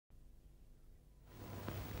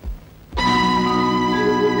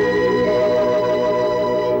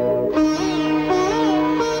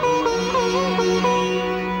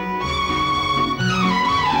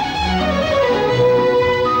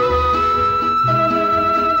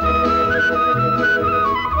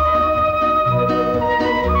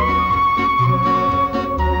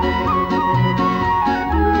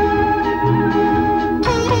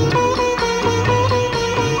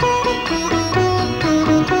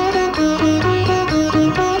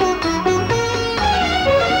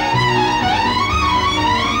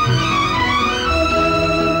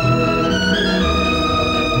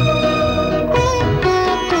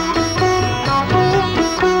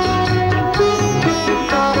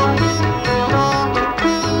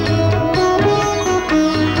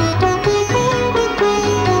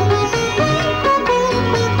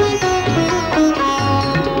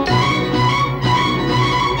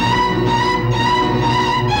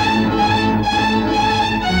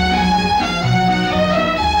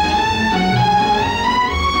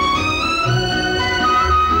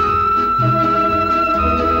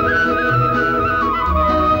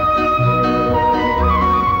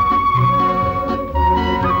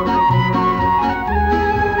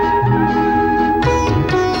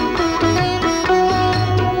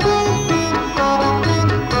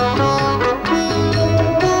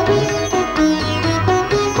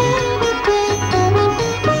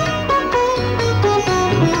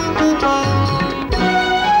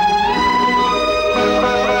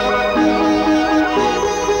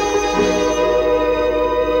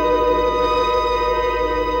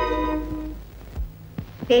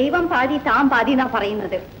ദൈവം പാതി താൻ പാതി എന്നാ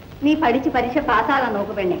പറയുന്നത്. നീ പഠിച്ച് പരീക്ഷ പാസ്സാകാൻ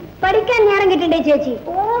നോക്ക് പെണ്ണെ. പഠിക്കാൻ നേരം കിട്ടണ്ടേ ചേച്ചി?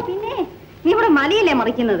 ഓ പിന്നെ നീ ഇവിടെ മലയല്ലേ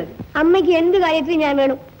മറിക്കുന്നത്. അമ്മയ്ക്ക് എന്ത് കാര്യത്തിൽ ഞാൻ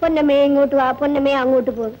വേണം? പൊന്നമ്മേ ഇങ്ങോട്ട് വാ, പൊന്നമ്മേ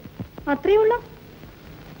അങ്ങോട്ട് പോകും. അത്രയേ ഉള്ളൂ.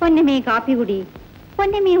 പൊന്നമ്മേ കാപ്പി കുടി,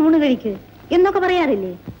 പൊന്നമ്മേ ഊണ് കഴിക്ക് എന്നൊക്കെ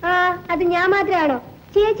പറയാറില്ലേ? ആ, അത് ഞാൻ മാത്രമാണോ?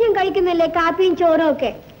 ചേച്ചിയും കഴിക്കുന്നല്ലേ കാപ്പിയും ചോറും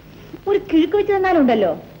ഒക്കെ? ഒരു കിഴുക്ക് വെച്ച്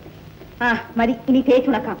തന്നാലുണ്ടല്ലോ. ആ മതി, ഇനി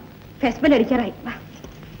തേച്ചുണക്കാം. ഫെസ്ബൽ അടിക്കാറായി.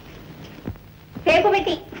 തേപ്പ്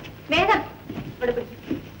പെട്ടി വേഗം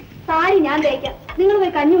സാരി ഞാൻ തേക്കാം. നിങ്ങൾ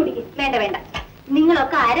പോയി കഞ്ഞി കുടിക്കും. വേണ്ട വേണ്ട,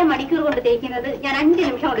 നിങ്ങളൊക്കെ അരമണിക്കൂർ കൊണ്ട് തേക്കുന്നത് ഞാൻ 5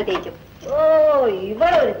 നിമിഷം കൊണ്ട് തേക്കും. ഓ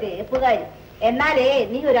ഇവിടെ ഒരു തേപ്പുകാരി. എന്നാലേ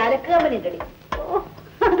നീ ഒരു അലക്കമ്പനി ഇട്ടടി. ഓ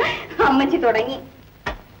അമ്മച്ചി തുടങ്ങി.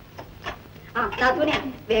 ആ നാത്തൂനെ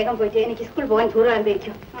വേഗം പോയിട്ട് എനിക്ക് സ്കൂളിൽ പോകാൻ ചൂടാൻ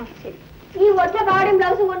തേക്കും. ശരി. ഈ ഒറ്റ പാടും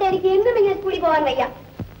ബ്ലൗസും കൊണ്ട് എനിക്ക് എന്തും ഇങ്ങനെ സ്കൂളിൽ പോകാൻ വയ്യ.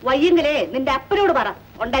 വയ്യെങ്കിലേ നിന്റെ അപ്പനോട് പറ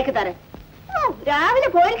ഉണ്ടാക്കി തരാൻ. രാവിലെ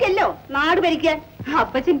പോയിരിക്കല്ലോ നാട് ഭരിക്കാൻ.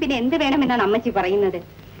 അപ്പച്ചൻ പിന്നെ എന്ത് വേണമെന്നാണ് അമ്മച്ചി പറയുന്നത്?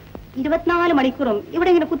 24 മണിക്കൂറും ഇവിടെ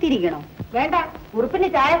ഇങ്ങനെ കുത്തിയിരിക്കണോ? വേണ്ട, ഉറുപ്പിന്റെ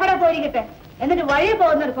ചായക്കട പോയിരിക്കട്ടെ. എന്നിട്ട് വഴി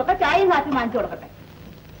പോകുന്നവർക്കൊക്കെ ചായയും കാറ്റും വാങ്ങിച്ചു കൊടുക്കട്ടെ.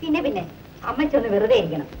 പിന്നെ അമ്മച്ചി ഒന്ന് വെറുതെ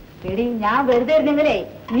ഇരിക്കണം. എടി ഞാൻ വെറുതെ ഇരുന്നെങ്കിലേ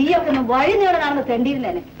നീയൊക്കെ ഒന്ന് വഴി നീളനാണെന്ന്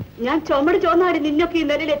തെണ്ടിയിരുന്നേനെ. ഞാൻ ചുമട് ചോന്നാടി നിന്നൊക്കെ ഈ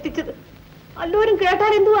നിലയിൽ എത്തിച്ചത്. എല്ലാവരും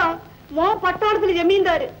കേട്ടാൽ എന്തുവാ? മോ പട്ടാളത്തിൽ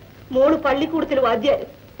ജമീന്ദാര്, മോള് പള്ളിക്കൂടത്തിൽ വാദ്യാര്.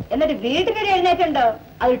 എന്നിട്ട് വീട്ടിലൊരു എഴുന്നേറ്റുണ്ടോ?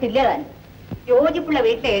 അതിട്ടില്ല താൻ. യോജിപ്പുള്ള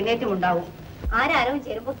വീട്ടിലെ എഴുന്നേറ്റും ഉണ്ടാവും. ആരാരവും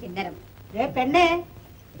ചേരുമ്പോ കിന്നരം. പെണ്ണേ,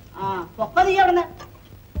 ആ പൊക്ക നീ അവിടുന്ന്.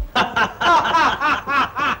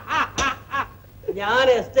 ഞാൻ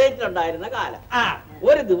എസ്റ്റേറ്റിലുണ്ടായിരുന്ന കാലം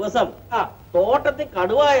ഒരു ദിവസം തോട്ടത്തിൽ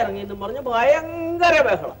കടുവ ഇറങ്ങിയെന്ന് പറഞ്ഞ് ഭയങ്കര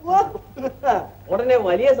ബഹളം. ഉടനെ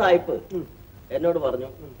വലിയ സായിപ്പ് എന്നോട് പറഞ്ഞു,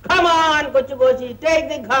 ഖമാൻ കൊച്ചു കോച്ചി, ടേക്ക്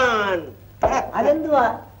ദി ഖാൻ. അതെന്തുവാ?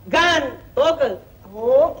 ഖാൻ, തോക്ക്.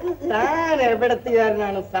 തോക്ക് ഞാൻ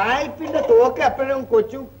എവിടത്തുകാരനാണ്? സായിപ്പിന്റെ തോക്ക് എപ്പോഴും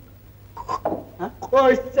കൊച്ചു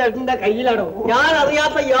ചേട്ടന്റെ കയ്യിലാണോ? ഞാൻ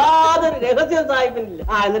അറിയാത്ത യാതൊരു രഹസ്യം സായിപ്പിനില്ല.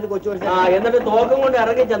 എന്നിട്ട് കൊച്ചു എന്നിട്ട് തോക്കും കൊണ്ട്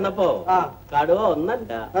ഇറങ്ങി ചെന്നപ്പോ കടുവ 1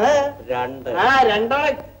 അല്ല 2. രണ്ടാണ്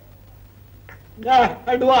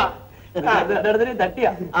കടുവ. തട്ടിയ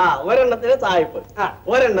ഒരെണ്ണത്തിന് സായിപ്പ്,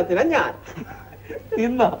 ഒരെണ്ണത്തിന് ഞാൻ.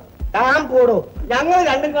 ഇന്നോ താൻ പോടോ? ഞങ്ങൾ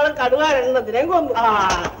രണ്ടും കൂടെ കടുവ 2 കൊന്നു.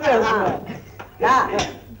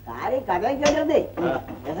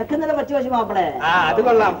 അത്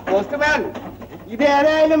കൊള്ളാം പോസ്റ്റ്മാൻ. ഇത്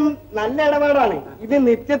ഏതായാലും നല്ല ഇടപാടാണ്. ഇത്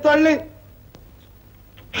നിത്യത്തൊഴിൽ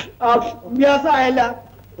അഭ്യാസമായല്ല.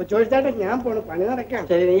 ചോദിച്ചാട്ടെ, ഞാൻ പോണു, പണി നടക്കാം.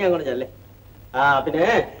 ശരി, നീ അങ്ങോട്ട് ചെല്ലേ. പിന്നെ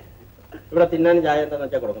ഇവിടെ തിന്നാനും ചായ എന്താന്ന്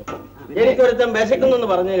വെച്ചാൽ കൊടുക്കണം. എനിക്കൊരുത്തം വിശക്കുന്നെന്ന്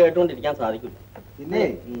പറഞ്ഞ് കേട്ടുകൊണ്ടിരിക്കാൻ സാധിക്കില്ല.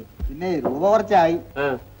 പിന്നെ രൂപ കുറച്ചായി.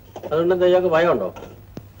 അതുകൊണ്ട് എന്താ ഇയാൾക്ക് ഭയമുണ്ടോ?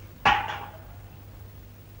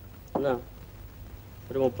 എന്നാ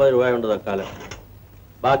ഒരു 30 രൂപയുണ്ട് തൽക്കാലം.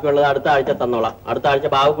 ബാക്കിയുള്ളത് അടുത്ത ആഴ്ച തന്നോളാം. അടുത്ത ആഴ്ച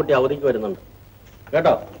ബാബുക്കുട്ടി അവധിക്ക് വരുന്നുണ്ട്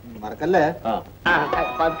കേട്ടോ, മറക്കല്ലേ.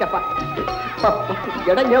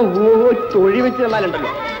 എടാ, ഞാൻ തൊഴി വെച്ച്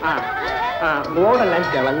തന്നാലുണ്ടല്ലോ. റോഡെല്ലാം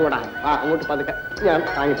കിളങ്ങൂടാ. അങ്ങോട്ട് പതുക്കെ ഞാൻ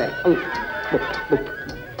താങ്ങിത്തരാം.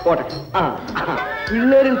 പോട്ടെ.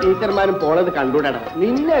 പിള്ളേരും ടീച്ചർമാരും പോണത് കണ്ടുകൂടാ.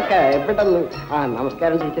 നിന്നെയൊക്കെ എവിടെന്ന്?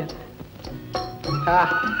 നമസ്കാരം ടീച്ചർ.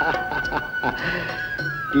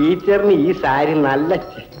 ടീച്ചറിന് ഈ സാരി നല്ല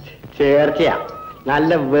ചേർച്ചയാ.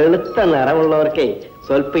 നല്ല വെളുത്ത നിറമുള്ളവർക്കേ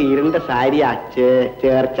സ്വല്പം ഇരുണ്ട സാരിയാ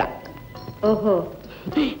ചേർച്ച. ഓഹോ,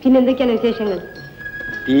 പിന്നെന്തൊക്കെയാണ് വിശേഷങ്ങൾ?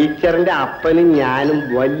 ടീച്ചറിന്റെ അപ്പനും ഞാനും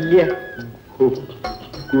വലിയ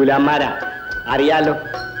കുലന്മാരാ, അറിയാലോ.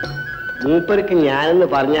 മൂപ്പർക്ക് ഞാനെന്ന്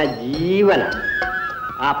പറഞ്ഞ ജീവനാ.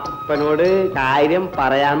 അപ്പനോട് കാര്യം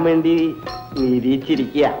പറയാൻ വേണ്ടി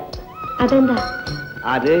നിരീക്ഷിച്ചിരിക്കുക. അതെന്താ?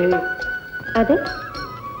 അത്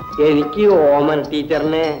എനിക്ക് ഓമൻ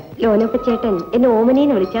ടീച്ചറിനെ. ലോനപ്പ ചേട്ടൻ എന്നെ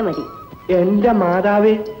ഓമനേന്ന് വിളിച്ചാ മതി. എന്റെ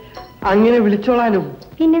മാതാവേ, അങ്ങനെ വിളിച്ചോളാനും?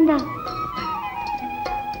 പിന്നെന്താ?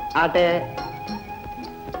 ആട്ടെ,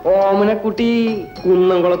 ഓമനക്കുട്ടി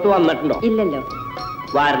കുന്നംകുളത്ത് വന്നിട്ടുണ്ടോ? ഇല്ലല്ലോ.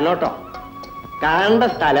 വരണോട്ടോ, കാണേണ്ട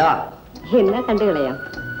സ്ഥലമാ. എന്നാ കണ്ടു കളയാം.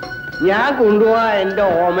 ഞാൻ കൊണ്ടുപോവാ എന്റെ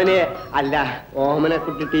ഓമനെ. അല്ല,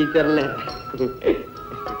 ഓമനക്കുട്ടി ടീച്ചറിനെ.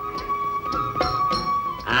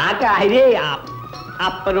 ആ കാര്യേ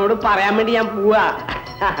അപ്പനോട് പറയാൻ വേണ്ടി ഞാൻ പോവാ.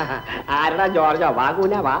 ആരടാ? ജോർജോ? വാ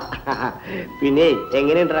കൂന വാ. പിന്നെ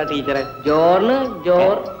എങ്ങനെയുണ്ടാ ടീച്ചറെ?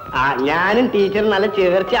 ജോർ. ഞാനും ടീച്ചർ നല്ല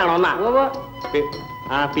ചേർച്ചയാണോന്നാ?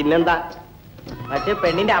 പിന്നെന്താ? പക്ഷെ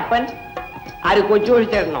പെണ്ണിന്റെ അപ്പൻ ആര്? കൊച്ചു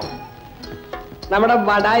ഒഴിച്ചേട്ടനോ? നമ്മുടെ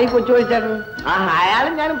വടായി കൊച്ചു ഒഴിച്ചേട്ടൻ.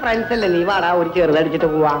 അയാളും ഞാനും ഫ്രണ്ട്സ് അല്ലേ. നീ വാടാ, ഒരു ചെറുതടിച്ചിട്ട്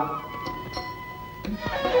പോവാ.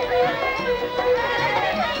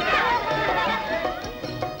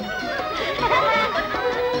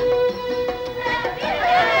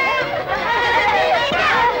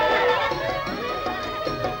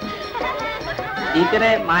 ഈ ടീച്ചറെ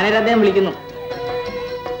മാനേജർ വിളിക്കുന്നു.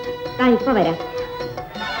 ഇപ്പൊ വരാം.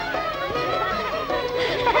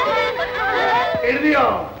 എഴുതിയോ?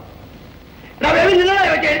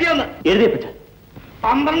 എഴുതിയോന്ന് എഴുതിയപ്പച്ച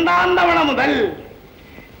 12ാം തവണ മുതൽ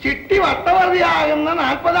ചിട്ടി വട്ടവർതിയാകുന്ന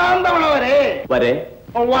 40ാം തവണ വരെ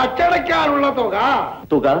വച്ചടയ്ക്കാനുള്ള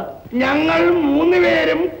തുക ഞങ്ങൾ 3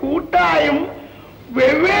 പേരും കൂട്ടായും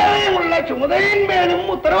വെവ്വേറെയുമുള്ള ചുമതലയിന്മേലും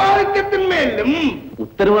ഉത്തരവാദിത്വത്തിന്മേലും.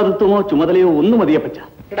 ഉത്തരവാദിത്വമോ ചുമതലയോ ഒന്നും മതിയപ്പച്ച.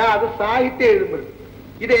 എടാ, അത് സാഹിത്യം എഴുതുമ്പോൾ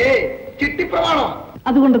ഇതേ ചിട്ടിപ്രമാണോ?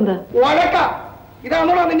 അതുകൊണ്ടെന്താ ഒലക്ക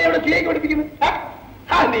ഇതാണോ നിന്നെ ഇവിടെ ചിലേക്ക് പഠിപ്പിക്കുന്നത്?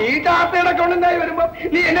 നീ ചാർട്ടേഡ് അക്കൗണ്ടന്റായി വരുമ്പോ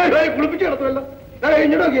നീ എന്നെ കുളിപ്പിച്ചു കിടത്തുമല്ലോ.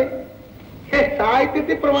 കഴിഞ്ഞിട്ട് നോക്കിയേ,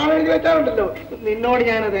 സാഹിത്യത്തിൽ പ്രമാണം എഴുതി വെച്ചാലുണ്ടല്ലോ. നിന്നോട്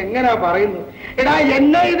ഞാനത് എങ്ങനെയാ പറയുന്നു? എടാ,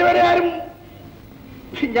 എന്നെ ഇതുവരെ ആരും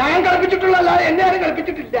ഞാൻ കളിപ്പിച്ചിട്ടുള്ളല്ല, എന്നെ ആരും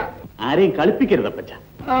കളിപ്പിച്ചിട്ടില്ല. ആരെയും കളിപ്പിക്കരുതപ്പച്ച.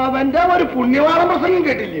 അവന്റെ ഒരു പുണ്യവാദ പ്രസംഗം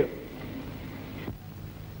കേട്ടില്ലയോ?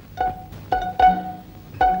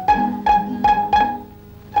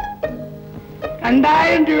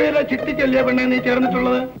 $2000 ചിട്ടി ചൊല്ലിയ പെണ്ണെ നീ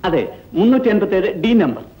ചേർന്നിട്ടുള്ളത്? അതെ, 387 D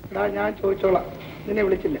നമ്പർ. എടാ, ഞാൻ ചോദിച്ചോളാം, നിന്നെ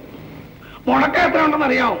വിളിച്ചില്ല. മുടക്ക എത്ര ഉണ്ടെന്ന്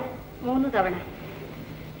അറിയാമോ? 3 തവണ.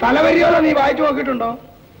 തലവരിയോടെ നീ വായിച്ചു നോക്കിയിട്ടുണ്ടോ?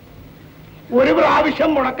 ഒരു പ്രാവശ്യം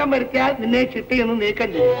മുടക്കം വരുത്തിയാൽ നിന്നെ ചിട്ടി എന്ന് നീക്കം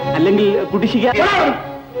ചെയ്യും. അല്ലെങ്കിൽ കുടിശ്ശിക.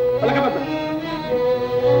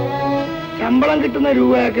 ശമ്പളം കിട്ടുന്ന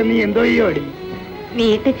രൂപയൊക്കെ നീ എന്തോ ചെയ്യോ അടി?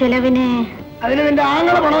 വീട്ടു ചെലവിന്. അതിന് നിന്റെ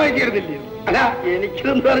ആങ്ങളെ പണം അയച്ചിരുന്നില്ലയോ? അല്ല,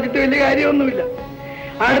 എനിക്കിതൊന്നും പറഞ്ഞിട്ട് വലിയ കാര്യമൊന്നുമില്ല.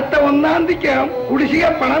 അടുത്ത 1-ാം തീയതിക്കകം കുടിശ്ശിക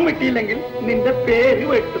പണം കിട്ടിയില്ലെങ്കിൽ നിന്റെ പേര്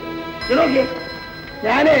വെട്ടും. നോക്കിയേ,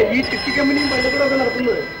 ഞാനേ ഈ ചിട്ടി കമ്പനിയും പള്ളിക്കൂടൊക്കെ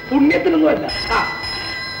നടത്തുന്നത് പുണ്യത്തിനൊന്നുമല്ല.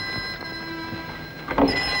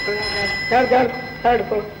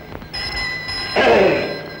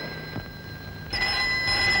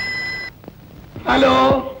 ഹലോ,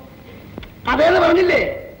 അതേന്ന് പറഞ്ഞില്ലേ?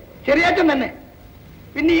 ചെറിയാച്ചൻ തന്നെ.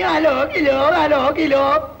 പിന്നെ ഈ ഹലോ കിലോ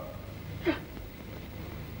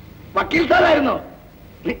വക്കീൽ സാറായിരുന്നോ?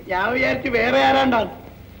 ഞാൻ വിചാരിച്ചു വേറെ ആരാണ്ടാണ്.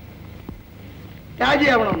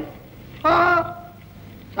 രാജിയാവണമെന്ന്.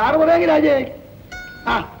 സാറ് പറയാമെങ്കിൽ രാജിയായി.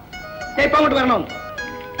 ഞാൻ ഇപ്പൊ അങ്ങോട്ട് വരണമെന്ന്.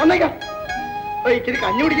 വന്നേക്കാം. ഇച്ചിരി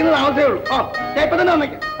കഞ്ഞി കുടിക്കുന്നത് താമസമേ ഉള്ളൂ. ഞാൻ ഇപ്പൊ തന്നെ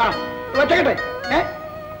വന്നേക്കാം. വെച്ചേക്കട്ടെ.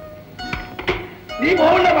 നീ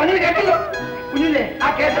പോകണ്ട, പറഞ്ഞത് കേട്ടല്ലോ. കുഞ്ഞില്ലേ, ആ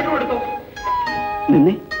കേട്ടിട്ട് കൊടുത്തോ.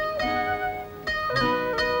 നിന്നെ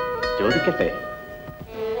ചോദിക്കട്ടെ,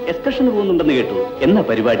 എക്സ്കർഷന് പോകുന്നുണ്ടെന്ന് കേട്ടു. എന്നാ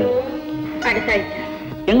പരിപാടി?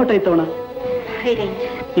 എങ്ങോട്ടാ ഇത്തവണ?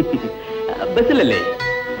 ബസ്സിലല്ലേ?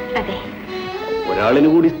 അതെ. ഒരാളിന്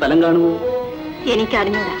കൂടി സ്ഥലം കാണുമോ?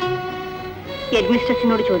 എനിക്കറിഞ്ഞൂടാ.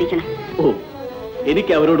 ഹെഡ്മിസ്ട്രസിനോട് ചോദിക്കണം. ഓ,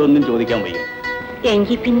 എനിക്ക് അവരോടൊന്നും ചോദിക്കാൻ വയ്യ.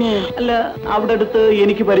 എങ്കിൽ പിന്നെ അല്ല, അവിടെ അടുത്ത്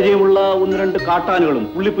എനിക്ക് പരിചയമുള്ള 1-2 കാട്ടാനുകളും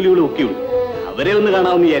പുള്ളിപ്പുലികളും ഒക്കെ ഉണ്ട്. അവരെ ഒന്ന്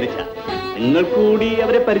കാണാമെന്ന് വിചാരിച്ച. നിങ്ങൾ കൂടി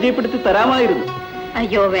അവരെ പരിചയപ്പെടുത്തി തരാമായിരുന്നു.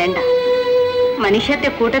 അയ്യോ വേണ്ട, മനുഷ്യരുടെ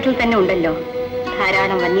കൂട്ടത്തിൽ തന്നെ ഉണ്ടല്ലോ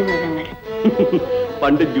ധാരാളം വന്യമൃഗങ്ങൾ.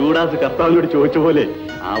 പണ്ട് ജൂഡാസ് കർത്താവിനോട് ചോദിച്ച പോലെ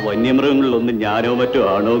ആ വന്യമൃഗങ്ങളിലൊന്നും ഞാനോ മറ്റോ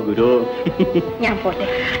ആണോ ഗുരു? ഞാൻ പോട്ടെ.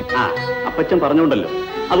 അപ്പച്ചൻ പറഞ്ഞോണ്ടല്ലോ,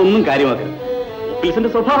 അതൊന്നും കാര്യമാക്കരുത്. ഓഫീസിന്റെ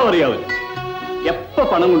സ്വഭാവം അറിയാവല്ലോ. എപ്പോ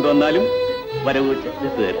പണം കൊണ്ടുവന്നാലും വരവ് വെച്ച്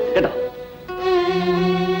ബസ് തരും കേട്ടോ.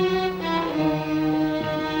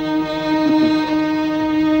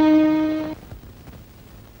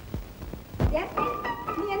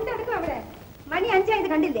 മണി 5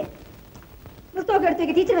 കണ്ടില്ലേ? പുസ്തകമൊക്കെ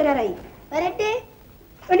എടുത്തേക്ക്, ടീച്ചർ വരാറായി. വരട്ടെ.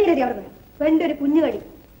 വെണ്ടി റെഡി അവിടെ വേണ്ട ഒരു കുഞ്ഞു കടി.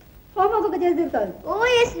 ഹോംവർക്ക് ഒക്കെ ചെയ്ത് തീർത്തോ? ഓ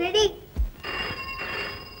യെസ്, റെഡി.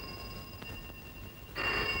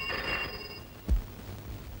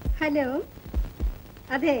 ഹലോ,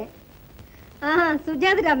 അതെ.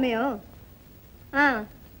 സുജാതയുടെ അമ്മയോ?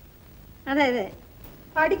 അതെ അതെ.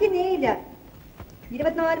 പഠിക്കുന്നേയില്ല,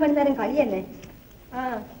 24 മണി നേരം കളിയല്ലേ.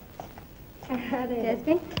 അതെ.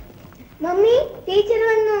 മമ്മി, ടീച്ചർ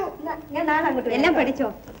വന്നു. ഞാൻ നാളെ അങ്ങോട്ട്. എല്ലാം പഠിച്ചോ?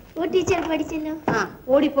 ഓ ടീച്ചർ പഠിച്ചല്ലോ.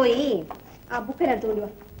 ഓടിപ്പോയി ആ ബുക്കിനടുത്ത് കൊണ്ടുവാ.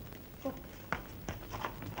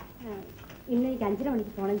 ഇന്ന് എനിക്ക് 5:30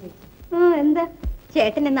 മണിക്ക് പോണം ചേച്ചി. എന്താ?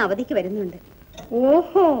 ചേട്ടൻ ഇന്ന് അവധിക്ക് വരുന്നുണ്ട്.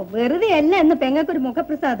 ഓഹോ, വെറുതെ അല്ല എന്ന് പെങ്ങൾക്കൊരു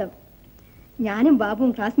മുഖപ്രസാദം. ഞാനും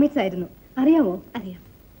ബാബുവും ക്ലാസ്മേറ്റ്സ് ആയിരുന്നു, അറിയാമോ? അറിയാം.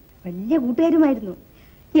 വലിയ കൂട്ടുകാരുമായിരുന്നു.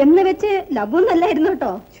 എന്ന് വെച്ച് ലവൊന്നല്ലായിരുന്നു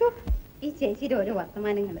കേട്ടോ. ഈ ചേച്ചിയുടെ ഓരോ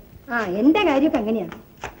വർത്തമാനങ്ങള്. എന്റെ കാര്യമൊക്കെ അങ്ങനെയാണ്,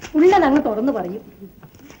 ഉള്ളതങ്ങ് തുറന്നു പറയും.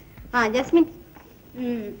 ജാസ്മിൻ,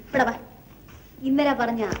 ഇവിടെ വാ. ഇന്നലെ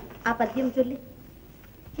പറഞ്ഞ ആ പദ്യം ചൊല്ലി.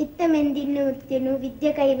 ചിത്തമെന്തിനു ഉത്യനു വിദ്യ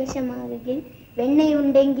കൈവശമാകുകിൽ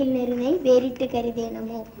വെണ്ണയുണ്ടെങ്കിൽ നെരുണை വേറിട്ട്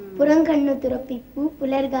കരുതേണമോ പുറംകണ്ണു തുറപ്പിപ്പു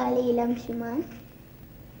പുലർകാലയിലം ശുമാൻ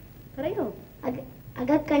പറയോ.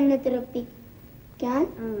 അകക്കണ്ണു തുറപ്പിക്കാൻ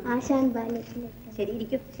ആശാൻ ബാല്യത്തിൽ. ശരി,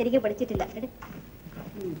 ഇരിക്കും. ശരിക്കും പഠിച്ചിട്ടില്ല.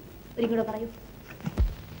 ഒരിക്കലും കൂടെ പറയൂ.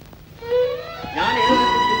 ഞാൻ ഏത്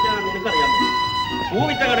നിനക്കറിയാമോ?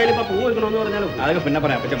 പൂവിറ്റ കടയിൽ ഇപ്പൊ പൂ വെക്കണമെന്ന് പറഞ്ഞാലും അതൊക്കെ പിന്നെ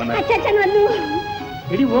പറയാം. അപ്പച്ചൻ വന്നാൽ അച്ചാച്ചൻ വന്നു.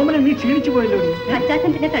 എടി ഓമന, നീ ക്ഷീണിച്ചു പോയല്ലോ. അച്ചാച്ചൻ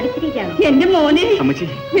പിന്നെ തടിച്ചിരിക്കുകയാണ്. എന്റെ മോനെ, അമ്മച്ചി,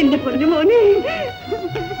 എന്റെ പൊന്നു മോനെ.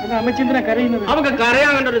 അമ്മച്ചി എന്തിനാ കരയുന്നത്? നമുക്ക്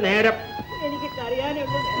കരയാൻ കണ്ടൊരു നേരം. എനിക്ക്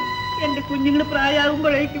കരയാനുള്ളത് എന്റെ കുഞ്ഞുങ്ങൾ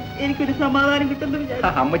പ്രായമാകുമ്പോഴേക്കും എനിക്കൊരു സമാധാനം കിട്ടുന്നു.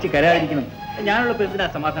 അമ്മച്ചി കരയാതിരിക്കണം. ഞാനുള്ളപ്പോ എന്തിനാ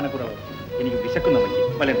സമാധാനക്കുറവ്? എനിക്ക് വിശക്കുന്ന അമ്മച്ചി.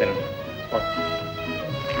 വല്ല തരണം.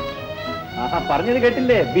 ആഹാ, പറഞ്ഞത്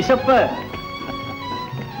കേട്ടില്ലേ? ബിഷപ്പ്.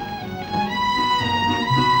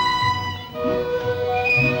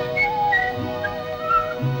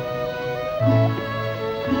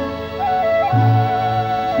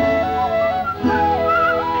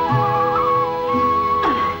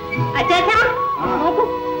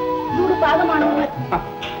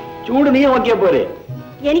 ചൂട് നീ നോക്കിയാ പോരെ?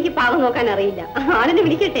 എനിക്ക് പാകം നോക്കാൻ അറിയില്ല. ആളിനെ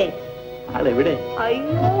വിളിക്കട്ടെ? ആളെവിടെ?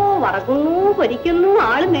 അയ്യോ, വറക്കുന്നു, പൊരിക്കുന്നു,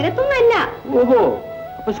 ആള് നിരത്തൊന്നല്ല. ഓഹോ,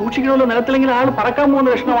 അപ്പൊ സൂക്ഷിക്കണമല്ലോ. നിലത്തിലെങ്കിൽ ആള് പറക്കാൻ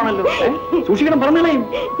പോകുന്ന ലക്ഷണമാണല്ലോ. സൂക്ഷിക്കണം, പറഞ്ഞില്ലേയും.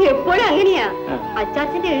 എപ്പോഴും അങ്ങനെയാ.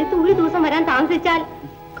 അച്ചാച്ചന്റെ എഴുത്ത് ഒരു ദിവസം വരാൻ താമസിച്ചാൽ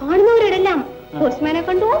കാണുന്നവരോടെല്ലാം പോസ്റ്റ്മാനെ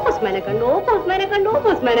കണ്ടോ, പോസ്റ്റ്മാനെ കണ്ടോ, പോസ്റ്റ്മാനെ കണ്ടോ,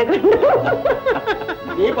 പോസ്റ്റ്മാനെ കണ്ടോ.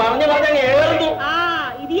 നീ പറഞ്ഞു ആ,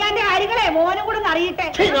 ഇതിയാന്റെ കാര്യങ്ങളെ മോനും കൂടെ അറിയട്ടെ.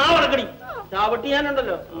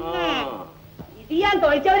 ചാവട്ടിയാനുണ്ടല്ലോ. ഇതിയാൻ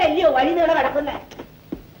തൊഴിച്ചവരല്ലയോ വഴി നീളെ കിടക്കുന്നേ.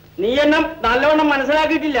 നീ എന്നെ നല്ലവണ്ണം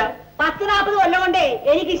മനസ്സിലാക്കിയിട്ടില്ല. 10-40 കൊല്ലം കൊണ്ടേ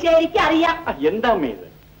എനിക്ക് ശരിക്കും അറിയാം. എന്താ ഇത്?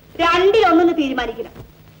 രണ്ടിലൊന്നൊന്ന് തീരുമാനിക്കണം.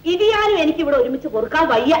 ഇതിയാനും എനിക്ക് ഇവിടെ ഒരുമിച്ച് പൊറുക്കാൻ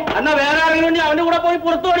വയ്യ. എന്നാ വേറെ ആരെങ്കിലും അവന്റെ കൂടെ പോയി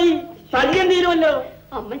പുറത്തോടി. ശല്യം തീരുമല്ലോ.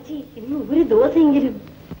 അമ്മച്ചി, ഇന്ന് ഒരു ദിവസമെങ്കിലും.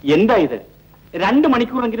 എന്താ ഇത്? 2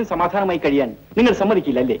 മണിക്കൂറെങ്കിലും സമാധാനമായി കഴിയാൻ നിങ്ങൾ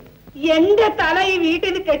സമ്മതിക്കില്ല അല്ലേ? എന്റെ തല ഈ വീട്ടിൽ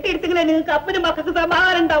നിന്ന് കെട്ടിയെടുത്തെങ്കിലേ നിങ്ങൾക്ക് അപ്പനും മക്കൾക്ക്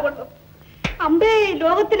സമാധാനം ഉണ്ടാവുള്ളൂ. അമ്പേ,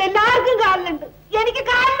 ലോകത്തിലെല്ലാവർക്കും കാലിലുണ്ട്, എനിക്ക്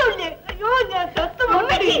കാലിലില്ലേ? അയ്യോ,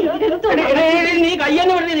 ഞാൻ നീ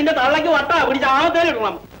കയ്യെന്ന് പറഞ്ഞ് നിന്റെ തള്ളക്ക് വട്ടാ പിടിച്ച്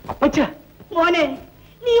ആവത്തേലിടണം. അപ്പച്ച, മോനെ,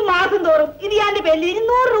 നീ മാസം തോറും ഇതിയാന്റെ പേരിൽ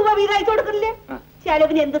 200 രൂപ വീതം അയച്ചു കൊടുക്കില്ലേ?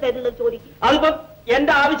 ചെലവിന് എന്ത് തരുന്നത് ചോദിക്കും. അതിപ്പോ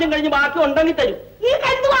എന്റെ ആവശ്യം കഴിഞ്ഞ് ബാക്കി ഉണ്ടെങ്കിൽ തരും. നീക്ക്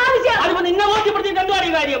എന്തു ആവശ്യം? അതിപ്പോ നിന്നെ ബോധ്യപ്പെടുത്തിയിട്ട് എന്തുവാണ്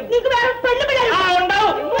ഈ കാര്യം? നിനക്ക് വേറെ പെണ്ണ്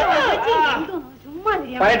ഉണ്ടാവും.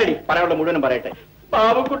 പറയട്ടെടി, പറയാനുള്ള മുഴുവനും പറയട്ടെ.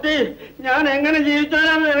 ബാബുക്കുട്ടി, ഞാൻ എങ്ങനെ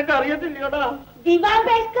ജീവിച്ചാലാന്ന് എനിക്ക് അറിയത്തില്ലടാ.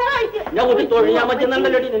 ഞാൻ കുട്ടി തൊഴിയാൻ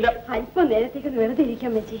പറ്റുന്നുണ്ടല്ലോ. അല്പം നേരത്തേക്ക് വെറുതെ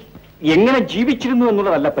ഇരിക്കാൻ പറ്റി. എങ്ങനെ ജീവിച്ചിരുന്നു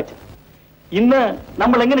എന്നുള്ളതല്ല പച്ച, ഇന്ന്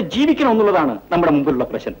നമ്മൾ എങ്ങനെ ജീവിക്കണം എന്നുള്ളതാണ് നമ്മുടെ മുമ്പിലുള്ള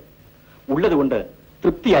പ്രശ്നം. ഉള്ളതുകൊണ്ട്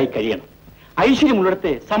തൃപ്തിയായി കഴിയണം.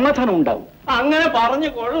 ഐശ്വര്യമുള്ളിടത്തെ സമാധാനം ഉണ്ടാവും. അങ്ങനെ പറഞ്ഞു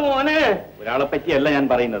കൊഴുമോനെ. ഒരാളെ പറ്റിയല്ല ഞാൻ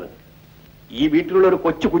പറയുന്നത്. ഈ വീട്ടിലുള്ള ഒരു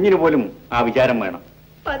കൊച്ചു കുഞ്ഞിന് പോലും ആ വിചാരം വേണം.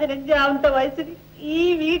 15ാമത്തെ വയസ്സിൽ ഈ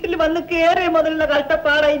വീട്ടിൽ വന്ന് കേറിയ മുതലുള്ള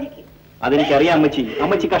കഷ്ടപ്പാടായിരിക്കും. അതെനിക്കറിയാം അമ്മച്ചി.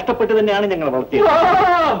 അമ്മച്ചി കഷ്ടപ്പെട്ട് തന്നെയാണ് ഞങ്ങൾ വളർത്തിയത്.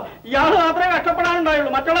 ഇയാൾ മാത്രമേ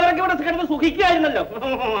കഷ്ടപ്പെടാനുണ്ടായുള്ളൂ. മറ്റുള്ളവരൊക്കെ ഇവിടെ കിടന്ന് സുഖിക്കായിരുന്നല്ലോ.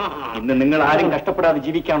 ഇന്ന് നിങ്ങൾ ആരും കഷ്ടപ്പെടാതെ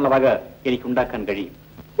ജീവിക്കാനുള്ള വക എനിക്കുണ്ടാക്കാൻ കഴിയും.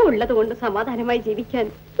 ഉള്ളത് കൊണ്ട് സമാധാനമായി ജീവിക്കാൻ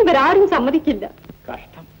ഇവരാരും സമ്മതിക്കില്ല.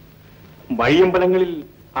 കഷ്ടം. വഴിയമ്പലങ്ങളിൽ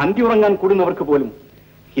അന്തിയുറങ്ങാൻ കൂടുന്നവർക്ക് പോലും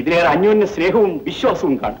ഇതിലേറെ അന്യോന്യ സ്നേഹവും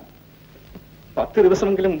വിശ്വാസവും കാണും. 10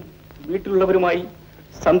 ദിവസമെങ്കിലും വീട്ടിലുള്ളവരുമായി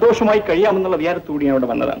സന്തോഷമായി കഴിയാമെന്നുള്ള വിചാരത്തോടെ ഞാൻ അവിടെ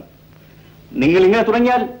വന്നതാണ്. നിങ്ങൾ ഇങ്ങനെ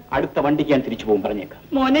തുടങ്ങിയാൽ അടുത്ത വണ്ടിക്ക് ഞാൻ തിരിച്ചു പോകും, പറഞ്ഞേക്കാം.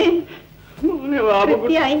 മോനെ,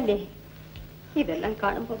 തൃപ്തിയായില്ലേ? ഇതെല്ലാം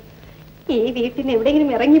കാണുമ്പോ ഈ വീട്ടിന്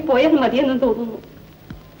എവിടെയെങ്കിലും ഇറങ്ങിപ്പോയാൽ മതിയെന്ന് തോന്നുന്നു.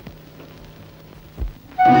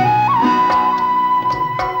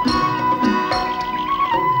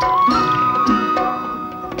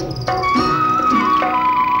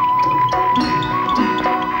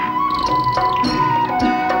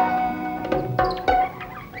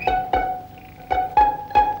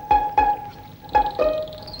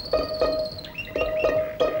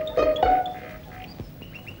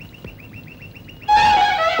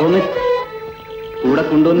 കൂടെ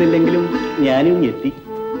കൊണ്ടുവന്നില്ലെങ്കിലും ഞാനും എത്തി.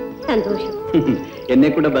 സന്തോഷം. എന്നെ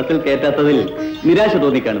കൂടെ ബസ്സിൽ കയറ്റാത്തതിൽ നിരാശ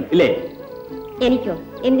തോന്നിക്കാണും ഇല്ലേ? എനിക്കോ?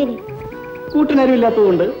 എന്തിന്? കൂട്ടിനാരും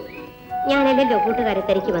ഇല്ലാത്തതുകൊണ്ട്. ഞാനല്ലല്ലോ കൂട്ടുകാരെ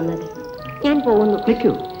തിരക്കി വന്നത്. ഞാൻ പോകുന്നു.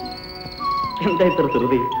 നിൽക്കൂ. എന്താ ഇത്ര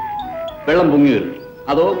ധൃതി? വെള്ളം പൊങ്ങി വരും,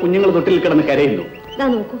 അതോ കുഞ്ഞുങ്ങൾ തൊട്ടിൽ കിടന്ന് കരയുന്നു?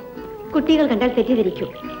 നോക്കൂ, കുട്ടികൾ കണ്ടാൽ തെറ്റിദ്ധരിക്കും.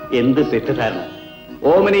 എന്ത് തെറ്റിദ്ധാരണ?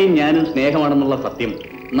 ഓമനയും ഞാനും സ്നേഹമാണെന്നുള്ള സത്യം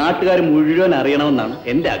നാട്ടുകാർ മുഴുവൻ അറിയണമെന്നാണ്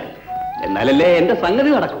എന്റെ ആഗ്രഹം. എന്നാലല്ലേ എന്റെ സംഗതി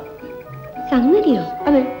നടക്കും. സംഗതിയോ?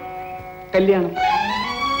 അതെ, കല്യാണം.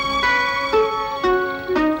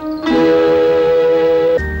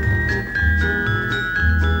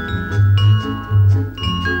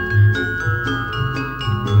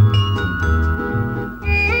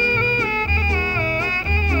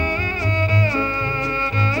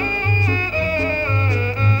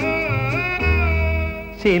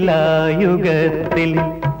 ശിലായുഗത്തിൽ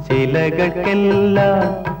ശിലകൾക്കെല്ലാം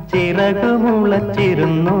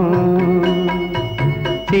ചിറകുമുളച്ചിരുന്നു.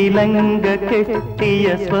 ചിലങ്ക കെട്ടിയ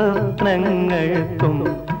സ്വപ്നങ്ങൾക്കും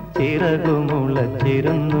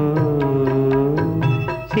ചിറകുമുളച്ചിരുന്നു.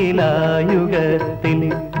 ശിലായുഗത്തിൽ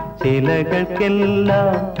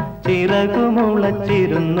ശിലകൾക്കെല്ലാം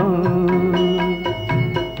ചിറകുമുളച്ചിരുന്നു.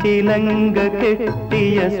 ചിലങ്ക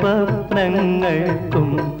കെട്ടിയ സ്വപ്നങ്ങൾക്കും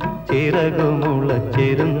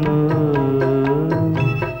ചിറകുമുളച്ചിരുന്നു.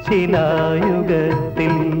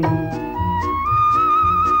 ശിലായുഗത്തിൽ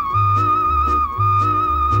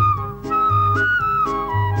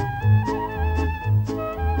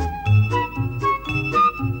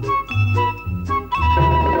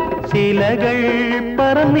ശിലകൾ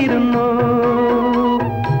പറന്നിരുന്നു,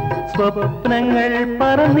 സ്വപ്നങ്ങൾ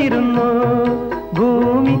പറന്നിരുന്നു.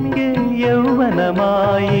 ഭൂമിക്ക്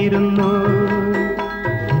യൗവനമായിരുന്നു.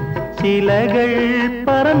 ശിലകൾ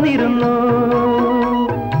പറന്നിരുന്നു,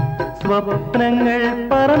 സ്വപ്നങ്ങൾ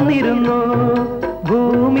പറന്നിരുന്നു.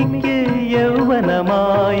 ഭൂമിക്ക്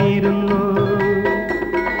യൗവനമായിരുന്നു.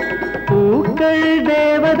 പൂക്കൾ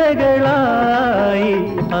ദേവതകളായി,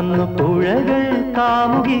 അന്നു പുഴകൾ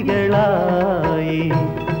കാമുകികളായി.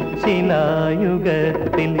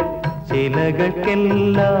 ശിലായുഗത്തിൽ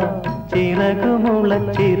ശിലകൾക്കെല്ലാം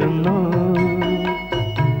ചിറകുമുളച്ചിരുന്നു.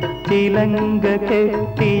 ചിലങ്ക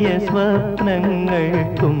കെട്ടിയ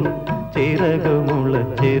സ്വപ്നങ്ങൾക്കും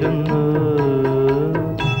ചിറകുമുളച്ചിരുന്നു.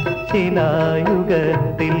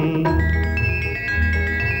 ശിലായുഗത്തിൽ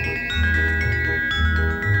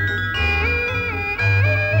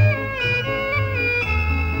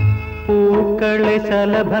പൂക്കളെ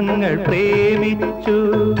ശലഭങ്ങൾ പ്രേമിച്ചു,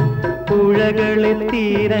 പുഴകളെ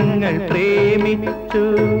തീരങ്ങൾ പ്രേമിച്ചു.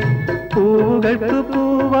 പൂവുകൾക്ക്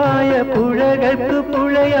പൂവായ പുഴകൾക്ക്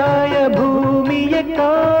പുഴയായ ഭൂമിയെ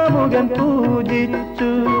കാമുകൻ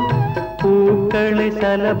പൂജിച്ചു. പൂക്കളെ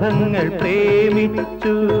ശലഭങ്ങൾ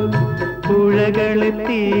പ്രേമിച്ചു, പുഴകളെ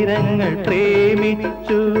തീരങ്ങൾ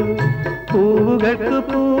പ്രേമിച്ചു. പൂവുകൾക്ക്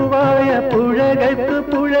പൂവായ പുഴകൾക്ക്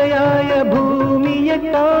പുഴയായ ഭൂമിയെ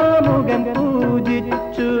കാമുകൻ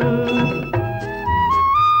പൂജിച്ചു.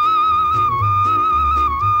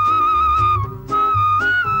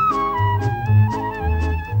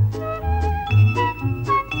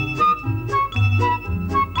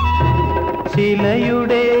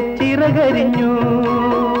 ശിലയുടെ ചിറകരിഞ്ഞു,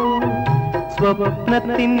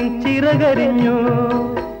 സ്വപ്നത്തിൻ ചിറകരിഞ്ഞു.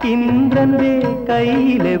 ഇന്ദ്രന്റെ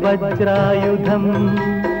കയ്യിലെ വജ്രായുധം.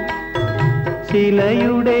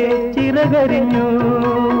 ശിലയുടെ ചിറകരിഞ്ഞു,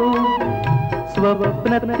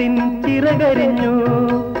 സ്വപ്നത്തിൻ ചിറകരിഞ്ഞു.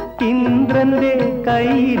 ഇന്ദ്രന്റെ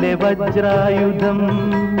കയ്യിലെ വജ്രായുധം.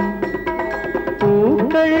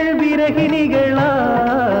 പൂക്കൾ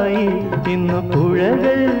വിരഹിണികളായി, ഇന്നു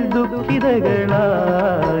പുഴകൾ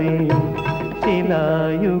ദുഃഖിതകളായി.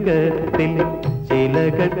 ശിലായുഗത്തിൽ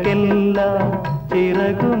ശിലകൾക്കെല്ലാം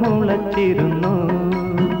ചിറകുമുളച്ചിരുന്നു.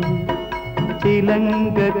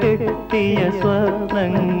 ചിലങ്ക കെട്ടിയ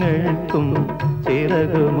സ്വപ്നങ്ങൾക്കും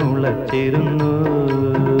ചിറകുമുളച്ചിരുന്നു.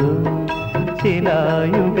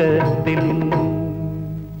 ശിലായുഗത്തിൽ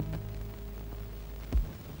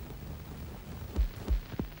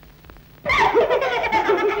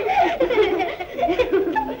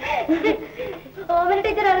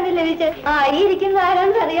ഈ ഇരിക്കുന്ന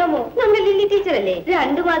ആരാണെന്ന് അറിയാമോ? നമ്മുടെ ലില്ലി ടീച്ചറല്ലേ?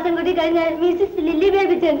 2 മാസം കൂടി കഴിഞ്ഞാൽ മിസ്സിസ് ലില്ലി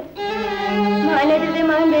ബേബിച്ചൻ. മാനേജറുടെ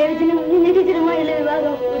മകൻ ബേബിച്ചനും ലില്ലി ടീച്ചറുമായുള്ള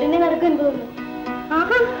വിവാഹം ഉടനെ നടക്കാൻ പോകുന്നു.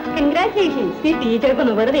 ആഹാ, കൺഗ്രാറ്റുലേഷൻസ്. ഈ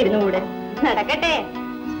ടീച്ചർക്കൊന്ന് വെറുതെ ഇരുന്നുകൂടെ? നടക്കട്ടെ.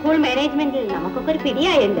 സ്കൂൾ മാനേജ്മെന്റിൽ നമുക്കൊക്കെ ഒരു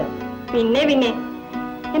പിടിയായല്ലോ. പിന്നെ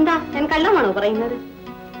എന്താ, ഞാൻ കള്ളമാണോ പറയുന്നത്?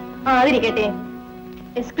 അതിരിക്കട്ടെ.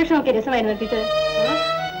 എക്സ്പ്രഷൻ ഒക്കെ രസമായിരുന്നു ടീച്ചർ.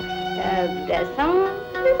 രസം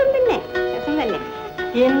തന്നെ.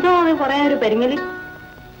 എന്താണ് പറയാൻ ഒരു പരിങ്ങല്?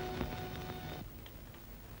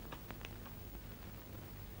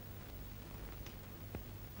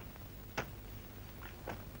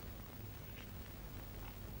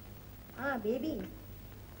 ബേബി,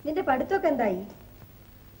 നിന്റെ പഠിത്തമൊക്കെ എന്തായി?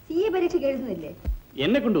 CA പരീക്ഷയ്ക്ക് എഴുതുന്നില്ലേ?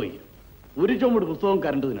 എന്നെ കൊണ്ടുപോയി ഒരു ചുമട് പുസ്തകം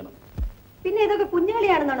കരണ്ട് തിന്നണം. പിന്നെ ഇതൊക്കെ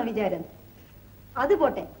കുഞ്ഞുകളിയാണെന്നാണോ വിചാരം? അത്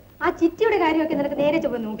പോട്ടെ, ആ ചിറ്റിയുടെ കാര്യമൊക്കെ നിനക്ക് നേരെ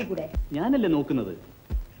ചൊവ്വ നോക്കിക്കൂടെ? ഞാനല്ലേ നോക്കുന്നത്?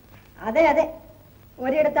 അതെ,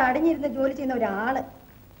 ഒരിടത്ത് അടഞ്ഞിരുന്ന് ജോലി ചെയ്യുന്ന ഒരാള്.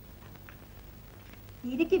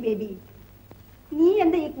 ഇരിക്ക് ബേബി. നീ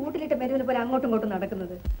എന്താ ഈ കൂട്ടിലിട്ട് മെരുവിനെ പോലെ അങ്ങോട്ടും ഇങ്ങോട്ടും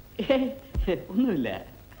നടക്കുന്നത്? ഒന്നുമില്ല.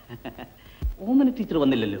 ഓമന ടീച്ചർ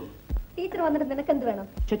വന്നില്ലല്ലോ. ടീച്ചർ വന്നിട്ട് നിനക്ക് എന്ത് വേണം?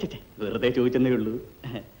 വെറുതെ ചോദിച്ചെന്നേ ഉള്ളൂ.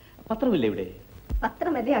 പത്രമില്ലേ ഇവിടെ?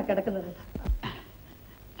 പത്രമല്ലേ ആ കിടക്കുന്നത്?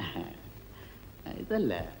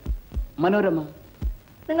 ഇതല്ല, മനോരമ.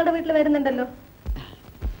 നിങ്ങളുടെ വീട്ടിൽ വരുന്നുണ്ടല്ലോ.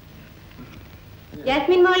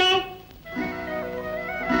 ജാസ്മിൻ മോളെ,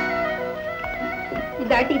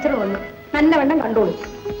 ഇതാ ടീച്ചർ വന്നു. നല്ലവണ്ണം കണ്ടോളൂ.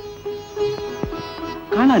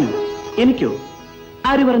 കാണാനോ? എനിക്കോ?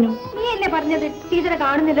 ആര് പറഞ്ഞു? നീ അല്ലേ പറഞ്ഞത് ടീച്ചറെ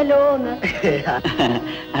കാണുന്നില്ലല്ലോ എന്ന്?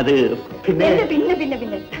 അത് പിന്നെ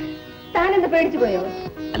താനെന്താ പേടിച്ചു പോയോ?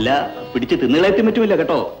 അല്ല, പിടിച്ച് തിന്നുകളയത്തി പറ്റുമില്ല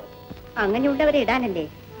കേട്ടോ. അങ്ങനെയുള്ളവരെ ഇടാനല്ലേ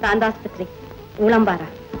പ്രാന്താസ്പത്രി, ഊളംപാറ.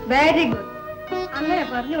 Very good. അങ്ങനെ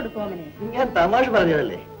പറഞ്ഞു കൊടുക്കുമോനെ. ഞാൻ തമാശ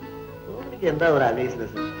പറഞ്ഞതല്ലേ. എനിക്ക് എന്താ ഒരു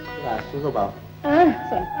അലൈസ്നെസ്, അസുഖഭാവം.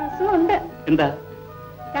 അസുഖമുണ്ട്. എന്താ?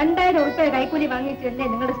 2000 ഉറുപ്പിക കൈക്കൂലി വാങ്ങിയിട്ടല്ലേ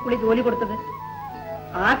നിങ്ങളുടെ സ്കൂളിൽ ജോലി കൊടുത്തത്?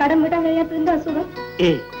 ആ കടം വിടാൻ കഴിയാത്തതിന്റെ അസുഖം.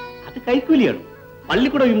 അത് കൈക്കൂലിയാണ്.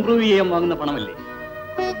 പള്ളിക്കൂടം ഇംപ്രൂവ് ചെയ്യാൻ വാങ്ങുന്ന പണമല്ലേ?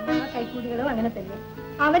 ആ കൈക്കൂലികളും അങ്ങനെ തന്നെ.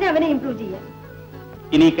 അവനെ ഇംപ്രൂവ് ചെയ്യാൻ.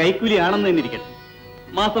 ഇനി കൈക്കൂലി ആണെന്ന് തന്നെ ഇരിക്കട്ടെ,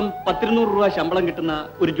 മാസം 10-200 രൂപ ശമ്പളം കിട്ടുന്ന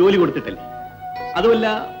ഒരു ജോലി കൊടുത്തിട്ടല്ലേ? അതുമല്ല,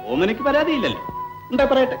 ഓമനയ്ക്ക് പരാതിയില്ലല്ലോ. എന്താ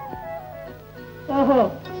പറയട്ടെ? ഓഹോ,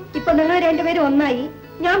 ഇപ്പൊ നിങ്ങൾ രണ്ടുപേരും ഒന്നായി,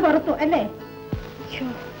 ഞാൻ പുറത്തു അല്ലേ?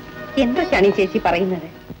 എന്തൊക്കെയാണ് ഈ ചേച്ചി പറയുന്നത്?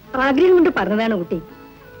 ആഗ്രഹം കൊണ്ട് പറഞ്ഞതാണ് കുട്ടി.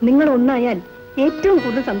 നിങ്ങൾ ഒന്നായാൽ ഏറ്റവും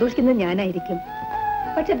കൂടുതൽ സന്തോഷിക്കുന്നത് ഞാനായിരിക്കും.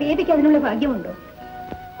 പക്ഷെ ബേബിക്ക് അതിനുള്ള ഭാഗ്യമുണ്ടോ?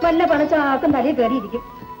 വല്ല പണച്ച ആക്കും തലയിൽ കയറിയിരിക്കും.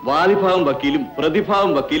 വാദിഭാവം വക്കീലും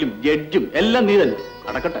പ്രതിഭാവം വക്കീലും ജഡ്ജും എല്ലാം നീ തന്നെ.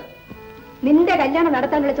 നടക്കട്ടെ. നിന്റെ കല്യാണം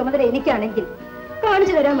നടത്താനുള്ള ചുമതല എനിക്കാണെങ്കിൽ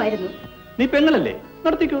കാണിച്ചു തരാമായിരുന്നു. നീ പെങ്ങളല്ലേ,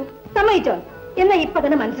 നടത്തിക്കോ. സമ്മതിച്ചോ? എന്നാ ഇപ്പൊ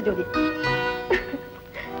തന്നെ മനസ്സ് ചോദ്യം.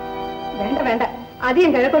 വേണ്ട വേണ്ട, അധികം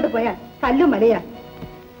കിഴക്കോട്ട് പോയാ കല്ലും മലയാ.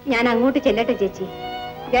 ഞാൻ അങ്ങോട്ട് ചെല്ലട്ടെ ചേച്ചി.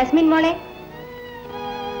 ജാസ്മിൻ മോളെ,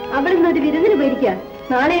 അവിടെ നിന്ന് ഒരു വിരുന്നിന് പോയിരിക്കുക.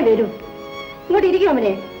 നാളെ വരൂ. ഇങ്ങോട്ട് ഇരിക്കും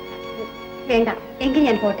അവനെ. വേണ്ട എങ്കിൽ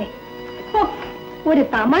ഞാൻ പോട്ടെ. ഓ, ഒരു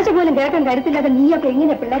തമാശ പോലും കേൾക്കാൻ കരുത്തില്ലാതെ നീയൊക്കെ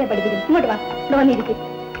എങ്ങനെ പിള്ളേരെ പഠിപ്പിക്കും? ഇങ്ങോട്ട് വാ, ഇവിടെ വന്നിരിക്കും.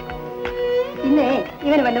 പിന്നെ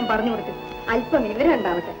ഇവന് വല്ലതും പറഞ്ഞു കൊടുത്തു അല്പം വിവരം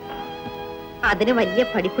ഉണ്ടാവട്ടെ. അതിന് വലിയ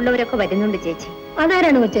പഠിപ്പുള്ളവരൊക്കെ വരുന്നുണ്ട് ചേച്ചി.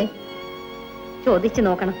 അതാരാണ് കൊച്ചേ? ചോദിച്ചു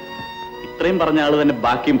നോക്കണം. ഇത്രയും പറഞ്ഞ ആള് തന്നെ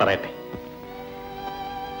ബാക്കിയും പറയട്ടെ.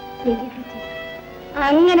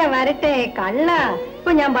 അങ്ങനെ വരട്ടെ കള്ള.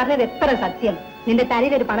 ഇപ്പൊ ഞാൻ പറഞ്ഞത് എത്ര സത്യം. നിന്റെ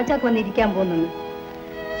തലയിൽ ഒരു പണച്ചാക്ക് വന്നിരിക്കാൻ പോകുന്നു.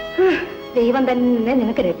 ദൈവം തന്നെ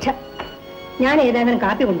നിനക്ക് രക്ഷ. ഞാൻ ഏതായാലും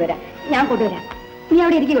കാപ്പി കൊണ്ടുവരാം. ഞാൻ കൊണ്ടുവരാം. നീ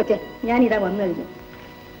അവിടെ ഇരിക്കും കൊച്ചേ. ഞാനിതാ വന്നു കഴിഞ്ഞു.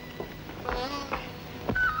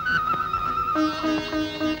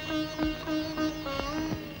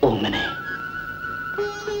 ഓമനെ,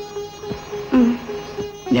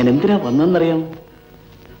 ഞാൻ എന്തിനാ വന്നെന്നറിയാം?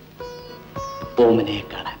 ഓമനയെ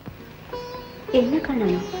കാണാൻ. എന്നെ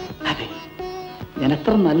കാണാനോ? അതെ, ഞാൻ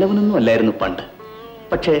അത്ര നല്ലവനൊന്നും അല്ലായിരുന്നു പണ്ട്.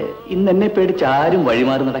 പക്ഷേ ഇന്ന് എന്നെ പേടിച്ച് ആരും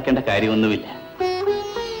വഴിമാറി നടക്കേണ്ട കാര്യമൊന്നുമില്ല.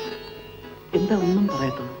 എന്താ ഒന്നും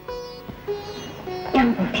പറയത്തത്?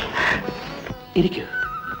 ഇരിക്കൂ.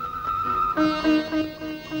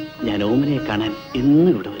 ഞാൻ ഓമനയെ കാണാൻ എന്നും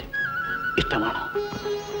ഇവിടെ വരും. ഇഷ്ടമാണോ?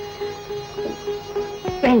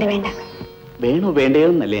 വേണ്ട വേണ്ട. വേണോ വേണ്ടയോ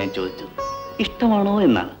എന്നല്ല ഞാൻ ചോദിച്ചത്, ഇഷ്ടമാണോ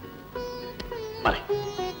എന്നാണ്.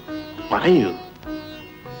 പറയൂ.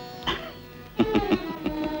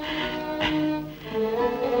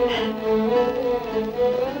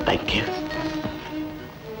 Thank you.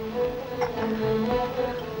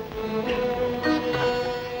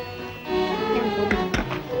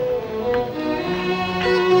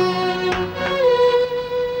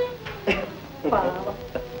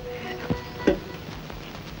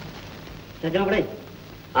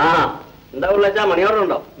 ആ, എന്താ വിളിച്ചാ?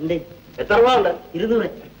 മണിയോറുണ്ടോ? ഉണ്ട്. എത്ര രൂപ ഉണ്ട്? 200.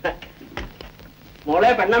 മോളെ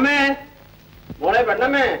പെണ്ണമ്മേ, മോളെ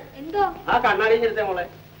പെണ്ണമ്മേ, എന്തോ? ആ കണ്ണാടി ചെടുത്തേ മോളെ.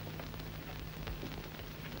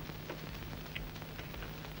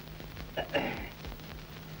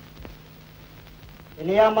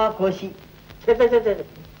 എലിയാമ്മ കോശി.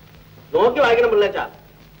 നോക്കി വായിക്കണം പിള്ളേച്ചാ.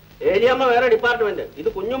 ഏലിയമ്മ വേറെ ഡിപ്പാർട്ട്മെന്റ്, ഇത്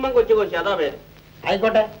കുഞ്ഞുമ്മൻ കൊച്ചു കോശി, അതാ പേര്.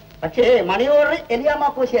 ആയിക്കോട്ടെ, പക്ഷേ മണിയോറ്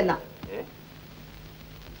എലിയാമ്മ കോശി എന്നാ.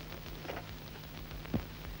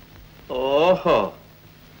 ഓഹോ,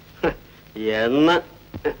 എന്ന്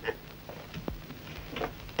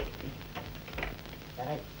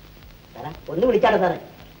ഒന്ന് വിളിച്ചാലോ സാറേ?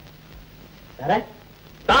 സാറേ,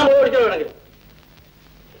 താൻ പോയി വിളിച്ചോ വേണമെങ്കിൽ.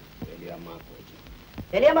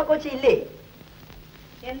 എലിയാമ്മ കോശി ഇല്ലേ?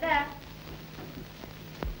 എന്താ?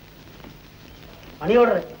 Money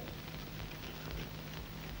order.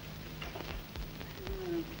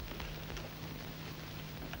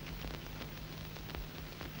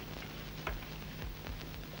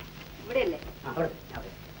 ഇവിടെയല്ലേ?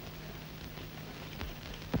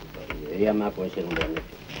 ഏലിയമ്മ കോശി കൊണ്ടുവന്നിട്ട്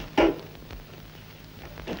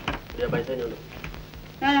പൈസ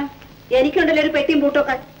എനിക്കുണ്ടല്ലോ ഒരു പെട്ടിയും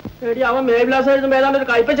പൂട്ടൊക്കെ. അവൻ മേൽവിലാസം എഴുതുമ്പോ ഏതാണ്ട് ഒരു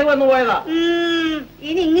കൈപ്പച്ച വന്നു പോയതാ.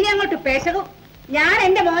 ഇനി ഇങ്ങനെ അങ്ങോട്ട് പേശകും. ഞാൻ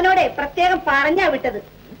എന്റെ മോനോടെ പ്രത്യേകം പറഞ്ഞാ വിട്ടത്.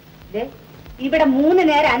 ഇവിടെ 3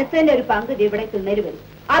 നേരം അനുസരിന്റെ ഒരു പങ്ക് ഇവിടെ തിന്നേര് വരും.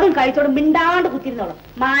 അതും കഴിച്ചോടും മിണ്ടാണ്ട് കുത്തിരുന്നോളും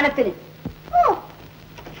മാനത്തിന്.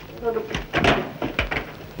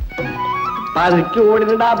 പതുക്കി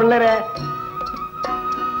ഓടിണ്ടാ പിള്ളേരെ.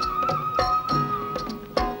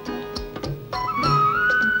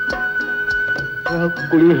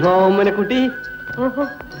 കുഞ്ഞോമന കുട്ടി. ഓഹോ,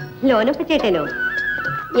 ലോനപ്പ ചേട്ടനോ?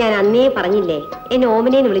 ഞാൻ അന്നേ പറഞ്ഞില്ലേ എന്നെ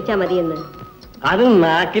ഓമനേന്ന് വിളിച്ചാ മതിയെന്ന്. അത്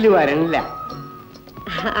നാക്കില് വരണില്ല.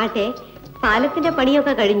 ആട്ടെ, പാലത്തിന്റെ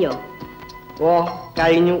പണിയൊക്കെ കഴിഞ്ഞോ? ഓ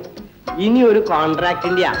കഴിഞ്ഞു. ഇനി ഒരു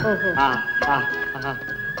കോൺട്രാക്ടിന്റെ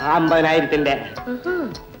 50,000-ന്റെ.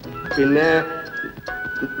 പിന്നെ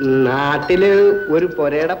നാട്ടില് ഒരു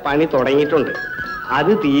പുരയുടെ പണി തുടങ്ങിയിട്ടുണ്ട്.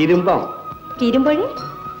 അത് തീരുമ്പോഴേ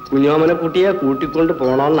കുഞ്ഞോമനെ കുട്ടിയെ കൂട്ടിക്കൊണ്ട്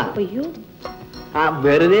പോണോന്നാ. അയ്യോ,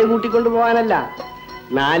 വെറുതെ കൂട്ടിക്കൊണ്ട് പോകാനല്ല,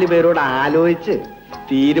 4 പേരോട് ആലോചിച്ച്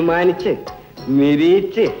തീരുമാനിച്ച്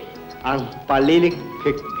നിരീച്ച് പള്ളിയിൽ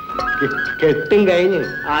കെട്ടും കഴിഞ്ഞ്.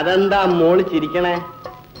 അതെന്താ മോള് ചിരിക്കണേ?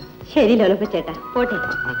 ശരി ലോലപ്പച്ചേട്ടാ, പോട്ടെ.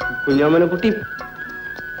 കുഞ്ഞോമനെ കുട്ടി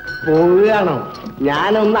പോവുകയാണോ?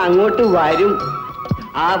 ഞാനൊന്ന് അങ്ങോട്ട് വരും.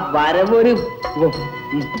 ആ വരവൊരു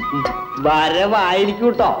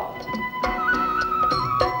വരവായിരിക്കൂട്ടോ.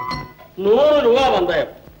 100 രൂപ പന്തയം.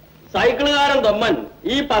 സൈക്കിളുകാരൻ തൊമ്മൻ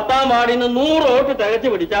ഈ 10ാം വാർഡിന്ന് 100 വോട്ട് തികച്ചു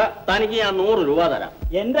പിടിച്ചാ തനിക്ക് ഞാൻ 100 രൂപ തരാം.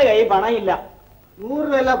 എന്റെ കൈ പണമില്ല. 100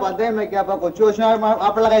 രൂപ പന്തയം വെക്കാ കൊച്ചു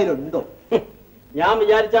മാപ്പിള്ള കയ്യിലുണ്ടോ? ഞാൻ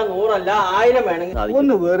വിചാരിച്ച 100 അല്ല 1000 വേണമെങ്കിൽ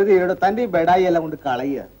ഒന്ന് വെറുതെ തന്റെ ഈ ബെഡായി എല്ലാം കൊണ്ട്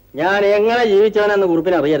കളയുക. ഞാൻ എങ്ങനെ ജീവിച്ചവനെന്ന്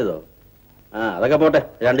കുറിപ്പിന് അറിയരുതോ? അതൊക്കെ പോട്ടെ,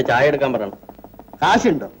 2 ചായ എടുക്കാൻ പറയണം.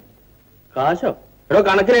 കാശുണ്ടോ? കാശോ? എടോ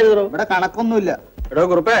കണക്കിന് എഴുതോ? ഇവിടെ കണക്കൊന്നുമില്ല. എടോ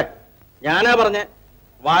കുറിപ്പേ, ഞാനാ പറഞ്ഞേ,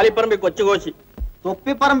 വാലിപ്പറമ്പി കൊച്ചുകോശി.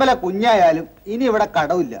 തൊപ്പിപ്പറമ്പിലെ കുഞ്ഞായാലും ഇനി ഇവിടെ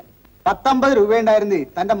കടവില്ല. 19 രൂപ ഉണ്ടായിരുന്നേ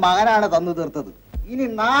തന്റെ മകനാണ് തന്നു തീർത്തത്. ഇനി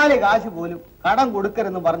 4 കാശ് പോലും കടം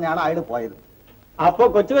കൊടുക്കരുതെന്ന് പറഞ്ഞാണ് അയാൾ പോയത്. അപ്പൊ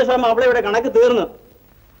കൊച്ചുകോശ മാപ്പിള ഇവിടെ കണക്ക് തീർന്നു.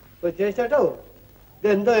 കൊച്ചുകോശേട്ടോ,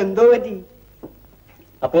 എന്തോ പറ്റി?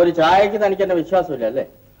 അപ്പൊ ഒരു ചായക്ക് തനിക്ക് എന്നെ വിശ്വാസമില്ല അല്ലേ?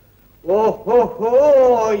 ഓഹോ,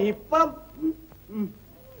 ഇപ്പം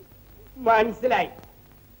മനസ്സിലായി.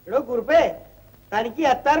 എടോ കുറുപ്പേ, തനിക്ക്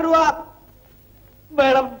എത്ര രൂപ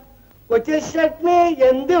വേണം? കൊച്ചുചേട്ടന്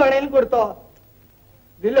എന്ത് വേണേലും കൊടുത്തോ.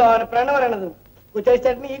 ഇത് ലോനപ്രാണ് പറയണത്.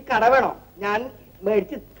 കൊച്ചുചേട്ടന് ഈ കട വേണോ? ഞാൻ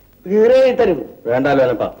മേടിച്ച് തീരെ തരും.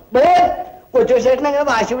 വേണ്ടല്ലോ. കൊച്ചുചേട്ടൻ അങ്ങനെ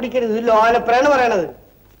വാശി പിടിക്കരുത്. ഇത് ലോനപ്രാണ് പറയണത്.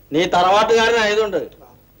 നീ തറവാട്ടുകാരനായതുകൊണ്ട്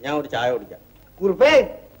ഞാൻ ഒരു ചായ കുടിക്കാം. കുറുപ്പേ,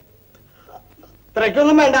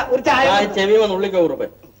 ഇത്രയ്ക്കൊന്നും വേണ്ട, ഒരു ചായ. ചെവി വന്ന് ഉള്ളിക്കോ കുറുപ്പേ.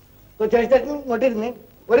 കൊച്ചുചേട്ടൻ ഇങ്ങോട്ട് ഇരുന്ന്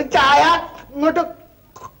ഒരു ചായ ഇങ്ങോട്ട്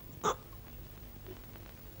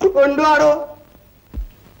കൊണ്ടുപോടോ.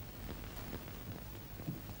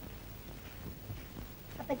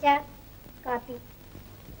 അപ്പച്ചാ, കാപ്പി.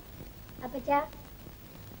 അപ്പച്ചാ,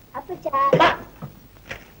 അപ്പച്ചാ.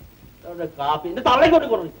 കാപ്പി എന്റെ തള്ളേക്കോട്ട്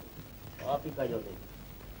കുറഞ്ഞു. കാപ്പി കഴിയോട്ടെ.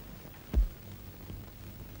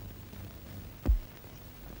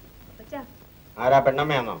 ആരാ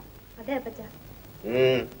പെണ്ണമ്മയാണോ? അതെ അപ്പച്ചാ.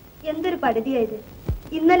 എന്തൊരു പടുതിയായത്.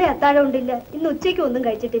 ഇന്നലെ അത്താഴം ഉണ്ടില്ല, ഇന്ന് ഉച്ചയ്ക്ക് ഒന്നും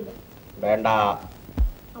കഴിച്ചിട്ടില്ല. വേണ്ട.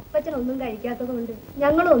 അപ്പച്ചൻ ഒന്നും കഴിക്കാത്തത് കൊണ്ട്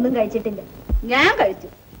ഞങ്ങളും ഒന്നും കഴിച്ചിട്ടില്ല. ഞാൻ കഴിച്ചു.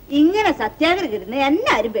 ഇങ്ങനെ സത്യാഗ്രഹം ഇരുന്ന് എന്നെ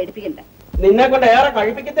ആരും പേടിപ്പിക്കണ്ട. നിന്നെ കൊണ്ട് ഏറെ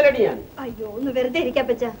കഴിപ്പിക്കത്തില്ലടി ഞാൻ. അയ്യോ, ഒന്ന് വെറുതെ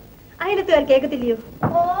ഇരിക്കപ്പച്ച. അയലത്തുകാർ കേൾക്കത്തില്ലയോ?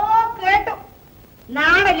 ഓ കേട്ടു.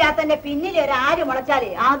 നാടില്ലാത്തന്റെ പിന്നിൽ ഒരു ആര്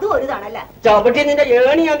മുളച്ചാലേ അതും ഒരു തണല്ല. ചവിട്ടി നിന്റെ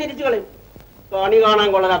ഏണി ഞാൻ തിരിച്ചു കളയും. കണി കാണാൻ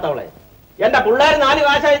കൊള്ളാത്തവളെ. എന്റെ പിള്ളേർ 4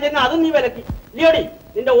 കാശായി തരുന്ന അതും നീ വിലക്കി ഇല്ലയോടി?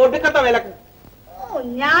 നിന്റെ ഒടുക്കത്തെ വിലക്ക്. ഓ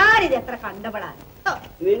ഞാനിത് എത്ര കണ്ടപ്പെടാ.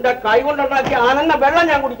 നിന്റെ കൈ കൊണ്ടുണ്ടാക്കിയ ആനന്ദ വെള്ളം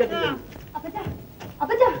ഞാൻ കുടിക്കത്തില്ല.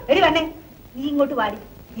 അപ്പച്ചാ എടി വന്നേ, നീ ഇങ്ങോട്ട് വാടി.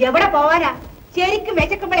 എവിടെ പോവാനാ? ശരിക്കും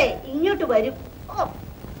വിശക്കുമ്പോഴേ ഇങ്ങോട്ട് വരും. ഓ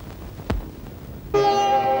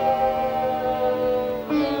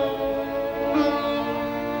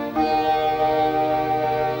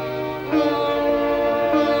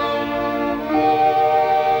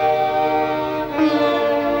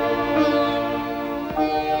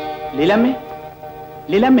ലീലാമ്മേ,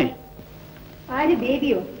 ലീലാമ്മേ. ആര്?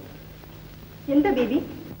 ബേബിയോ? എന്താ ബേബി?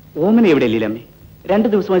 ഓമന എവിടെ ലീലാമ്മേ? 2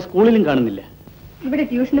 ദിവസമായി സ്കൂളിലും കാണുന്നില്ല. ഇവിടെ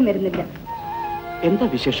ട്യൂഷനും വരുന്നില്ല. എന്താ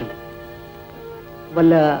വിശേഷം?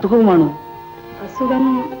 വല്ല അസുഖവുമാണോ? അസുഖം?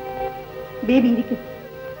 ബേബി ഇരിക്കും.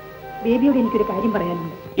 ബേബിയോട് എനിക്കൊരു കാര്യം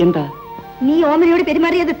പറയാനുണ്ട്. എന്താ? നീ ഓമനയോട്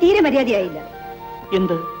പെരുമാറിയത് തീരെ മര്യാദയായില്ല.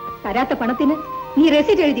 എന്ത്? തരാത്ത പണത്തിന് നീ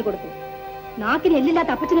റെസിറ്റ് എഴുതി കൊടുത്തു. നാക്കിന്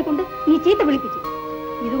എല്ലില്ലാത്ത അപ്പച്ചനെ കൊണ്ട് നീ ചീത്ത വിളിപ്പിച്ചു.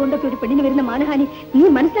 ഇതുകൊണ്ടൊക്കെ ഒരു പെണ്ണിന് വരുന്ന മാനഹാനി നീ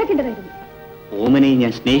മനസ്സിലാക്കേണ്ടതായിരുന്നു. ഓമനയെ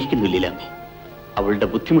ഞാൻ സ്നേഹിക്കുന്നില്ല അമ്മേ. അവളുടെ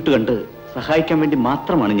ബുദ്ധിമുട്ട് കണ്ട് സഹായിക്കാൻ വേണ്ടി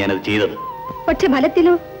മാത്രമാണ് ഞാനത് ചെയ്തത്. പക്ഷെ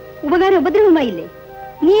ഫലത്തിലോ ഉപകാരം ഉപദ്രവമായില്ലേ?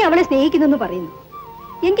 നീ അവളെ സ്നേഹിക്കുന്നെന്ന് പറയുന്നു.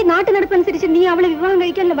 എനിക്ക് നാട്ടു നടപ്പനുസരിച്ച് നീ അവളെ വിവാഹം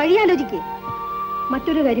കഴിക്കാനുള്ള വഴി ആലോചിക്കേ.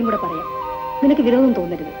 മറ്റൊരു കാര്യം കൂടെ പറയാം, നിനക്ക് വിരോധം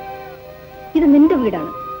തോന്നരുത്. ഇത് നിന്റെ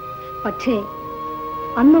വീടാണ്. പക്ഷേ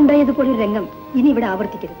അന്നുണ്ടായതുപോലെ ഒരു രംഗം ഇനി ഇവിടെ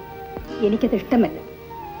ആവർത്തിക്കരുത്. എനിക്കത് ഇഷ്ടമല്ല.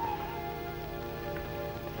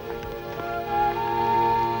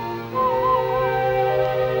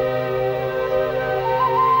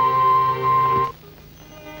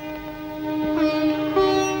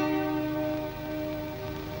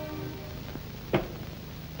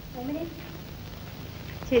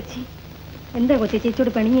 ചേച്ചി എന്താ കൊച്ചേ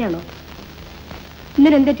ചേച്ചിയോട് പണിയാണോ?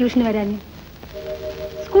 ഇന്നലെ എന്താ ട്യൂഷന് വരാഞ്ഞ്?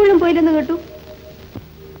 സ്കൂളിലും പോയില്ലെന്ന് കേട്ടു.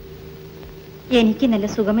 എനിക്ക് നല്ല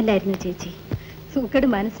സുഖമില്ലായിരുന്നു ചേച്ചി. സൂക്കേട്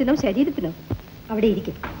മനസ്സിനോ ശരീരത്തിനോ? അവിടെ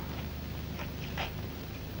ഇരിക്കും.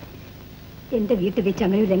 എന്റെ വീട്ടിൽ വെച്ച്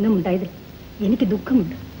അങ്ങനെ ഒരു രംഗമുണ്ടായത് എനിക്ക്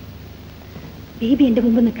ദുഃഖമുണ്ട്. ബേബി എന്റെ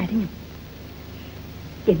മുമ്പെന്ന് കരഞ്ഞു.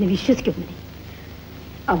 എന്നെ വിശ്വസിക്കുന്നില്ല.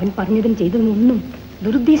 അവൻ പറഞ്ഞതും ചെയ്തതും ഒന്നും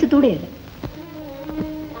ദുരുദ്ദേശത്തോടെയല്ല.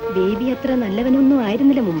 ബേബി അത്ര നല്ലവനൊന്നും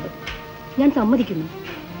ആയിരുന്നില്ല മുമ്പ്, ഞാൻ സമ്മതിക്കുന്നു.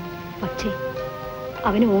 പക്ഷേ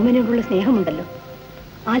അവന് ഓമനോടുള്ള സ്നേഹമുണ്ടല്ലോ,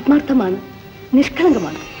 ആത്മാർത്ഥമാണ്,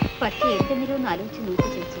 നിഷ്കളങ്കമാണ്. പക്ഷേ എന്തെങ്കിലും ഒന്ന് ആലോചിച്ച് നോക്കൂ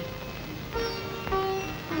ചേച്ചി.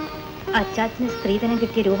 അച്ചാച്ചന് സ്ത്രീധനം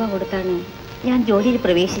കിട്ടിയ രൂപ കൊടുത്താണ് ഞാൻ ജോലിയിൽ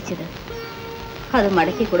പ്രവേശിച്ചത്. അത്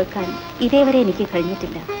മടക്കി കൊടുക്കാൻ ഇതേവരെ എനിക്ക്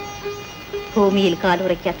കഴിഞ്ഞിട്ടില്ല. ഭൂമിയിൽ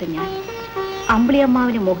കാലുറയ്ക്കാത്ത ഞാൻ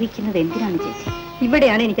അമ്പിളിയമ്മാവിനെ മോഹിക്കുന്നത് എന്തിനാണ് ചേച്ചി?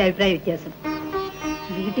 ഇവിടെയാണ് എനിക്ക് അഭിപ്രായ വ്യത്യാസം.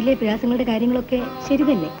 വീട്ടിലെ പ്രയാസങ്ങളുടെ കാര്യങ്ങളൊക്കെ ശരി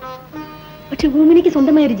തന്നെ. പക്ഷെ ഭൂമിനിക്ക്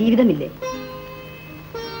സ്വന്തമായ ഒരു ജീവിതമില്ലേ?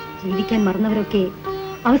 ജീവിക്കാൻ മറന്നവരൊക്കെ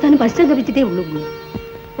അവസാനം പശ്ചാത്തപിച്ചിട്ടേ ഉള്ളൂ.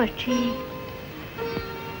 പക്ഷേ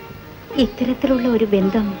ഇത്തരത്തിലുള്ള ഒരു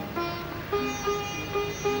ബന്ധം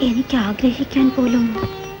എനിക്ക് ആഗ്രഹിക്കാൻ പോലും.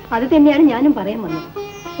 അത് തന്നെയാണ് ഞാനും പറയാൻ വന്നത്.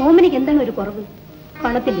 ഓമനിക്ക് എന്താണ് ഒരു കുറവ്?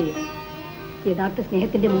 പണത്തിന്റെയോ? യഥാർത്ഥ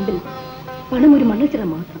സ്നേഹത്തിന്റെ മുമ്പിൽ പണം ഒരു മണ്ണുചിറ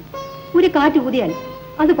മാത്രം. ഒരു കാറ്റ് ഊതിയാൽ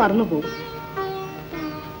അത് പറന്നു പോകും.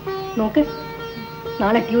 നോക്ക്,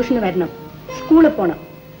 നാളെ ട്യൂഷന് വരണം, സ്കൂളിൽ പോണം.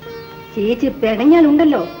 ചേച്ചി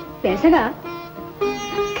പിണഞ്ഞാലുണ്ടല്ലോ പെശക.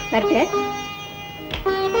 വരട്ടെ.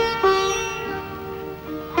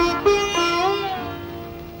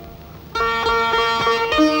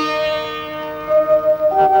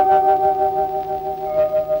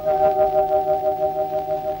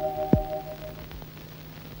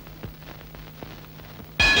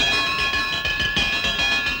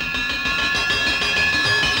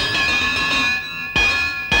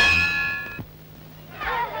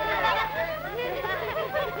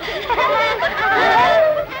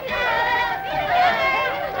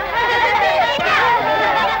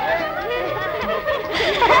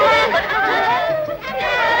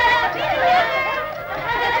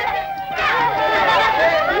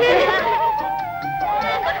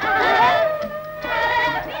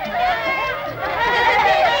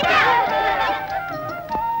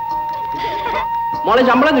 മോളെ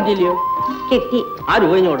ശമ്പളം കിട്ടിയില്ലയോ? കിട്ടി. ആ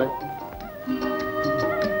രൂപ ഇങ്ങോട്ട്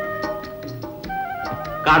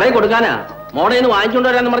കടയിൽ കൊടുക്കാനാ. മോളെ ഇന്ന് വാങ്ങിച്ചോണ്ട്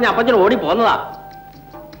വരാന്ന് പറഞ്ഞ അപ്പച്ചൻ ഓടി പോന്നതാ.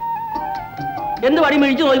 എന്ത് വടി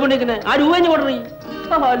മേടിച്ചു നോക്കിക്കൊണ്ടിരിക്കുന്നേ? ആ രൂപ ഇങ്ങോട്ട്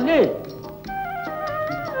അല്ലേ?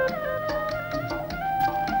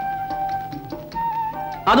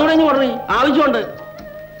 അതുകൂടെ ഇങ്ങോട്ട് ആവശ്യമുണ്ട്.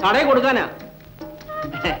 കടയിൽ കൊടുക്കാനാ.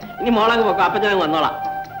 ഇനി മോളങ്ങ് പോക്കോ, അപ്പച്ചനങ്ങ് വന്നോളാം.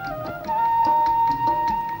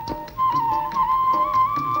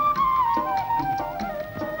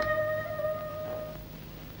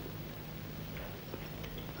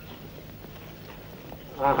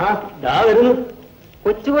 വരുന്നു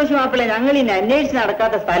കൊച്ചു മാപ്പിളെ, ഞങ്ങൾ ഇനി അന്വേഷിച്ച്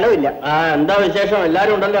നടക്കാത്ത സ്ഥലമില്ല. എന്താ വിശേഷം?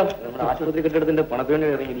 എല്ലാരും ഉണ്ടല്ലോ. നമ്മുടെ ആശുപത്രി കെട്ടിടത്തിന്റെ പണത്തിന് വേണ്ടി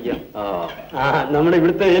ഇറങ്ങിയിരിക്കാം. നമ്മുടെ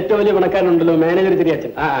ഇവിടുത്തെ ഏറ്റവും വലിയ പണക്കാരനുണ്ടല്ലോ, മാനേജർ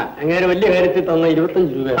തിരിയാച്ചൻ. അങ്ങനെ വലിയ കാര്യത്തിൽ തന്ന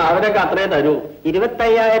 25 രൂപ. അവരൊക്കെ അത്രേ തരൂ.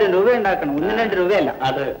 25,000 രൂപ ഉണ്ടാക്കണം, 1-2 രൂപയല്ല.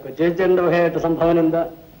 അത് കൊച്ചേച്ചന്റെ വകയായിട്ട് സംഭാവന എന്താ?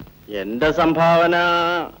 എന്റെ സംഭാവന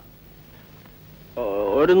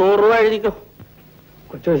ഒരു 100 രൂപ എഴുതിക്കോ.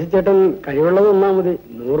 കൊച്ചുവശിച്ചേട്ടൻ കഴിവുള്ളത് ഒന്നാ മതി.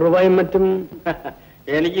 100 രൂപയും മറ്റും.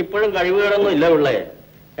 എനിക്കിപ്പോഴും കഴിവുകളൊന്നും ഇല്ല പിള്ളേ.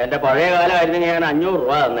 എന്റെ പഴയ കാലമായിരുന്നെങ്കിൽ ഞാൻ 500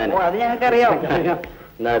 രൂപ തന്നേനെ. അത് ഞങ്ങൾക്കറിയാം.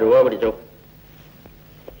 എന്നാ രൂപ പിടിച്ചോ.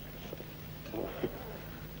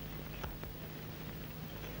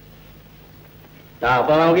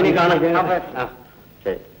 അപ്പൊ നമുക്കിനി കാണാം.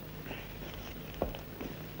 ശരി.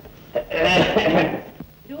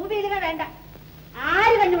 രൂപീകരണ വേണ്ട,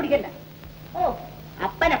 ആര് കണ്ടുപിടിക്കണ്ട. ഓ,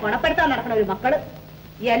 അപ്പനെ കൊണപ്പെടുത്താൻ നടക്കണ ഒരു മക്കള്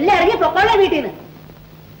എല്ലാം ഇറങ്ങി പൊക്കോളെ വീട്ടിൽ നിന്ന്.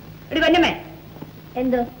 എടി വന്നമ്മേ,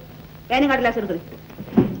 എന്തോ ഞാനും കടലാസ് എടുക്കുന്നത്.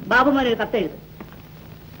 ബാബുമോൻ ഒരു കത്ത് എഴുതും.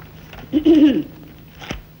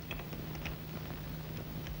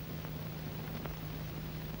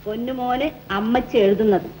 പൊന്നുമോന് അമ്മച്ചി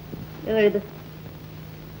എഴുതുന്നത് എഴുത്.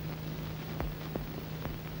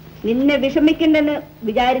 നിന്നെ വിഷമിക്കണ്ടെന്ന്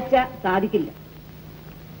വിചാരിച്ച സാധിക്കില്ല.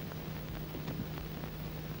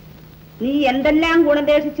 നീ എന്തെല്ലാം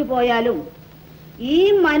ഗുണദേശിച്ചു പോയാലും ഈ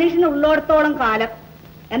മനുഷ്യന് ഉള്ളോടത്തോളം കാലം,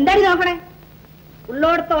 എന്താണ് നോക്കണേ,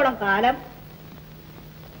 ഉള്ളോടത്തോളം കാലം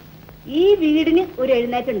ഈ വീടിന് ഒരു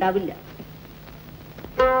എഴുന്നേറ്റ് ഉണ്ടാവില്ല.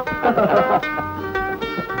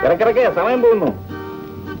 ഇറക്കിറക്കെ സമയം പോകുന്നു.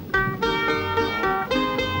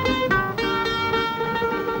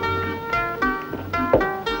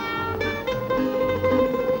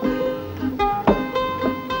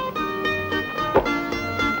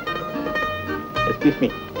 എക്സ്ക്യൂസ് മീ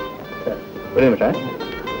ഒരു നിമിഷം.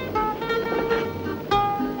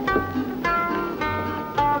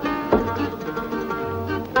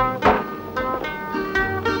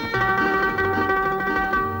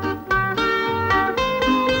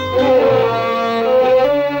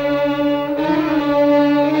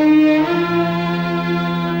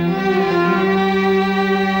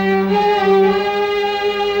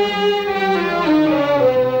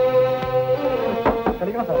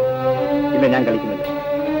 ഇല്ല, ഞാൻ കളിക്കുന്നില്ല.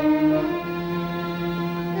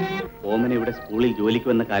 ഓമന ഇവിടെ സ്കൂളിൽ ജോലിക്ക്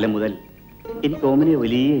വന്ന കാലം മുതൽ എനിക്ക് ഓമനയെ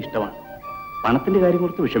വലിയ ഇഷ്ടമാണ്. പണത്തിന്റെ കാര്യം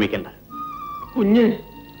കൊടുത്ത് വിഷമിക്കണ്ട. കുഞ്ഞ്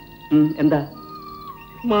എന്താ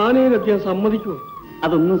മാനേജ് സമ്മതിക്കുമോ?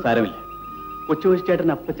 അതൊന്നും സാരമില്ല. കൊച്ചുകൊച്ചേട്ടൻ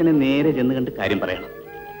അപ്പച്ചനെ നേരെ ചെന്ന് കണ്ട് കാര്യം പറയണം.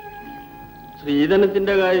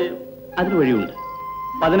 ശ്രീധനത്തിന്റെ കാര്യം അതിന് വഴിയുണ്ട്.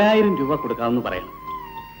 10,000 രൂപ കൊടുക്കാമെന്ന് പറയണം.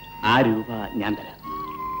 ആ രൂപ ഞാൻ തരാം.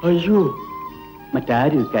 അയ്യോ,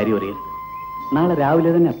 മറ്റാരും ഇക്കാര്യം അറിയരുത്. നാളെ രാവിലെ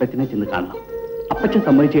തന്നെ അപ്പച്ചനെ ചെന്ന് കാണണം. അപ്പച്ചൻ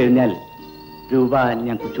സമ്മതിച്ചു കഴിഞ്ഞാൽ രൂപ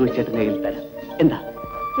ഞാൻ കൊച്ചുകൊച്ചേട്ടൻ്റെ കയ്യിൽ തരാം. എന്താ?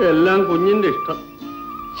 എല്ലാം കുഞ്ഞിന്റെ ഇഷ്ടം.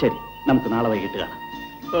 ശരി, നമുക്ക് നാളെ വൈകിട്ട് കാണാം.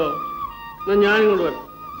 ഞാനിങ്ങോട്ട് വരാം.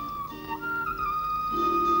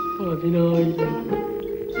 10,000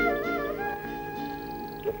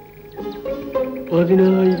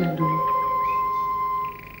 രൂപ.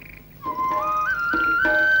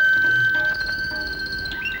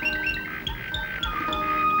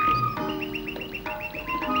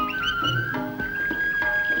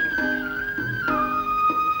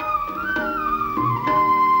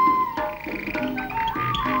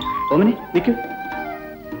 ഓമനെ നിൽക്കൂ.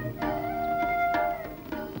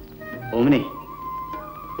 ഓമനെ,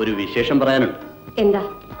 ഒരു വിശേഷം പറയാനുണ്ട്. എന്താ?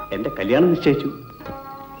 എന്റെ കല്യാണം നിശ്ചയിച്ചു.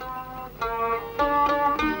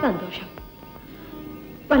 സന്തോഷം,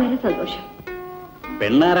 വളരെ സന്തോഷം.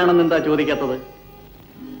 പെണ്ണാരാണെന്ന് എന്താ ചോദിക്കാത്തത്?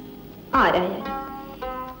 ആരായാലും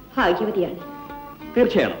ഭാഗ്യവതിയാണ്.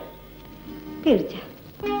 തീർച്ചയാണോ? തീർച്ച.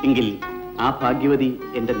 എങ്കിൽ ആ ഭാഗ്യവതി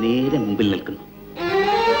എന്റെ നേരെ മുമ്പിൽ നിൽക്കുന്നു.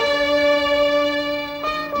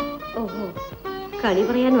 ഓഹോ, കളി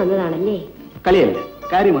പറയാൻ വന്നതാണല്ലേ? കളിയല്ല,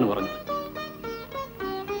 കാര്യമാണ് പറഞ്ഞത്.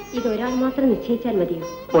 ഇതൊരാൾ മാത്രം നിശ്ചയിച്ചാൽ മതിയോ?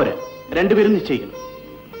 പോരാ, രണ്ടുപേരും നിശ്ചയിക്കണം.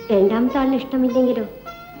 രണ്ടാമത്തെ ആളിന് ഇഷ്ടമില്ലെങ്കിലോ?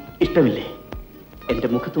 ഇഷ്ടമില്ലേ? എന്റെ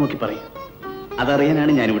മുഖത്ത് നോക്കി പറയൂ.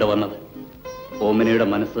 അതറിയാനാണ് ഞാനിവിടെ വന്നത്. ഓമനയുടെ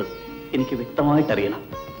മനസ്സ് എനിക്ക് വ്യക്തമായിട്ടറിയണം.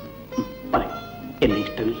 പറയൂ, എന്നെ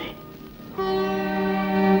ഇഷ്ടമില്ലേ?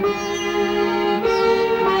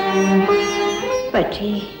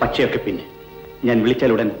 പക്ഷേയൊക്കെ പിന്നെ ഞാൻ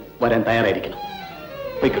വിളിച്ചാലുടൻ വരാൻ തയ്യാറായിരിക്കണം.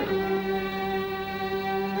 പോയിക്കോട്ടെ.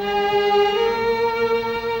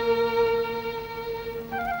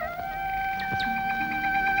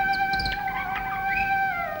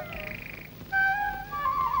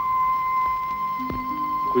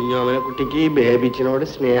 കുഞ്ഞോമന കുട്ടിക്ക് ബേബിച്ചിനോട്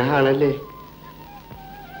സ്നേഹാണല്ലേ?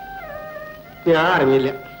 ഞാൻ അറിഞ്ഞില്ല.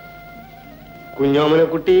 കുഞ്ഞോമന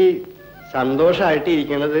കുട്ടി സന്തോഷായിട്ട്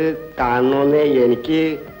ഇരിക്കണത് കാണണമെന്നേ എനിക്ക്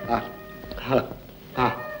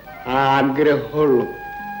ആഗ്രഹമുള്ളൂ.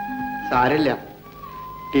 സാരില്ല,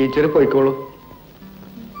 ടീച്ചർ പോയിക്കോളൂ.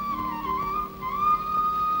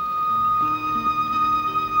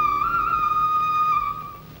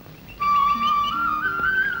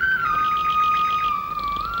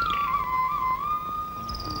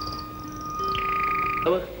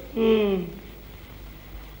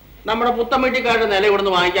 നമ്മുടെ പുത്തൻ വീട്ടിക്കാരുടെ നില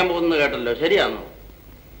ഇവിടുന്ന് വാങ്ങിക്കാൻ പോകുന്നത് കേട്ടല്ലോ, ശരിയാണോ?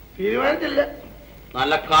 തീരുമാനിച്ചില്ല.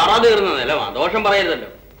 നല്ല കറ തീർന്ന നിലമാ, ദോഷം പറയരുതല്ലോ.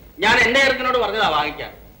 ഞാൻ എന്റെ ചെറുക്കനോട് പറഞ്ഞതാ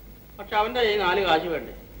വാങ്ങിക്കാൻ. പക്ഷെ അവന്റെ കയ്യിൽ 4 കാശ്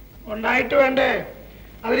വേണ്ടേ? ഉണ്ടായിട്ട് വേണ്ടേ?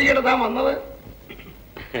 അതിരിക്കട്ടെ, താൻ വന്നത്?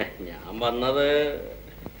 ഞാൻ വന്നത്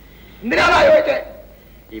എന്തിനാണോ ചോദിച്ചേ?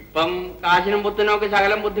 ഇപ്പം കാശിനും പുത്തിനും ഒക്കെ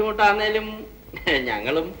ശകലം ബുദ്ധിമുട്ടാന്നേലും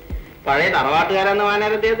ഞങ്ങളും പഴയ തറവാട്ടുകാരെന്ന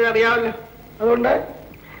വാനരദ്ദേഹത്തിന് അറിയാമല്ലോ. അതുകൊണ്ട്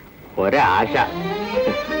ഒരാശ,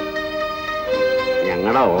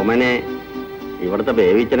 ഞങ്ങളുടെ ഓമനെ ഇവിടുത്തെ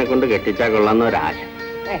ബേബിച്ചനെ കൊണ്ട് കെട്ടിച്ചാൽ കൊള്ളാന്ന ഒരാശ.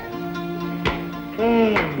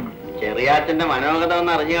 ചെറിയാച്ചന്റെ മനോഗത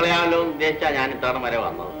ഒന്ന് അറിഞ്ഞു കളയാമല്ലോ എന്ന് ഉദ്ദേശിച്ചാ ഞാൻ ഇത്തവണ വരെ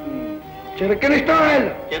വന്നത്. ചെറുക്കന്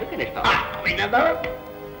ഇഷ്ടമായല്ലോ? ചെറുക്കന് ഇഷ്ടം.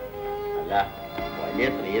 അല്ല, വലിയ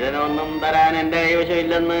സ്ത്രീധനമൊന്നും തരാൻ എന്റെ കൈവശം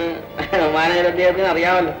ഇല്ലെന്ന് മാനേജർ അദ്ദേഹത്തിന്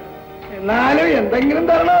അറിയാമല്ലോ. എന്നാലും എന്തെങ്കിലും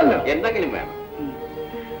തരണമല്ലോ. എന്തെങ്കിലും വേണം.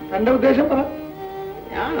 തന്റെ ഉദ്ദേശം പറ.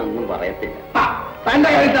 ഞാനൊന്നും പറയത്തില്ല. തന്റെ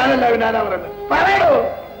കാര്യം താനല്ല പിന്നാലാ പറയുന്നത്. പറയണോ?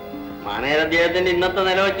 മാനേജർ അദ്ദേഹത്തിന്റെ ഇന്നത്തെ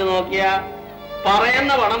നില വെച്ച് നോക്കിയാ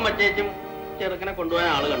പറയുന്ന പണം വച്ചേച്ചും ചെറുക്കനെ കൊണ്ടുപോകാൻ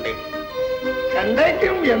ആള്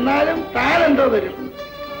കണ്ടേക്കും. എന്നാലും താൻ എന്തോ തരും?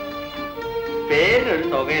 പേരിനൊരു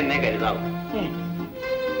തുക എന്നെ കരുതാവും.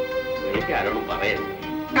 എനിക്ക് ആരോടും പറയരുത്.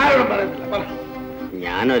 ആരോടും പറയത്തില്ല.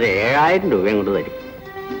 ഞാനൊരു 7,000 രൂപയും കൊണ്ട് തരും.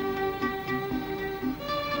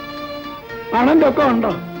 പണം ഒക്കെ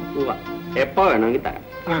ഉണ്ടോ? എപ്പോ വേണമെങ്കിൽ തരാം.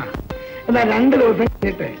 എന്നാ 2 ദിവസം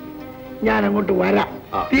കഴിഞ്ഞിട്ട് ഞാൻ അങ്ങോട്ട് വരാം.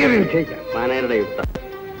 തീയതി നിശ്ചയിക്കാം. മാനേജറുടെ യുക്തം.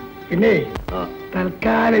 പിന്നെ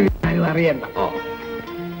തൽക്കാലം ആരും അറിയണ്ട.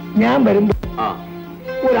 ഞാൻ വരുമ്പോ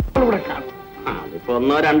ഒരാളൂടെ കാണും. അതിപ്പോ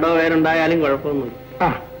 1 or 2 പേരുണ്ടായാലും കുഴപ്പമൊന്നുമില്ല.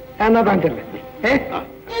 എന്നാ താങ്കല്ലേ.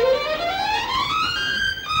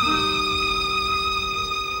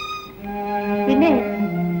 പിന്നെ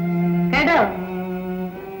കേട്ടോ,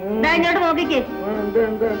 ഇങ്ങോട്ട് നോക്കിക്കേ.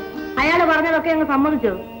 അയാള് പറഞ്ഞതൊക്കെ അങ്ങ്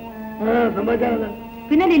സമ്മതിച്ചോ?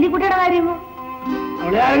 പിന്നെ ലില്ലിക്കുട്ടിയുടെ കാര്യമോ?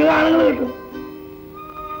 അവിടെ ആരെങ്കിലും ആണുങ്ങൾ കിട്ടും.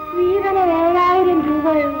 7,000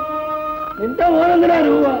 രൂപയോ? നിന്റെ മോനെന്തിനാ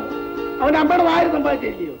രൂപ? അവൻ 50,000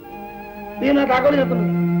 സമ്പാദിച്ചില്ലയോ? നീ എന്നാ താക്കോൽ ചെത്തുന്നു?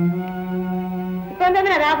 ഇപ്പൊ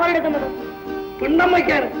എന്തെങ്കിലും താക്കോൽ എടുക്കുന്നത്? പിണ്ണം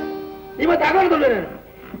വയ്ക്കാന്. നീ താക്കോൽ കൊണ്ടുവരാ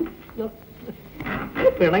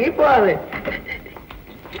പിണങ്ങിപ്പോവാതെ.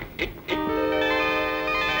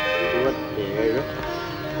 27,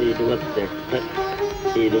 28,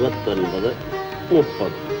 29,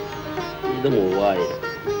 30. ഇത് 3000.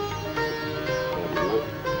 1, 2,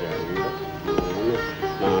 3,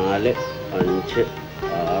 4, 5, 6,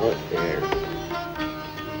 7.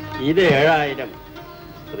 ഇത് 7,000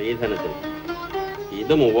 സ്ത്രീധനത്തിന്.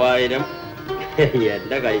 ഇത് 3000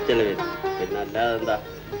 എന്റെ കഴിച്ചെലവ്. പിന്നെ അല്ലാതെ എന്താ?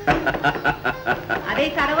 അതേ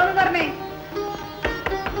കടവെന്ന് പറഞ്ഞേ.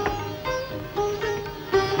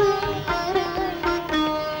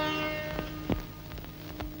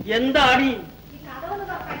 എന്താടി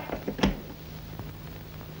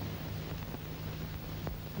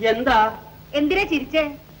എന്താ? എന്തിനാ ചിരിച്ചേ?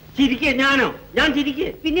 ചിരിക്കേ? ഞാനോ? ഞാൻ ചിരിക്കേ?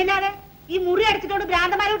 പിന്നില്ലാതെ ഈ മുറി അടിച്ചിട്ടോണ്ട്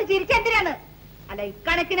ഭ്രാന്തമാരോട് ചിരിച്ച എന്തിനാണ്? അല്ല,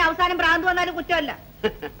 ഇക്കണക്കിന് അവസാനം ഭ്രാന്ത് വന്നാലും കുറ്റമല്ല.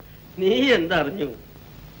 നീ എന്തറിഞ്ഞു?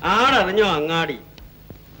 ആടറിഞ്ഞോ അങ്ങാടി?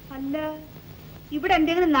 അല്ല, ഇവിടെ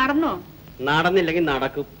എന്തെങ്കിലും നടന്നോ? നടന്നില്ലെങ്കിൽ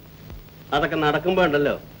നടക്കും. അതൊക്കെ നടക്കുമ്പോ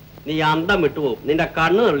ഉണ്ടല്ലോ നീ അന്തം വിട്ടുപോകും. നിന്റെ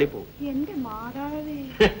കണ്ണ് തള്ളിപ്പോവും. എന്റെ മാതാവേ.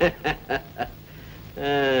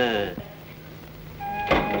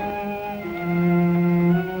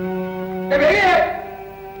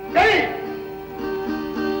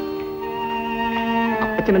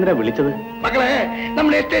 അച്ഛനെന്തിനാ വിളിച്ചത്? മക്കളെ,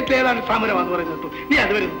 നമ്മുടെ എസ്റ്റേറ്റിൽ ഏതാണ് സമരമാണെന്ന് പറയുന്നത്. നീ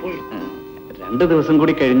അതുവരെ പോയി. 2 ദിവസം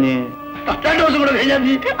കൂടി കഴിഞ്ഞ്. 2 ദിവസം കൂടെ കഴിഞ്ഞാൽ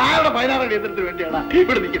നീ ആരുടെ 16 കേന്ദ്രത്തിന് വേണ്ടിയാണ്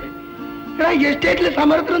ഇവിടെ നിൽക്കുന്നത്? എസ്റ്റേറ്റിലെ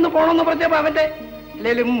സമരത്തിനൊന്ന് പോണമെന്ന് പറഞ്ഞപ്പോ അവന്റെ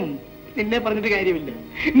അല്ലേലും നിന്നെ പറഞ്ഞിട്ട് കാര്യമില്ല.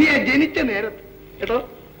 നീ ജനിച്ച നേരത്ത് കേട്ടോ.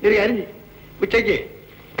 ഒരു കാര്യം ചെയ്യും, ഉച്ചയ്ക്ക്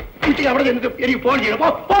അവിടെ ചെന്നിട്ട് എനിക്ക് ഫോൺ ചെയ്യണം.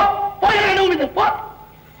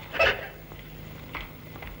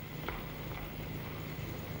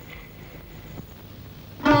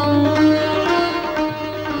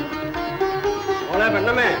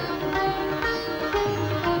 പെണ്ണമ്മേ,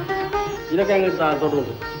 ഇതൊക്കെ അങ്ങ് താഴത്തോട്ട്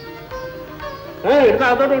കൊണ്ടു. എടുത്ത്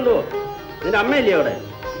അകത്തോട്ട് കൊണ്ടുപോ. നിന്റെ അമ്മയില്ലേ അവിടെ?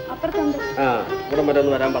 ഇവിടെ വരെ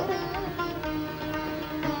ഒന്ന് വരാൻ പറ.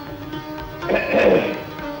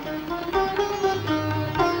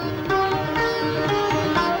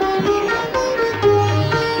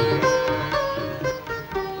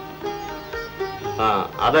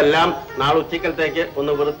 അതെല്ലാം നാളെ ഉച്ചക്കലത്തേക്ക്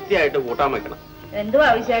ഒന്ന് വൃത്തിയായിട്ട് കൂട്ടാൻ വെക്കണം. എന്തുവാ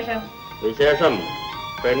വിശേഷം? വിശേഷം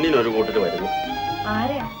പെണ്ണിനൊരു കൂട്ടിട്ട് വരുന്നു.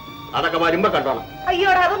 അതൊക്കെ വരുമ്പോ കണ്ടോണം.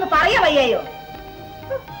 അയ്യോടാ, അതൊന്ന് പറയാ വയ്യായോ?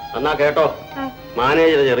 എന്നാ കേട്ടോ,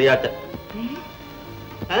 മാനേജർ ചെറിയാച്ചൻ.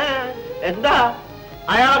 എന്താ?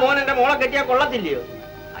 അയാളെ മോൻ എന്റെ മോളെ കെട്ടിയാ കൊള്ളത്തില്ലയോ?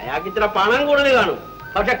 അയാൾക്ക് ഇത്ര പണം കൂടുതൽ കാണും.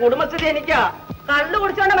 പക്ഷെ കുടുംബസ്ഥിതി എനിക്കാ. കള്ളു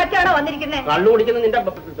കുടിച്ചോണ്ട് മറ്റാണോ വന്നിരിക്കുന്നേ? കള്ളു കുടിക്കുന്ന നിന്റെ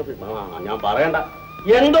ഞാൻ പറയണ്ട.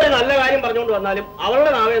 എന്തൊരു നല്ല കാര്യം പറഞ്ഞുകൊണ്ട് വന്നാലും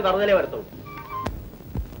അവളുടെ നാവേ തറുതലേ വരത്തുള്ളൂ.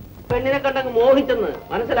 പെണ്ണിനെ കണ്ടങ്ങ് മോഹിച്ചെന്ന്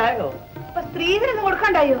മനസ്സിലായോ? സ്ത്രീധനം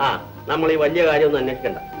കൊടുക്കണ്ടായോ? നമ്മൾ ഈ വലിയ കാര്യമൊന്നും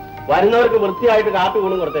അന്വേഷിക്കണ്ട. വരുന്നവർക്ക് വൃത്തിയായിട്ട് കാപ്പി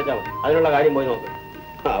ഊണും കൊടുത്തേച്ചാൽ മതി. അതിനുള്ള കാര്യം പോയി നോക്ക്.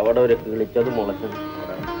 അവിടെ ഒരു കിളിച്ചതും മുളച്ചതും.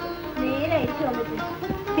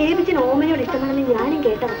 ഓമനയോട് ഇഷ്ടമാണെന്ന് ഞാനും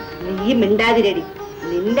കേട്ടോ. നീ മിണ്ടാതിരടി,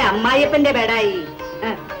 നിന്റെ അമ്മായിയപ്പന്റെ പേടായി.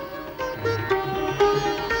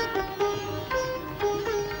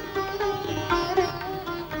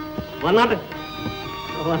 വന്നാട്ടെ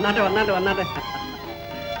വന്നാട്ടെ വന്നാട്ടെ വന്നാട്ടെ.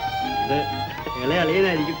 ഇത് ഇളയ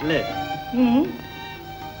അളിയനായിരിക്കും അല്ലേ?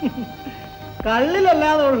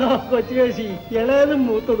 കള്ളിലല്ലാതെ ഉള്ളോ കൊച്ചു കേശി? ഇളയതും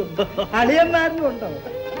മൂത്തതും അളിയന്മാരിലും ഉണ്ടോ?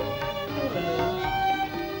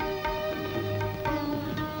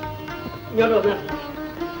 ഇങ്ങോട്ട് വന്ന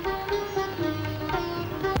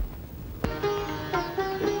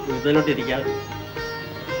ഇതിലോട്ടിരിക്കാതെ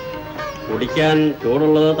കുടിക്കാൻ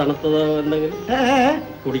ചൂടുള്ളതോ തണുത്തതോ എന്തെങ്കിലും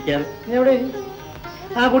കുടിക്കാൻ. എവിടെ?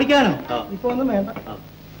 കുടിക്കാനോ? ഇപ്പൊ ഒന്നും വേണ്ട.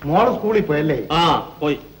 മോള് സ്കൂളിൽ പോയല്ലേ?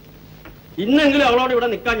 പോയി. ഇന്നെങ്കിലും അവളോട് ഇവിടെ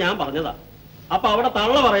നിൽക്കാൻ ഞാൻ പറഞ്ഞതാ. അപ്പൊ അവിടെ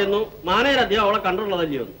തള്ള പറയുന്നു മാനേജർ അധികം അവളെ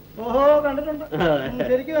കണ്ടിട്ടുള്ളതല്ലയോ? ഓഹോ, കണ്ടിട്ടുണ്ട്,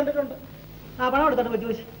 ശരിക്കും കണ്ടിട്ടുണ്ട്. പണം എടുത്തോട്ടെ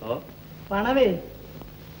കൊച്ചു. പണവേ?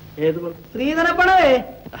 ഏത് സ്ത്രീധന പണവേ?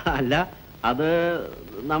 അല്ല, അത്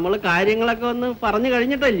നമ്മള് കാര്യങ്ങളൊക്കെ ഒന്ന് പറഞ്ഞു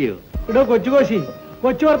കഴിഞ്ഞിട്ടല്ലയോ? ഇടോ കൊച്ചുകോശി,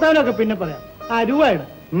 കൊച്ചു വർത്താനൊക്കെ പിന്നെ പറയാം. ആ രൂപയുടെ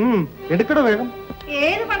എടുക്കടോ വേഗം.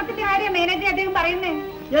 ഏത് പണത്തിന്റെ കാര്യം മാനേജർ അദ്ദേഹം പറയുന്നേ?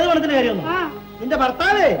 ഏത് പണത്തിന്റെ കാര്യമൊന്നും? നിന്റെ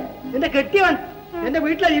ഭർത്താവേ, നിന്റെ കെട്ടിയവൻ എന്റെ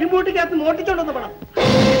വീട്ടിലെ ഇരുമ്പൂട്ടിക്കകത്ത് മോട്ടിച്ചോണ്ടൊന്ന് പണം.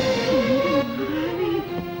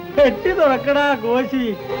 കെട്ടി തുറക്കടാ കോശി,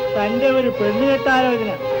 തന്റെ ഒരു പെണ്ണ്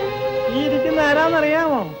കെട്ടാലോചന. ഈ ഇരിക്കുന്ന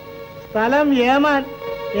ആരാന്നറിയാമോ? സ്ഥലം ഏമാൻ.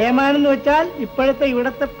 ഏമാൻ എന്ന് വെച്ചാൽ ഇപ്പോഴത്തെ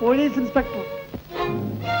ഇവിടത്തെ പോലീസ് ഇൻസ്പെക്ടർ.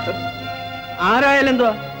 ആരായാലും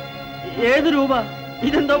എന്തുവാ? ഏത് രൂപ?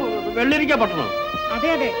 ഇതെന്തോ വെള്ളിരിക്ക പട്ടണോ? അതെ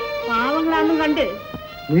അതെ, പാവങ്ങളാണെന്നും കണ്ട്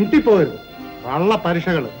നീട്ടിപ്പോയത് വള്ള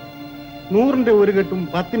പരീക്ഷകള്. 100ന്റെ 1 കെട്ടും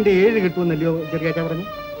 10ന്റെ 7 കെട്ടും എന്നല്ലയോ ചെറിയാച്ച പറഞ്ഞു?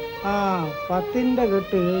 10ന്റെ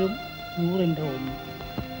കെട്ട് 7, 100ന്റെ 1.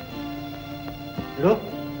 എടോ,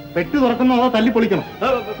 പെട്ടി തുറക്കുന്നോ അതോ തല്ലി പൊളിക്കണം?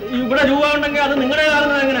 ഇവിടെ രൂപ ഉണ്ടെങ്കിൽ അത് നിങ്ങളുടെ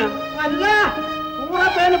കാണുന്നത് എങ്ങനെയാ? അല്ല,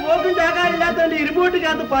 പൂറപ്പേന് പോക്കും ചാക്കാനില്ലാത്തവന്റെ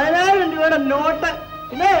ഇരുമ്പൂട്ടിക്കകത്ത് 10,000 രൂപയുടെ നോട്ട്.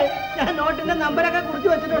 ഇല്ലേ, ഞാൻ നോട്ടിന്റെ നമ്പരൊക്കെ കുറിച്ച്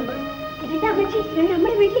വെച്ചിട്ടുണ്ട്.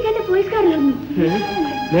 നമ്മുടെ വീട്ടിലേക്ക് പോലീസുകാരിലൊന്നും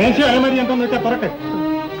മേശ അരമതി എന്താന്ന് വെച്ചാൽ തുറക്കെ.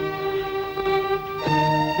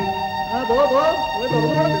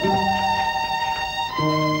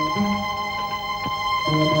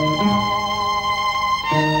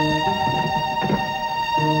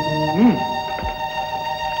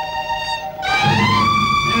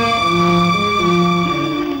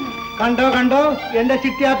 കണ്ടോ കണ്ടോ എന്റെ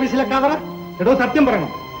ചിട്ടി ഓഫീസിലെ കവറ. എടോ സത്യം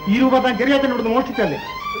പറയണം, ഈ രൂപ താൻ ചെറിയാച്ചനോട് മോഷ്ടിച്ചല്ലേ?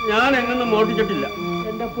 ഞാൻ എങ്ങൊന്നും മോട്ടിച്ചിട്ടില്ല.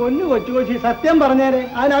 എന്റെ പൊന്നു കൊച്ചു കൊച്ചി, സത്യം പറഞ്ഞേരെ.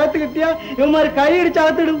 അതിനകത്ത് കിട്ടിയ ഇവന്മാർ കൈ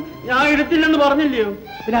ഇടിച്ചകത്തിടും. ഞാൻ എടുത്തില്ലെന്ന് പറഞ്ഞില്ലയോ?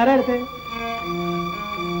 പിന്നെ ആരാ എടുത്തേ?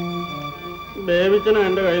 ബേബിച്ചന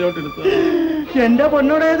എന്റെ കയ്യിലോട്ട് എടുത്തു. എന്റെ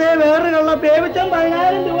പൊന്നോടേതേ വേറെ കള്ള ബേബിച്ചൻ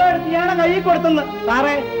 10,000 രൂപ എടുത്ത് ഇയാളെ കയ്യിൽ കൊടുത്തെന്ന്.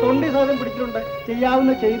 സാറേ, 20 സൗകര്യം പിടിച്ചിട്ടുണ്ട്.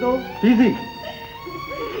 ചെയ്യാവുന്ന ചെയ്തോ.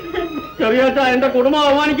 ചെറിയാച്ച, എന്റെ കുടുംബം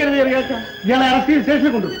അവമാനിക്കരുത് ചെറിയാച്ച. ഇയാളെ അറസ്റ്റ് ചെയ്ത്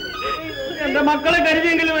സ്റ്റേഷനിൽ കൊണ്ടുപോകും. എന്റെ മക്കളെ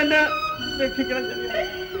കരുതിയെങ്കിലും എന്നെ രക്ഷിക്കണം.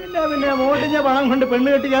 പിന്നെ മോട്ടിഞ്ഞ പണം കൊണ്ട് പെണ്ണ്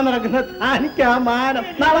കെട്ടിക്കാൻ നടക്കുന്ന താനിക്ക് ആ മാനം.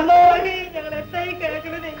 നടന്നോ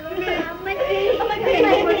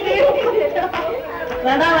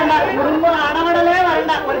വേണ്ട വേണ്ട, കുടുംബം അടപടലേ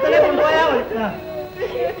വേണ്ട, ഒരുത്തനെ കൊണ്ടുപോയാ മതി.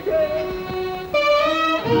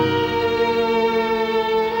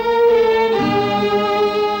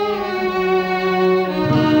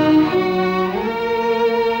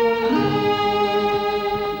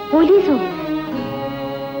 പോലീസോ?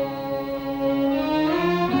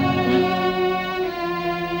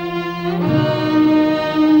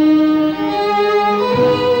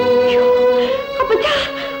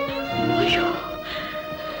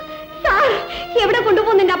 എവിടെ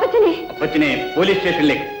കൊണ്ടുപോകുന്നു എന്റെ അപ്പച്ചനെ? അപ്പച്ചനെ പോലീസ്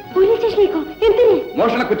സ്റ്റേഷനിലേക്ക്. പോലീസ് സ്റ്റേഷനിലേക്കോ? എന്തിന്?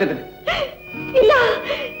 മോഷണ കുറ്റത്തിന്. ഇല്ല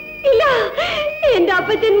ഇല്ല, എന്റെ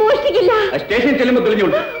അപ്പച്ചൻ മോഷ്ടിക്കില്ല. സ്റ്റേഷനിൽ ചെല്ലുമ്പോൾ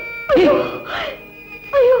തെളിഞ്ഞുകൊണ്ട്. അയ്യോ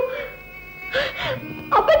അയ്യോ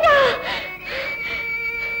അപ്പച്ചാ.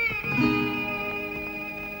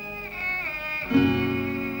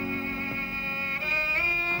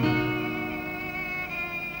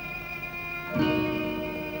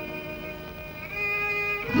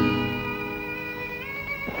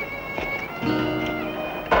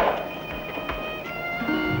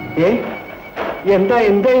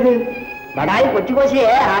 എന്താ ഇത്? ബടായി കൊച്ചുകോശിയെ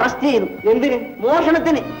അറസ്റ്റ് ചെയ്തു. എന്തിന്?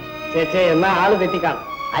 മോഷണത്തിന്. ചേച്ചേ, എന്നാ ആള് തെറ്റിക്കാം.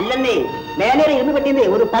 അല്ലെന്നേ, മേനേരെ ഇരുന്ന് പറ്റിയതേ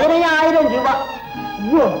ഒരു 15,000 രൂപ.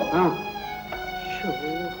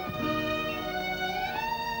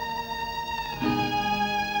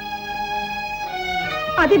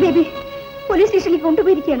 അതെ ബേബി, പോലീസ് സ്റ്റേഷനിലേക്ക്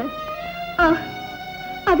കൊണ്ടുപോയിരിക്കുകയാണ്.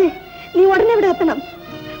 അതെ, നീ ഉടനെ ഇവിടെ എത്തണം.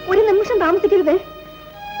 ഒരു നിമിഷം താമസിക്കരുത്.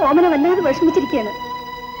 ഓമന വല്ലാതെ വിഷമിച്ചിരിക്കുകയാണ്.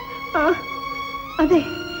 അതെ,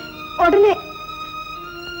 ഉടനെ.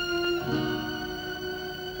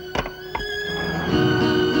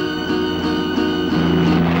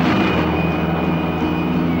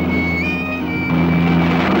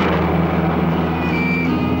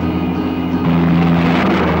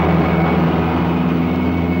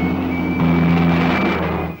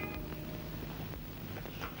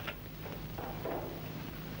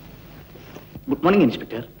 Good morning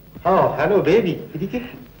inspector. Hello baby.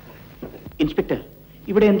 Inspector,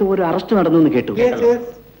 ഇവിടെ എന്തോ ഒരു അറസ്റ്റ് നടന്നു എന്ന് കേട്ടു.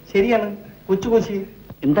 ശരിയാണ്, കൊച്ചുകോശി.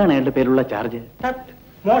 എന്താണ് അയാളുടെ പേരുള്ള ചാർജ്?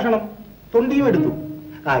 മോഷണം, തൊണ്ടിയും എടുത്തു.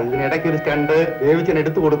 ഇതിനിടയ്ക്ക് ഒരു സ്റ്റണ്ട് ബേബിച്ചൻ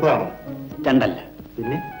എടുത്തു കൊടുത്തതാണോ? സ്റ്റണ്ടല്ല,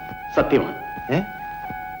 പിന്നെ സത്യമാണ്.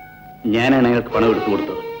 ഞാനാണ് അയാൾക്ക് പണം എടുത്തു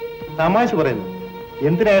കൊടുത്തത്. തമാശ പറയുന്നു.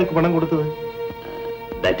 എന്തിനാ അയാൾക്ക് പണം കൊടുത്തത്?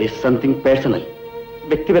 ദാറ്റ് ഈസ് സംതിങ് പേഴ്സണൽ,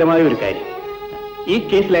 വ്യക്തിപരമായ ഒരു കാര്യം. ഈ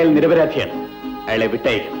കേസിൽ അയാൾ നിരപരാധിയാണ്. അയാളെ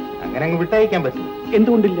വിട്ടയക്കണം. അങ്ങനെ അങ്ങ് വിട്ടയക്കാൻ പറ്റും?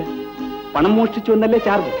 എന്തുകൊണ്ടില്ല? പണം മോഷ്ടിച്ചു എന്നല്ലേ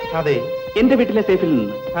ചാർജ്? അതെ. എന്റെ വീട്ടിലെ സേഫിൽ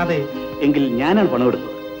നിന്ന്? അതെ. എങ്കിൽ ഞാനാണ് പണം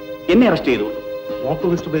എടുത്തത്. എന്നെ അറസ്റ്റ് ചെയ്തോളൂ. നോക്കൂ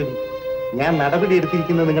മിസ്റ്റർ ബേബി, ഞാൻ നടപടി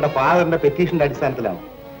എടുത്തിരിക്കുന്നത് നിങ്ങളുടെ ഫാദറിന്റെ പെറ്റീഷന്റെ അടിസ്ഥാനത്തിലാണ്.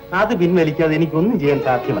 അത് പിൻവലിക്കാതെ എനിക്കൊന്നും ചെയ്യാൻ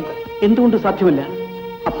സാധ്യമല്ല. എന്തുകൊണ്ട് സാധ്യമല്ല?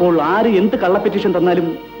 അപ്പോൾ ആര് എന്ത് കള്ള പെറ്റീഷൻ തന്നാലും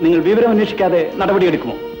നിങ്ങൾ വിവരം അന്വേഷിക്കാതെ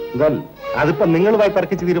നടപടിയെടുക്കുമോ? എന്നാൽ അതിപ്പോ നിങ്ങളുമായി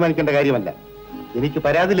തർക്കിച്ച് തീരുമാനിക്കേണ്ട കാര്യമല്ല. എനിക്ക്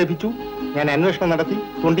പരാതി ലഭിച്ചു, ഞാൻ അന്വേഷണം നടത്തി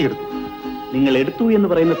തൊണ്ടിയെടുത്തു. നിങ്ങൾ എടുത്തു എന്ന്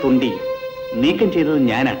പറയുന്ന തൊണ്ടി നീക്കം ചെയ്തത്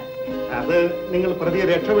ഞാനാണ്. അത് നിങ്ങൾ പ്രതിയെ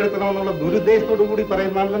രക്ഷപ്പെടുത്തണമെന്നുള്ള ദുരുദ്ദേശത്തോടു കൂടി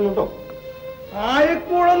പറയുന്നതാണെന്നുണ്ടോ?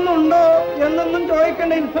 ആഴക്കൂടൊന്നുണ്ടോ എന്നൊന്നും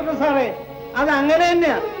ചോദിക്കണ്ട ഇൻസ്പെക്ടർ സാറേ, അത് അങ്ങനെ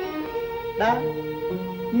തന്നെയാ.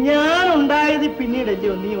 ഞാൻ ഉണ്ടായത്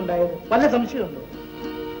പിന്നീടല്ലയോ നീ ഉണ്ടായത്, വല്ല സംശയമുണ്ടോ?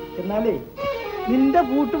 എന്നാലേ നിന്റെ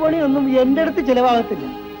കൂട്ടുപണിയൊന്നും എന്റെ അടുത്ത് ചിലവാകത്തില്ല.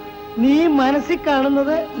 നീ മനസ്സിൽ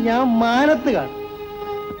കാണുന്നത് ഞാൻ മാനത്ത് കാണും.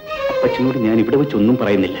 അപ്പച്ചനോട് ഞാൻ ഇവിടെ വെച്ചൊന്നും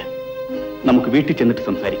പറയുന്നില്ല. നമുക്ക് വീട്ടിൽ ചെന്നിട്ട്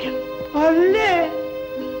സംസാരിക്കാം. അല്ലേ,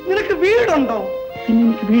 നിനക്ക് വീടുണ്ടോ? പിന്നെ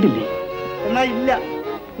എനിക്ക് വീടില്ലേ? എന്നാ ഇല്ല,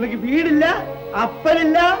 നിനക്ക് വീടില്ല,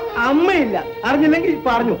 അപ്പനില്ല, അമ്മയില്ല. അറിഞ്ഞില്ലെങ്കിൽ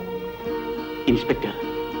പറഞ്ഞു. ഇൻസ്പെക്ടർ,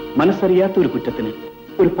 മനസ്സറിയാത്ത ഒരു കുറ്റത്തിന്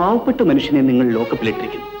ഒരു പാവപ്പെട്ട മനുഷ്യനെ നിങ്ങൾ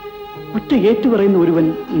ലോക്കപ്പിലിട്ടിരിക്കുന്നു. കുറ്റം ഏറ്റുപറയുന്ന ഒരുവൻ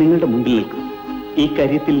നിങ്ങളുടെ മുമ്പിൽ നിൽക്കുന്നു. ഈ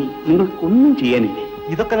കാര്യത്തിൽ നിങ്ങൾക്കൊന്നും ചെയ്യാനില്ലേ?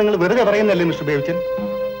 ഇതൊക്കെ നിങ്ങൾ വെറുതെ പറയുന്നല്ലേ mister ബേവിച്ചൻ?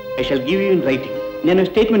 I shall give you in writing. ഞാൻ ഒരു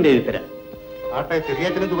സ്റ്റേറ്റ്മെന്റ് എഴുതി തരാം. ആട്ടെ,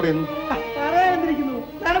 ചെറിയാച്ചനെന്ത് പറയുന്നു?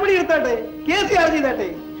 നടപടി എടുത്താട്ടെ, കേസ് ചാർജ് ചെയ്താട്ടെ.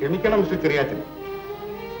 ക്ഷമിക്കണം മിസ്റ്റർ ചെറിയാച്ചൻ,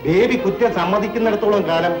 ബേബി കുറ്റം സമ്മതിക്കുന്നിടത്തോളം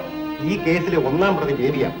കാലം ഈ കേസിലെ ഒന്നാം പ്രതി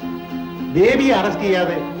ബേബിയാണ്. ബേബിയെ അറസ്റ്റ്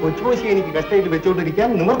ചെയ്യാതെ കൊച്ചുകോശി എനിക്ക് കസ്റ്റഡിയിൽ വെച്ചുകൊണ്ടിരിക്കാൻ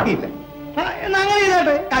നിവർത്തിയില്ല. അങ്ങനെ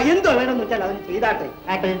ചെയ്താട്ടെ, എന്തോ വേണമെന്ന് വെച്ചാൽ അതിന് ചെയ്താട്ടെ.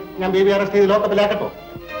 ആട്ടെ, ഞാൻ ബേബി അറസ്റ്റ് ചെയ്ത് ലോക്കപ്പിലാക്കട്ടോ?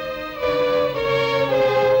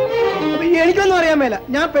 എനിക്കൊന്നും അറിയാൻ മേല.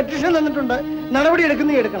 ഞാൻ പെറ്റീഷൻ തന്നിട്ടുണ്ട്, നടപടി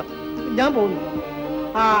എടുക്കണം. ഞാൻ പോകുന്നു.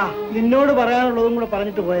 നിന്നോട് പറയാനുള്ളതും കൂടെ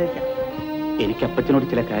പറഞ്ഞിട്ട് പോയേക്കാം. എനിക്ക് അപ്പച്ചനോട്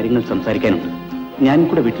ചില കാര്യങ്ങൾ സംസാരിക്കാനുണ്ട്. ഞാൻ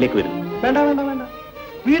കൂടെ വീട്ടിലേക്ക് വരും. വേണ്ട വേണ്ട വേണ്ട,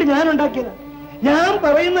 വീട് ഞാൻ ഉണ്ടാക്കിയതാ. ഞാൻ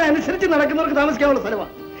പറയുന്ന അനുസരിച്ച് നടക്കുന്നവർക്ക് താമസിക്കാനുള്ള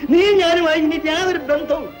സ്ഥലമാണ്. നീ ഞാനുമായി ഇനി യാതൊരു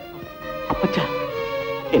ബന്ധവും. അപ്പച്ച,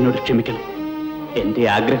 എന്നോട് ക്ഷമിക്കണം. എന്റെ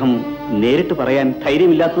ആഗ്രഹം നേരിട്ട് പറയാൻ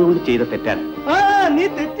ധൈര്യമില്ലാത്തതുകൊണ്ട് ചെയ്ത തെറ്റാണ്. നീ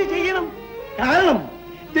തെറ്റ് ചെയ്യണം. കാരണം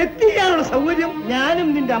തെറ്റ് ചെയ്യാനുള്ള സൗകര്യം ഞാനും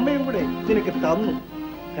നിന്റെ അമ്മയും കൂടെ നിനക്ക് തന്നു.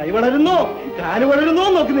 കൈ വളരുന്നോ കാല് വളരുന്നോ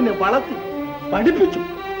നോക്കി നിന്നെ വളർത്തി പഠിപ്പിച്ചു.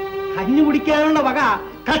 കഞ്ഞു കുടിക്കാനുള്ള വക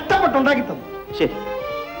കഷ്ടപ്പെട്ടുണ്ടാക്കി തന്നു. ശരി,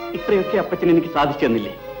 ഇത്രയൊക്കെ അപ്പച്ചൻ എനിക്ക് സാധിച്ചു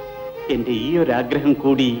തന്നില്ലേ? എന്റെ ഈ ഒരു ആഗ്രഹം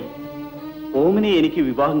കൂടി ഓമനെ എനിക്ക്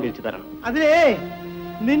വിവാഹം കഴിച്ചു തരണം. അതിലേ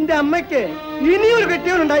നിന്റെ അമ്മയ്ക്ക് ഇനിയൊരു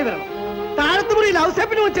കെട്ടിയവനുണ്ടായി വരണം. താഴത്ത് മുറിയിൽ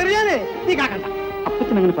ഔസേപ്പിന് ചെറിയാനേ നീ കാക്കണ്ട.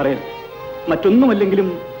 അപ്പച്ചൻ അങ്ങനെ പറയരുത്. മറ്റൊന്നുമല്ലെങ്കിലും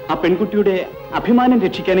ആ പെൺകുട്ടിയുടെ അഭിമാനം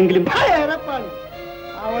രക്ഷിക്കാനെങ്കിലും.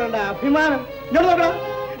 അവളുടെ അഭിമാനം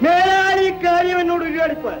മേലാളി കാര്യം എന്നോട്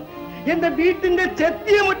ഒരുപാടിപ്പോ എന്റെ വീട്ടിന്റെ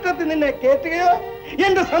ചെത്തിയ മുറ്റത്ത് നിന്നെ കേറ്റുകയോ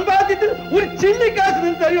എന്റെ സമ്പാദ്യത്തിൽ ഒരു ചില്ലിക്കാശ്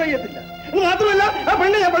നിന്ന് തരുകയോ ചെയ്യത്തില്ല. മാത്രമല്ല ആ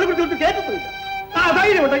പെണ്ണെ ഞാൻ പള്ളിക്കുറിച്ച് കേട്ടത്തില്ല. ആ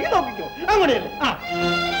ധൈര്യം ഉണ്ടെങ്കിൽ നോക്കിക്കോ. അങ്ങനെയല്ലേ?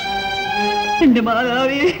 എന്റെ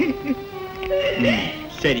മാതാവേ.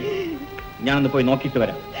 ശരി, ഞാനൊന്ന് പോയി നോക്കിയിട്ട്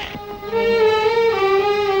വരാം.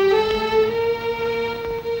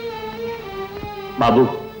 ബാബു,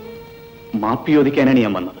 മാപ്പ് ചോദിക്കാനാണ്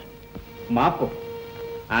ഞാൻ വന്നത്. മാപ്പോ?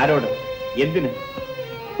 ആരോട്? എന്തിന്?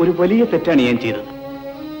 ഒരു വലിയ തെറ്റാണ് ഞാൻ ചെയ്തത്.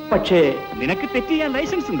 പക്ഷേ നിനക്ക് തെറ്റ് ചെയ്യാൻ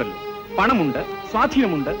ലൈസൻസ് ഉണ്ടല്ലോ, പണമുണ്ട്,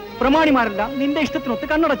 സ്വാധീനമുണ്ട്, പ്രമാണിമാരെല്ലാം നിന്റെ ഇഷ്ടത്തിനൊത്ത്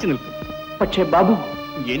കണ്ണടച്ചു നിൽക്കും. പക്ഷേ ബാബു,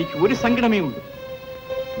 എനിക്ക് ഒരു സങ്കടമേ ഉള്ളൂ.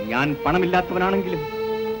 ഞാൻ പണമില്ലാത്തവനാണെങ്കിലും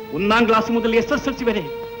 1ാം ക്ലാസ് മുതൽ SSLC വരെ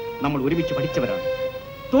നമ്മൾ ഒരുമിച്ച് പഠിച്ചവരാണ്,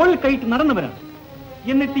 തോളിൽ കൈയിട്ട് നടന്നവരാണ്.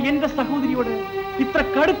 എന്നിട്ട് എന്റെ സഹോദരിയോട് ഇത്ര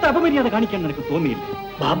കടുത്ത അപമര്യാദ കാണിക്കാൻ നിനക്ക് തോന്നിയില്ല?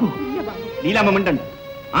 ബാബു, നീലാമ്മ മിണ്ടണ്ട,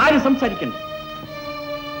 ആരും സംസാരിക്കണ്ട.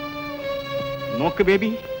 നോക്ക് ബേബി,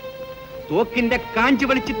 തോക്കിന്റെ കാഞ്ചി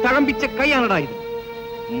വലിച്ച് തഴമ്പിച്ച കൈയാണടായത്.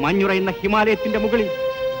 മഞ്ഞുറയുന്ന ഹിമാലയത്തിന്റെ മുകളിൽ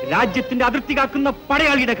രാജ്യത്തിന്റെ അതിർത്തി കാക്കുന്ന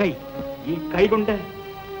പടയാളിയുടെ കൈ. ഈ കൈ കൊണ്ട്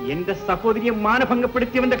എന്റെ സഹോദരിയെ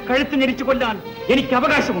മാനഭംഗപ്പെടുത്തിയവന്റെ കഴുത്ത് ഞെരിച്ചു കൊല്ലാൻ എനിക്ക്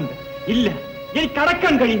അവകാശമുണ്ട്. ഇല്ല, എനിക്ക്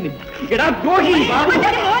അടക്കാൻ കഴിയുന്നില്ല. എടാ ദ്രോഹി!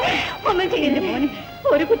 ഒന്നും ചെയ്യില്ല മോനെ,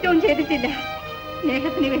 ഒരു കുറ്റവും ചെയ്തിട്ടില്ല.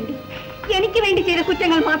 സ്നേഹത്തിന് വേണ്ടി, എനിക്ക് വേണ്ടി ചെയ്ത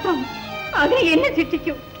കുറ്റങ്ങൾ മാത്രം അതിനെ എന്നെ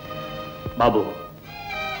ശിക്ഷിക്കൂ. ബാബു,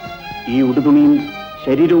 ഈ ഉടുതുണിയും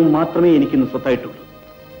ശരീരവും മാത്രമേ എനിക്കിന്ന് സ്വത്തായിട്ടുള്ളൂ.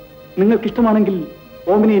 നിങ്ങൾക്കിഷ്ടമാണെങ്കിൽ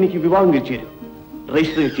ഓമനെ എനിക്ക് വിവാഹം കഴിച്ചു തരൂ,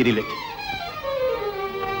 രജിസ്റ്റർ കച്ചേരിയിൽ വെച്ച്.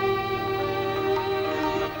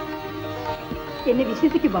 എന്നെ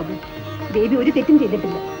വിശ്വസിക്കൂ ബാബു, ബേബി ഒരു തെറ്റും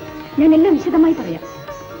ചെയ്തിട്ടില്ല. ഞാൻ എല്ലാം വിശദമായി പറയാം.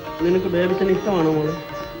 നിനക്ക് ബേബിച്ചന് ഇഷ്ടമാണോ മോള്?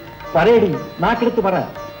 പറയടി, നാക്കെടുത്ത് പറ.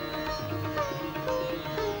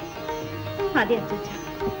 അതെ അച്ഛാ.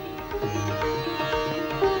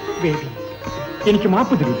 ബേബി, എനിക്ക്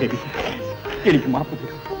മാപ്പ് തരൂ ബേബി, എനിക്ക് മാപ്പ്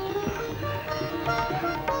തരൂ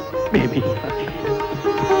ബേബി.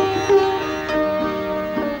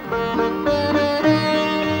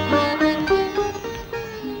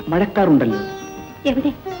 മഴക്കാറുണ്ടല്ലോ എവിടെ?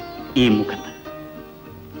 ഈ മുഖത്ത്.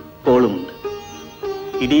 കോളുമുണ്ട്.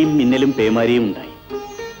 ഇടിയും മിന്നലും പേമാരിയും ഉണ്ടായി.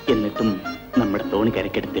 എന്നിട്ടും നമ്മുടെ തോണി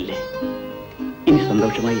കരക്കെടുത്തില്ലേ? ഇനി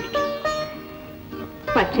സന്തോഷമായിരിക്കും.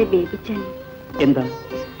 പക്ഷെ ബേബിച്ചൻ എന്താ?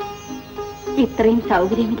 ഇത്രയും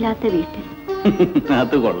സൗകര്യമില്ലാത്ത വീട്ടിൽ.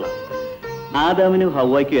 അത് കൊള്ളാം. ആദാമിനും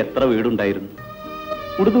ഹവ്വായ്ക്കും എത്ര വീടുണ്ടായിരുന്നു?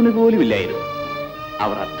 ഉടുതുണി പോലും ഇല്ലായിരുന്നു.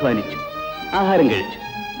 അവർ അധ്വാനിച്ചു, ആഹാരം കഴിച്ചു,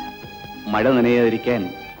 മഴ നനയാതിരിക്കാൻ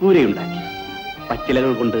കൂരയുണ്ടാക്കി,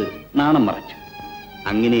 പച്ചിലകൾ കൊണ്ട് നാണം മറച്ചു.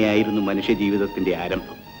 അങ്ങനെയായിരുന്നു മനുഷ്യ ജീവിതത്തിന്റെ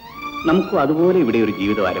ആരംഭം. നമുക്കും അതുപോലെ ഇവിടെ ഒരു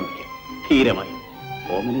ജീവിതം ആരംഭിക്കാം, ധീരമായി.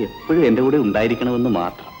 ഓമന എപ്പോഴും എന്റെ കൂടെ ഉണ്ടായിരിക്കണമെന്ന്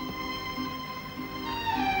മാത്രം.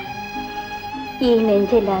 ഈ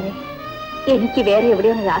നെഞ്ചില്ലാതെ എനിക്ക് വേറെ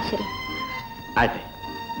എവിടെയാണ് ആശ്രയം. ആട്ടെ,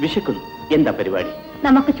 വിശക്കുന്നു. എന്താ പരിപാടി?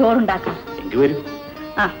 നമുക്ക് ചോറുണ്ടാക്കാം. എങ്കിൽ വരൂ.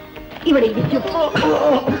 ആ, ഇവിടെ ഇരിക്കൂ.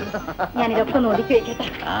 ഞാനിതൊക്കെ ഒന്ന് ഒതുക്കി വെക്കട്ടെ.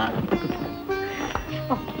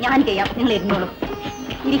 ഞാൻ ചെയ്യാം, നിങ്ങൾ ഇരുന്നോളൂ.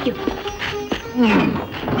 ഇരിക്കൂ.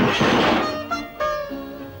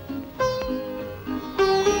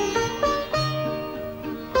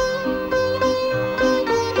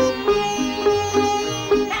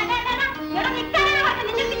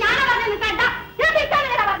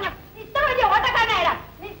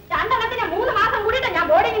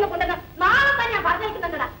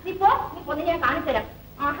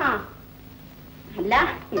 അല്ല,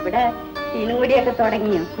 ഇവിടെ ഇനുകൂടിയൊക്കെ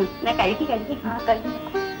തുടങ്ങിയോ? കഴിക്കി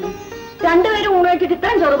രണ്ടുപേരും ഊണ് വെച്ചിട്ട്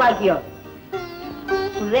ഇത്രയും ചോറ് ബാക്കിയോ?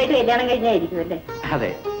 പുതുതായിട്ട് കല്യാണം കഴിഞ്ഞായിരിക്കും അല്ലേ? അതെ.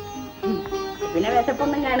 പിന്നെ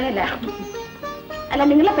വിശപ്പൊന്നും കാണുകയല്ല. അല്ല,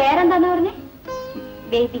 നിങ്ങളെ പേരെന്താന്ന് പറഞ്ഞേ?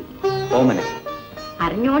 ബേബി. ഓമന.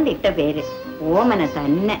 അറിഞ്ഞുകൊണ്ടിട്ട പേര് ഓമന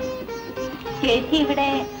തന്നെ. ചേച്ചി ഇവിടെ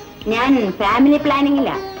ഞാൻ ഫാമിലി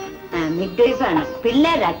പ്ലാനിങ്ങിലാ, മിഡ് വൈഫാണ്.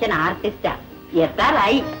 പിള്ളേരുടെ അച്ഛൻ ആർട്ടിസ്റ്റാ.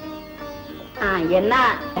 എത്താറായി. ആ, എന്നാ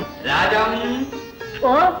രാജം.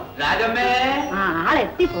 ഓ രാജമ്മേ. ആ,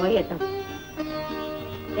 ആളെത്തി പോയി കേട്ടോ.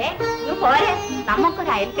 പോരെ,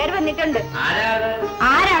 നമുക്കൊരു അയൽക്കാർ വന്നിട്ടുണ്ട്.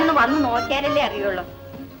 ആരാണെന്ന് വന്ന് നോക്കിയാലല്ലേ അറിയുള്ളൂ.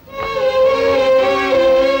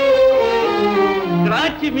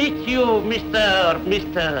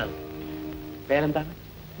 പേരെന്താണ്?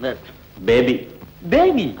 ബേബി.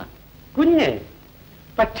 ബേബി, കുഞ്ഞ്.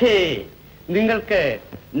 പക്ഷേ നിങ്ങൾക്ക്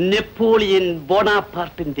നെപ്പോളിയൻ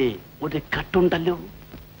ബോണാപ്പാർട്ടിന്റെ ഒരു കട്ടുണ്ടല്ലോ.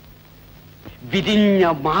 വിരിഞ്ഞ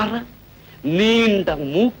മാറ്, നീണ്ട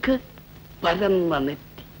മൂക്ക്, പരന്ന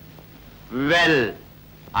നെറ്റി. Well,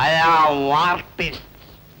 I am artist.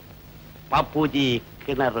 പപ്പുജി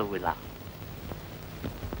Kinaruvila.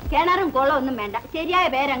 കിണറും കുളവും ഒന്നും വേണ്ട, ശരിയായ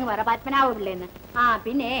പേരങ്ങ് പറ, പത്മനാഭ പിള്ളേന്ന്. ആ,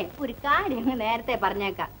 പിന്നെ ഒരു കാര്യം അങ്ങ് നേരത്തെ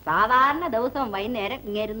പറഞ്ഞേക്കാം. സാധാരണ ദിവസവും വൈകുന്നേരം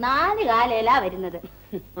ഇങ്ങനെ 4 കാലയിലാ വരുന്നത്.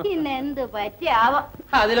 ഇന്ന് എന്ത് പറ്റിയാവോ?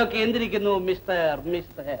 അതിലൊക്കെ എന്തിരിക്കുന്നു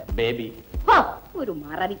മിസ്റ്റർ ബേബി. ഒരു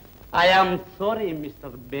മറവി. I am sorry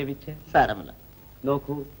mister ബേബിച്ച്. സാരമില്ല.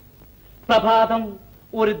 നോക്കൂ, പ്രഭാതം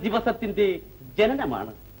ഒരു ദിവസത്തിന്റെ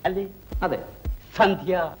ജനനമാണ്, അല്ലേ? അതെ.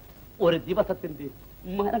 സന്ധ്യ ഒരു ദിവസത്തിന്റെ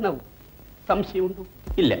മരണവും. സംശയമുണ്ടോ?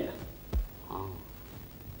 ഇല്ല.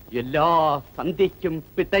 എല്ലാ സന്ധ്യയ്ക്കും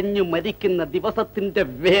പിടഞ്ഞു മരിക്കുന്ന ദിവസത്തിന്റെ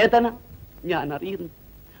വേദന ഞാൻ അറിയുന്നു,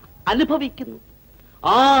 അനുഭവിക്കുന്നു.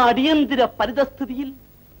 ആ അടിയന്തര പരിതസ്ഥിതിയിൽ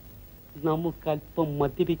നമുക്കല്പം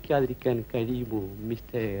മദ്യപിക്കാതിരിക്കാൻ കഴിയുമോ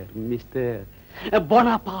മിസ്റ്റർ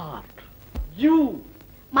ബോണാപ്പാർട്ട്? യു.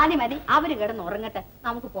 മതി മതി, അവര് കിടന്ന് ഉറങ്ങട്ടെ,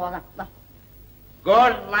 നമുക്ക് പോകാം.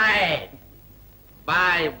 Good night.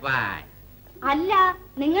 Bye bye. അല്ല,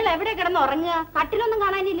 നിങ്ങൾ എവിടെ കിടന്ന് ഉറങ്ങുക? കട്ടിലൊന്നും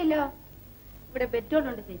കാണാനില്ലല്ലോ. ഇവിടെ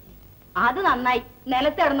ബെഡ്റൂമുണ്ട് ചേച്ചി. അത് നന്നായി,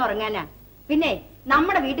 നിലത്ത് കിടന്ന് ഉറങ്ങാനാ. പിന്നെ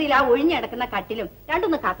നമ്മുടെ വീട്ടിൽ ആ ഒഴിഞ്ഞെടുക്കുന്ന കട്ടിലും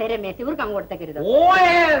 2-3 കസേര മേശ ഇവർക്ക് അങ്ങ് കൊടുത്തേക്കരുത്.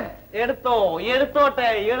 എടുത്തോ.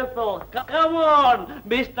 Come on,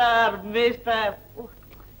 mister.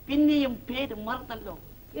 പിന്നെയും പേര് മറന്നല്ലോ.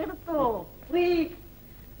 എടുത്തോ.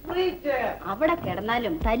 അവിടെ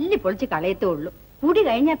കിടന്നാലും തല്ലി പൊളിച്ച് കളയത്തേ ഉള്ളൂ. കൂടി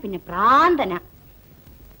കഴിഞ്ഞാ പിന്നെ പ്രാന്തന.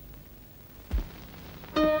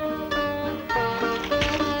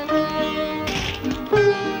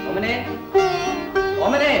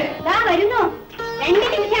 വരുന്നു. 2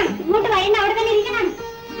 നിമിഷം ഇങ്ങോട്ട് വൈകുന്ന അവിടെ തന്നെ ഇരിക്കണം.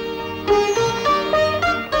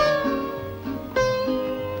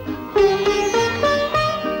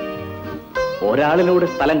 ഒരാളിലൂടെ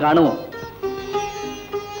സ്ഥലം കാണുമോ?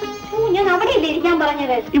 ഞാൻ അവിടെയല്ലേ ഇരിക്കാൻ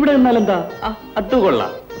പറഞ്ഞത്. ഇവിടെ നിന്നാലെന്താ? അത്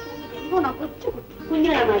കൊള്ളാം.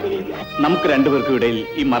 കുഞ്ഞുങ്ങളെ മാതിരി. നമുക്ക് 2 പേർക്കും ഇടയിൽ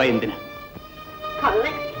ഈ മറ എന്തിനാ?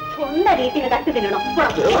 സ്വന്തം രീതിയിൽ തട്ടി തിന്നണം.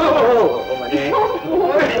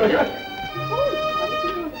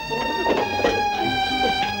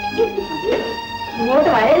 ഇങ്ങോട്ട്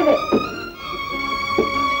വരരുത്.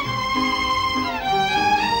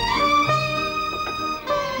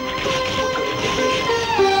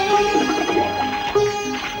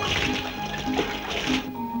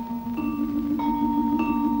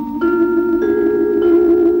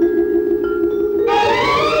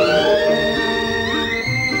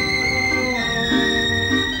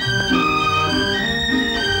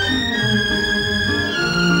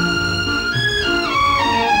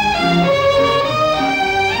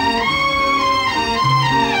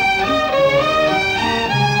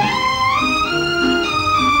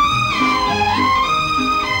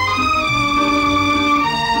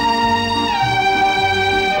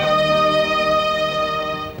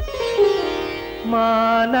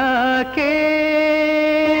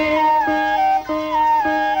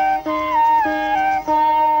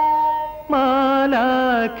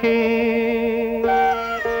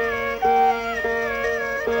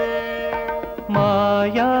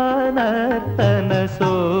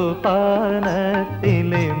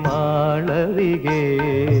 മാളവികേ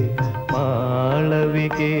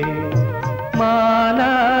മാളവികേ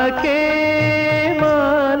മാലാഖേ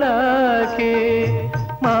മാലാഖേ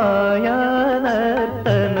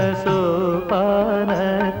മായാനർത്തന സോപാനത്തിലെ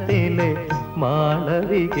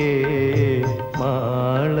മാളവികേ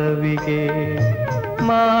മാളവികേ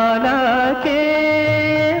മാലാഖേ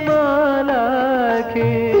മാലാഖേ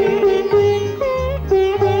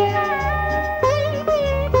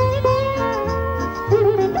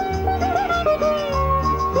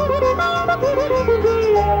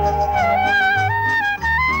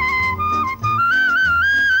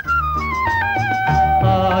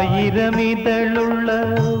ആയിരമിതളുള്ള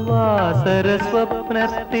വാസര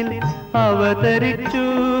സ്വപ്നത്തിൽ അവതരിച്ചു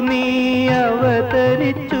നീ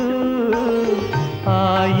അവതരിച്ചു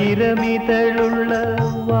ആയിരമിതളുള്ള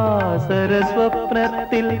വാസര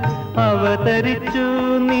സ്വപ്നത്തിൽ അവതരിച്ചു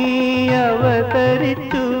നീ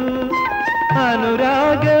അവതരിച്ചു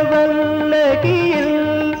അനുരാഗവല്ലകിയിൽ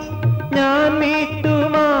ഞാൻ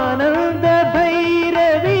മീട്ടുമാനന്ദ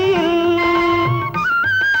ഭൈരവിയിൽ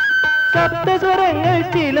സപ്തസ്വരങ്ങൾ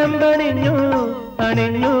ചിലമ്പണിഞ്ഞു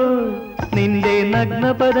അണിഞ്ഞു നിന്റെ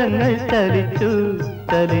നഗ്നപദങ്ങൾ ചലിച്ചു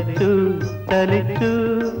ചലിച്ചു ചലിച്ചു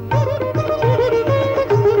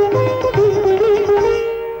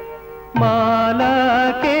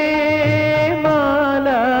മാലാഖേ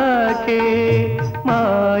മാലാഖേ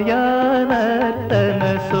മായാനർത്തന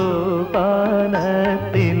സോപാനത്തിലെ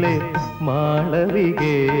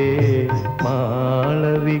മാളവികേ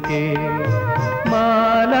മാളവികേ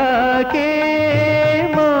മാലാഖേ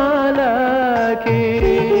മാലാഖേ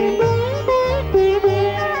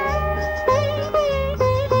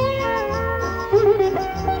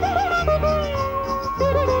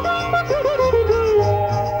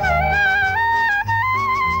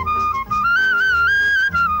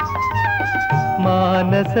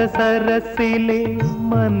മാനസ സരസിലെ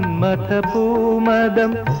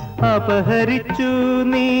മന്മഥഭൂമദം അപഹരിച്ചു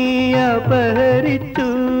നീ അപഹരിച്ചു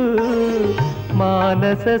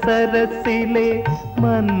മാനസ സരസിലെ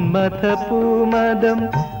മന്മഥഭൂമദം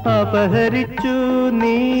അപഹരിച്ചു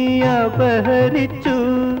നീ അപഹരിച്ചു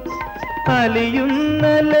അലിയുന്ന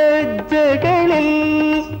ലജ്ജകളിൽ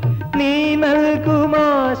നീ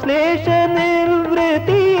നൽകുമാശ്ലേഷ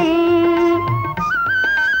നിർവൃതിയിൽ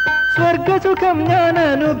സ്വർഗസുഖം ഞാൻ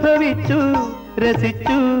അനുഭവിച്ചു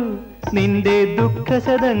രസിച്ചു നിന്റെ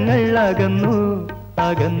ദുഃഖശതങ്ങൾ അകന്നു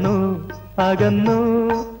അകന്നു അകന്നു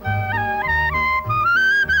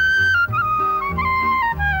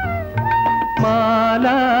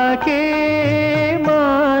മാലാഖേ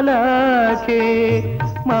മാലാഖേ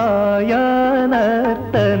മായാനർത്തന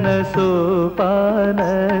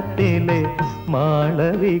സോപാനത്തിലെ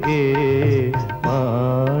മാളവികേ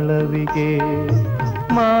മാളവികേ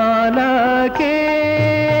മാലാഖേ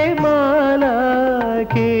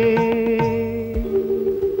മാലാഖേ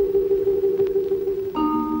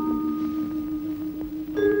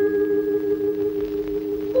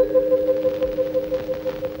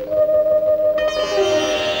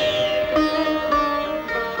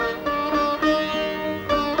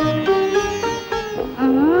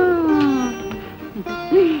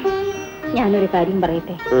ഞാനൊരു കാര്യം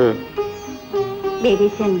പറയട്ടെ.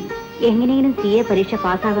 ബേബീച്ചൻ എങ്ങനെയെങ്കിലും CA പരീക്ഷ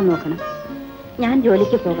പാസ്സാകാൻ നോക്കണം. ഞാൻ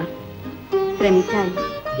ജോലിക്ക് പോകാം. ശ്രമിച്ചാൽ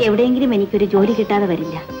എവിടെയെങ്കിലും എനിക്കൊരു ജോലി കിട്ടാതെ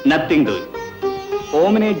വരില്ല. Nothing doing.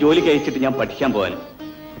 ഓമനെ ജോലിക്ക് അയച്ചിട്ട് ഞാൻ പഠിക്കാൻ പോകാനും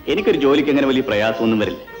എനിക്കൊരു ജോലിക്ക് അങ്ങനെ വലിയ പ്രയാസമൊന്നും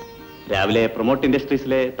വരില്ല. രാവിലെ പ്രൊമോട്ട്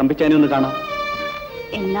ഇൻഡസ്ട്രീസിലെ തമ്പിച്ചാനെ ഒന്ന് കാണാം.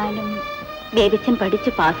 എന്നാലും ബേബീച്ചൻ പഠിച്ച്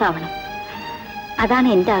പാസ്സാവണം. അതാണ്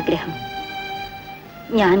എന്റെ ആഗ്രഹം.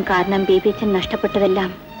 ഞാൻ കാരണം ബേബീച്ചൻ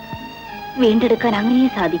നഷ്ടപ്പെട്ടതെല്ലാം വീണ്ടെടുക്കാൻ അങ്ങനെ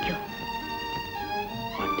സാധിക്കൂ.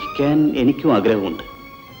 പഠിക്കാൻ എനിക്കും ആഗ്രഹമുണ്ട്.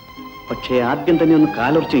 പക്ഷേ ആദ്യം തന്നെ ഒന്ന്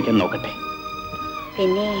കാലുറച്ചു വയ്ക്കാൻ നോക്കട്ടെ.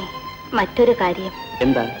 പിന്നെ മറ്റൊരു കാര്യം.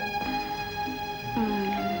 എന്താ?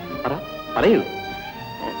 പറയൂ.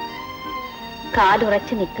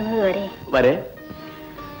 കാലുറച്ചു നിൽക്കുന്നത് വരെ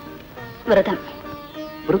വ്രതം.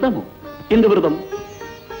 വ്രതമോ? എന്ത് വ്രതം?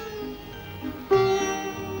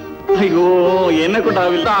 അയ്യോ, എന്നെ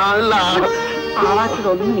കൊണ്ടാവില്ല.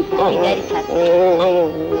 ആവാത്തതൊന്നും വിചാരിച്ചാൽ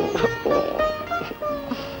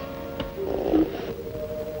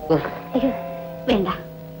വേണ്ട,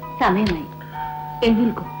 സമയമായി.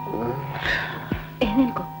 എഴുന്നേൽക്കൂ,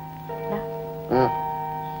 എഴുന്നേൽക്കൂ.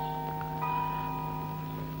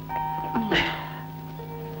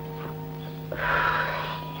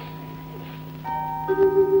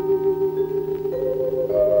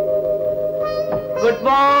 Good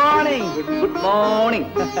morning. Good morning.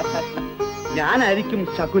 ഞാനായിരിക്കും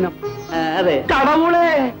ശകുനം. അതെ. കടവുളെ,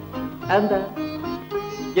 എന്താ?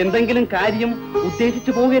 എന്തെങ്കിലും കാര്യം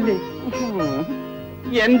ഉദ്ദേശിച്ചു പോകല്ലേ?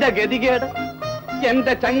 എന്റെ ഗതികേട്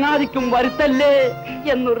എന്റെ ചങ്ങാതിക്കും വരുത്തല്ലേ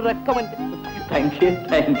എന്നൊരു recommend. Thank you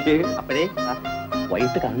thank you. അപ്പോഴേ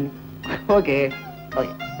വൈകിട്ട് കാണുന്നു. Okay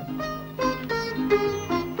okay.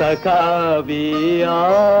 സഖാവിയാരും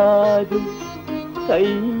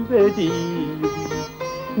കൈവരിയും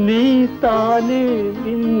നീ താനേ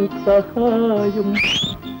നിൻ സഹായം.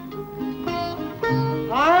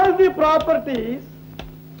 All the properties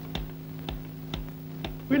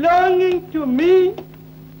belonging to me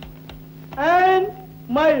and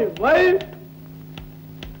my wife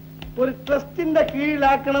ഒരു ട്രസ്റ്റിന്റെ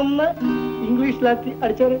കീഴിലാക്കണമെന്ന് ഇംഗ്ലീഷിലാക്കി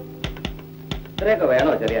അടിച്ചത്. ഇത്രയൊക്കെ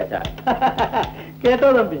വേണോ ചെറിയ? കേട്ടോ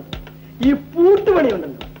തമ്പി, ഈ പൂട്ടുപണി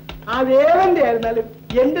ഉണ്ടല്ലോ, അതേവന്റെ ആയിരുന്നാലും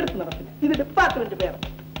എന്റെ അടുത്ത് നടക്കില്ല. ഇത് ഡിപ്പാർട്ട്മെന്റ് പേര്.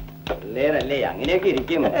 പിള്ളേരല്ലേ അങ്ങനെയൊക്കെ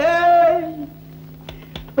ഇരിക്കും.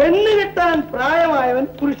 പെണ്ണ് കെട്ടാൻ പ്രായമായവൻ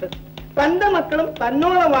പുരുഷൻ, തന്റെ മക്കളും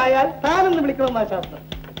തന്നോളമായാൽ താനെന്ന് വിളിക്കണമെന്നാ ശാസ്ത്രം.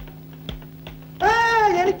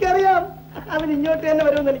 എനിക്കറിയാം, അവൻ ഇങ്ങോട്ട് തന്നെ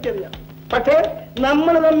വരുമെന്ന് എനിക്കറിയാം. പക്ഷേ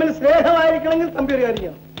നമ്മൾ തമ്മിൽ സ്നേഹമായിരിക്കണമെങ്കിൽ തമ്പി ഒരു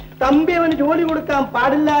കാര്യം, തമ്പി അവന് ജോലി കൊടുക്കാൻ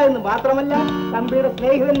പാടില്ല എന്ന് മാത്രമല്ല, തമ്പിയുടെ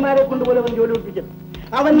സ്നേഹിതന്മാരെ കൊണ്ടുപോലെ അവൻ ജോലി കൊടുപ്പിക്കും.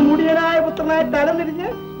 അവൻ മുടിയനായ പുത്രനായി തലംതിരിഞ്ഞ്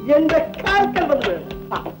എന്റെ കാൽക്കൽ വന്നു വേണം.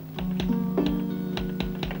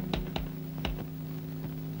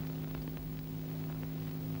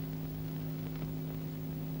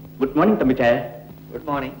 Good morning തമ്പിച്ചായ. Good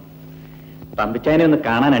morning. തമ്പിച്ചായനെ ഒന്ന്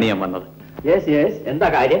കാണാനാണ് ഞാൻ വന്നത്. Yes yes. എന്താ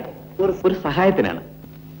കാര്യം? ഒരു സഹായത്തിനാണ്.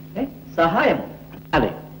 സഹായം? അതെ,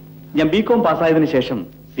 ഞാൻ ബികോം പാസ്സായതിനു ശേഷം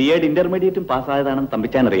CED ഇന്റർമീഡിയറ്റും പാസ്സായതാണെന്ന്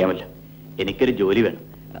തമ്പിച്ചാൻ അറിയാമല്ലോ. എനിക്കൊരു ജോലി വേണം.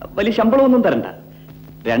 വലിയ ശമ്പളമൊന്നും തരണ്ട,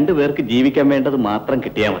 രണ്ടുപേർക്ക് ജീവിക്കാൻ വേണ്ടത് മാത്രം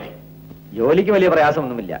കിട്ടിയാൽ മതി. ജോലിക്ക് വലിയ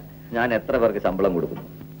പ്രയാസമൊന്നുമില്ല. ഞാൻ എത്ര പേർക്ക് ശമ്പളം കൊടുക്കുന്നു?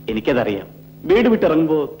 എനിക്കതറിയാം. വീട്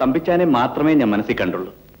വിട്ടിറങ്ങുമ്പോ തമ്പിച്ചാനെ മാത്രമേ ഞാൻ മനസ്സിൽ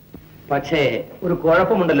കണ്ടുള്ളൂ. പക്ഷേ ഒരു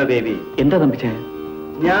കുഴപ്പമുണ്ടല്ലോ ബേബി. എന്താ തമ്പിച്ചായ?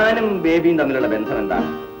 ഞാനും ബേബിയും തമ്മിലുള്ള ബന്ധം എന്താണ്?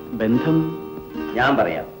 ബന്ധം ഞാൻ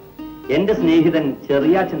പറയാം. എന്റെ സ്നേഹിതൻ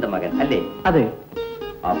ചെറിയാച്ചന്റെ മകൻ അല്ലേ? അതെ.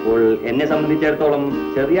 അപ്പോൾ എന്നെ സംബന്ധിച്ചിടത്തോളം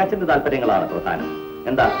ചെറിയാച്ചന്റെ താല്പര്യങ്ങളാണ് പ്രധാനം.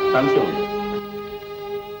 എന്താ സംശയമുണ്ട്?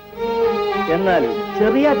 എന്നാൽ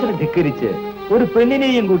ചെറിയാച്ചനെ ധിക്കരിച്ച് ഒരു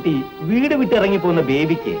പെണ്ണിനെയും കൂട്ടി വീട് വിട്ടിറങ്ങിപ്പോകുന്ന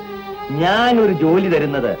ബേബിക്ക് ഞാൻ ഒരു ജോലി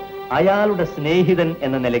തരുന്നത് അയാളുടെ സ്നേഹിതൻ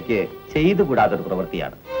എന്ന നിലയ്ക്ക് ചെയ്തുകൂടാതൊരു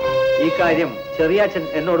പ്രവൃത്തിയാണ്. ഈ കാര്യം ചെറിയാച്ചൻ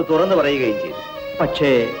എന്നോട് തുറന്നു പറയുകയും ചെയ്തു.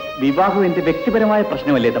 പക്ഷേ വിവാഹം എന്റെ വ്യക്തിപരമായ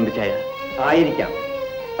പ്രശ്നമല്ലേ തമ്പിച്ചായ? ആയിരിക്കാം.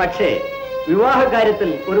 പക്ഷേ വിവാഹ കാര്യത്തിൽ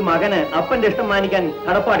ഒരു മകന് അപ്പന്റെ ഇഷ്ടം മാനിക്കാൻ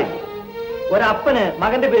കടപ്പാടില്ല. ഒരപ്പന്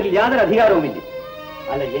മകന്റെ പേരിൽ യാതൊരു അധികാരവുമില്ല.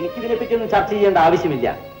 അല്ല, എനിക്കിതിനെപ്പറ്റിയൊന്നും ചർച്ച ചെയ്യേണ്ട ആവശ്യമില്ല.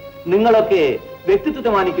 നിങ്ങളൊക്കെ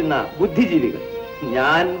വ്യക്തിത്വത്തെ മാനിക്കുന്ന ബുദ്ധിജീവികൾ.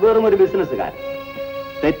 ഞാൻ വെറും ഒരു ബിസിനസ്സുകാരൻ.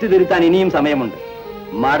 തെറ്റുതിരുത്താൻ ഇനിയും സമയമുണ്ട്.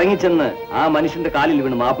 മടങ്ങിച്ചെന്ന് ആ മനുഷ്യന്റെ കാലിൽ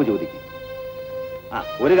വീണ് മാപ്പ് ചോദിക്കും.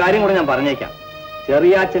 ഒരു കാര്യം കൂടെ ഞാൻ പറഞ്ഞേക്കാം.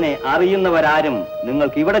 ചെറിയാച്ചനെ അറിയുന്നവരാരും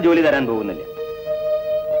നിങ്ങൾക്ക് ഇവിടെ ജോലി തരാൻ പോകുന്നില്ല.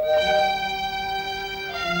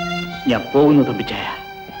 ഞാൻ പോകുന്നു തമ്പിച്ചായ.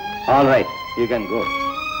 All right, you can go.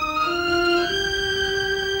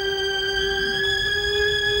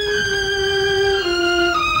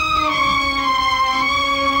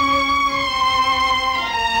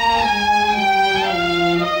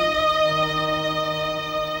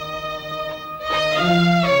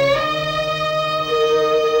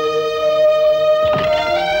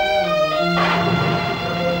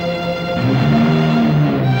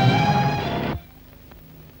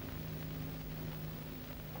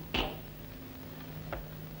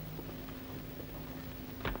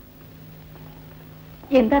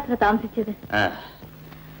 എന്താ അത്ര താമസിച്ചത്?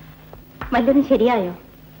 വല്ലതും ശരിയായോ?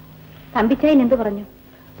 തമ്പിച്ചായൻ എന്ത് പറഞ്ഞു?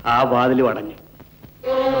 ആ വാതിലും അടഞ്ഞു.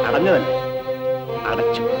 അടഞ്ഞതല്ല,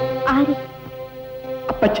 അടച്ചു. ആര്?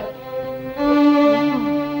 അപ്പച്ചൻ.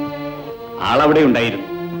 ആളവിടെ ഉണ്ടായിരുന്നു.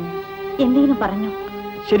 എന്തെങ്കിലും പറഞ്ഞു?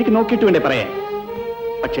 ശരിക്കും നോക്കിയിട്ട് വേണ്ടേ പറയാൻ.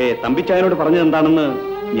 പക്ഷേ തമ്പിച്ചായനോട് പറഞ്ഞത് എന്താണെന്ന്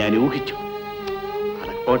ഞാൻ ഊഹിച്ചു.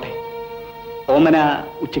 അടക്കോട്ടെ. ഓമന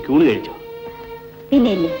ഉച്ചയ്ക്ക് ഊണ് കഴിച്ചോ?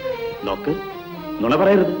 പിന്നെയില്ലേ. നോക്ക്, നുണ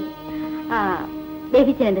പറയരുത്.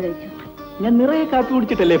 ബേബിച്ചൻ എന്ത് കഴിച്ചു? ഞാൻ നിറയെ കാപ്പി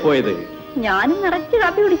കുടിച്ചിട്ടല്ലേ പോയത്. ഞാനും നിറച്ച്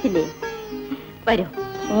കാപ്പി കുടിച്ചില്ലേ. വരൂ,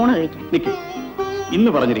 ഊണ് കഴിക്കാം. നിക്ക്, ഇന്ന്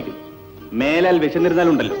പറഞ്ഞിരിക്കും. മേലാൽ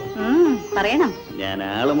വിശന്നിരുന്നാലുണ്ടല്ലോ പറയണം. ഞാൻ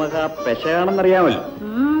ആള് മഹാ പെശയാണെന്നറിയാമല്ലോ.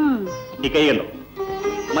 ഈ കൈ കണ്ടോ?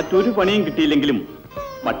 മറ്റൊരു പണിയും കിട്ടിയില്ലെങ്കിലും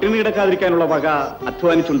പട്ടിണി കിടക്കാതിരിക്കാനുള്ള വക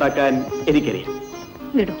അധ്വാനിച്ചുണ്ടാക്കാൻ എനിക്കറിയാം.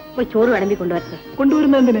 വിടൂ, പോയി ചോറ് വിളമ്പി കൊണ്ടുവരട്ടെ.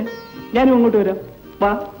 കൊണ്ടുവരുന്ന എന്തിന്? ഞാനും അങ്ങോട്ട് വരാം.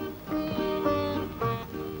 വാ.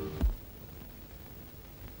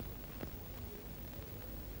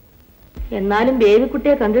 എന്നാലും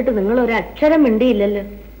ബേബിക്കുട്ടിയെ കണ്ടിട്ട് നിങ്ങൾ ഒരു അക്ഷരം മിണ്ടിയില്ലല്ലോ.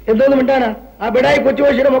 എന്തോന്ന് മിണ്ടാനാ? ആ ബിടായി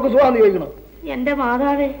കൊച്ചുവശിയുടെ നമുക്ക് സുഖാന്ന് ചോദിക്കണം. എന്റെ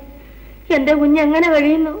മാതാവേ, എന്റെ കുഞ്ഞെങ്ങനെ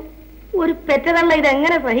കഴിയുന്നു? ഒരു പെറ്റതള്ള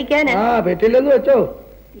ഇതെങ്ങനെ സഹിക്കാനാ? പെറ്റില്ലെന്ന് വെച്ചോ.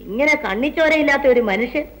 ഇങ്ങനെ കണ്ണിച്ചോരയില്ലാത്ത ഒരു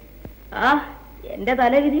മനുഷ്യൻ. എന്റെ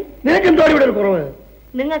തലവിധി. നിനക്ക് എന്തോ ഇവിടെ ഒരു കുറവ്?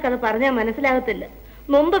 നിങ്ങൾക്കത് പറഞ്ഞാൽ മനസ്സിലാകത്തില്ല.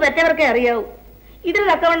 മുമ്പ് പെറ്റവർക്കേ അറിയാവൂ. ഇതിൽ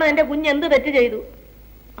തക്കവണ്ണം എന്റെ കുഞ്ഞ് എന്ത് തെറ്റ് ചെയ്തു?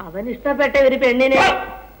 അവൻ ഇഷ്ടപ്പെട്ട ഒരു പെണ്ണിനെ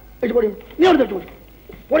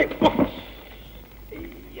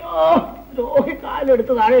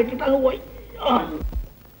കാലെടുത്ത് താഴെ ഇട്ടിട്ട് അങ്ങ് പോയി.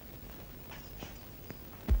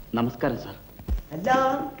 നമസ്കാരം സാർ. അല്ല,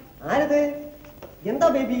 ആരത്? എന്താ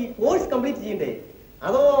ബേബി, കോഴ്സ് കംപ്ലീറ്റ് ചെയ്യണ്ടേ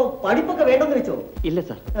അതോ പഠിപ്പൊക്കെ വേണ്ടെന്ന് വെച്ചോ? ഇല്ല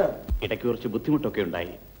സാർ, ഇടയ്ക്ക് കുറച്ച് ബുദ്ധിമുട്ടൊക്കെ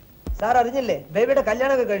ഉണ്ടായി. സാർ അറിഞ്ഞില്ലേ, ബേബിയുടെ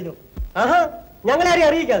കല്യാണമൊക്കെ കഴിഞ്ഞു. ആഹാ, ഞങ്ങളാരെയും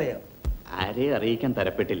അറിയിക്കാതെയോ? ആരെയും അറിയിക്കാൻ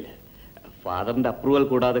തരപ്പെട്ടില്ല. ഫാദറിന്റെ അപ്രൂവൽ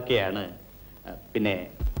കൂടാതൊക്കെയാണ്. പിന്നെ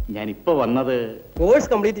ഞാൻ ഇപ്പൊ വന്നത് കോഴ്സ്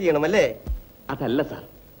കംപ്ലീറ്റ് ചെയ്യണമല്ലേ? അതല്ല സാർ,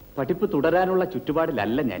 പഠിപ്പ് തുടരാനുള്ള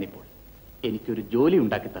ചുറ്റുപാടിലല്ല ഞാനിപ്പോൾ. എനിക്കൊരു ജോലി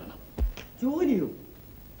ഉണ്ടാക്കി തരണം. ജോലിയോ?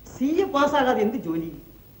 CA പാസ്സാകാതെ എന്ത് ജോലി?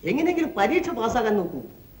 എങ്ങനെയെങ്കിലും പരീക്ഷ പാസ്സാകാൻ നോക്കൂ.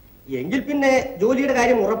 എങ്കിൽ പിന്നെ ജോലിയുടെ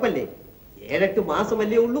കാര്യം ഉറപ്പല്ലേ? 7-8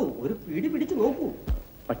 മാസമല്ലേ ഉള്ളൂ, ഒരു പിടി പിടിച്ചു നോക്കൂ.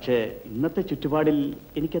 പക്ഷേ ഇന്നത്തെ ചുറ്റുപാടിൽ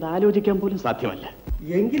എനിക്കത് ആലോചിക്കാൻ പോലും സാധ്യമല്ല.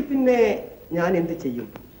 എങ്കിൽ പിന്നെ ഞാൻ എന്ത് ചെയ്യും?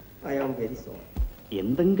 I am very sorry.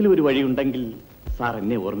 എന്തെങ്കിലും ഒരു വഴി ഉണ്ടെങ്കിൽ സാർ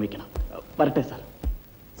എന്നെ ഓർമ്മിക്കണം. വരട്ടെ സാർ.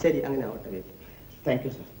 ശരി, അങ്ങനെ ആവട്ടെ. Thank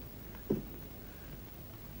you sir.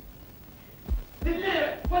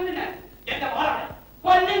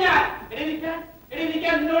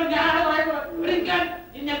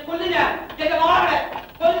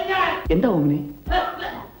 എന്താ ഓമിനെ?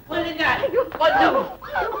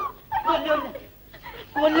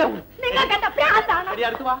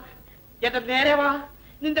 എന്റെ നേരെ വാ,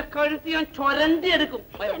 നിന്റെ കഴുത്ത് ഞാൻ ചൊരണ്ടി എടുക്കും.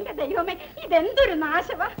 എന്റെ ദൈവമേ, ഇതെന്തൊരു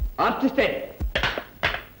നാശവാ! ആർട്ടിസ്റ്റേ,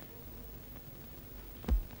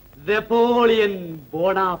 നെപ്പോളിയൻ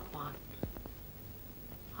ബോണാപ്പാർട്ട്,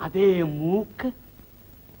 അതേ മൂക്ക്,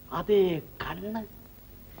 അതേ കണ്ണ്.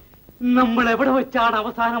 നമ്മൾ എവിടെ വെച്ചാണ്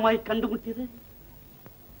അവസാനമായി കണ്ടുമുട്ടിയത്?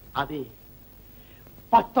 അതെ,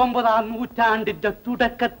 19-ാം നൂറ്റാണ്ടിന്റെ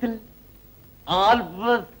തുടക്കത്തിൽ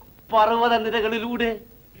ആൽപ്സ് പർവ്വത നിരകളിലൂടെ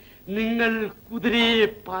നിങ്ങൾ കുതിരയെ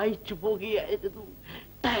പായിച്ചു പോകുകയായിരുന്നു.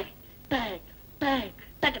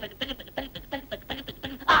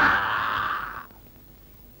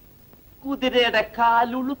 കുതിരയുടെ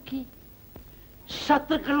കാലുളുക്കി.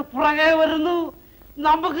 ശത്രുക്കൾ പുറകെ വരുന്നു.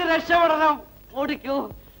 നമുക്ക് രക്ഷപ്പെടണം. ഓടിക്കോ,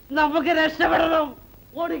 നമുക്ക് രക്ഷപ്പെടണം.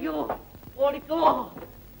 ഓടിക്കോ, ഓടിക്കോ.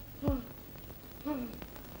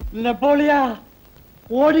 നെപ്പോളിയ,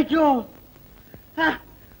 ഓടിക്കോ.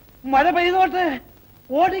 മഴ പെയ്തോട്ടെ,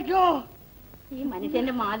 ഓടിക്കോ. ഈ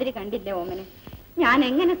മനുഷ്യന്റെ മാതിരി കണ്ടില്ലേ ഓമനെ? ഞാൻ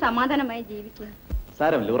എങ്ങനെ സമാധാനമായി ജീവിക്കും?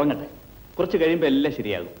 സാരമില്ല, ഉറങ്ങട്ടെ. കുറച്ച് കഴിയുമ്പോ എല്ലാം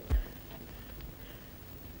ശരിയാകും.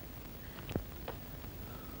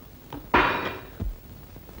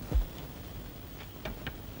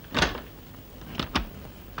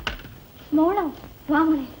 മോളോ? വാ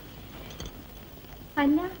മോളെ.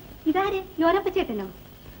 അല്ല, ഇതാര്? യോനപ്പച്ചേട്ടനോ?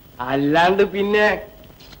 അല്ലാണ്ട് പിന്നെ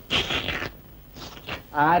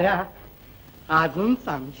ആരാ? അതും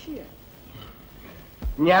സംശയം.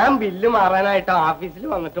 ഞാൻ ബില്ല് മാറാനായിട്ട് ഓഫീസിൽ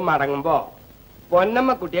വന്നിട്ട് മടങ്ങുമ്പോ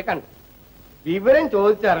പൊന്നമ്മ കുട്ടിയെ കണ്ടു. വിവരം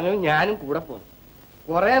ചോദിച്ചറിഞ്ഞു. ഞാനും കൂടെ പോന്നു.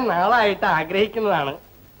 കുറെ നാളായിട്ട് ആഗ്രഹിക്കുന്നതാണ്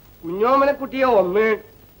കുഞ്ഞോമനെ കുട്ടിയെ ഒന്ന്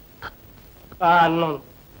കാണണം.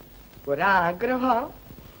 ഒരാഗ്രഹം.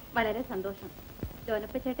 വളരെ സന്തോഷം.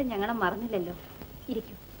 യോനപ്പച്ചേട്ടൻ ഞങ്ങളെ മറന്നില്ലല്ലോ.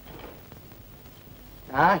 ഇരിക്കൂ.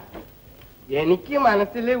 ആ, എനിക്ക്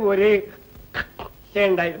മനസ്സിൽ ഒരു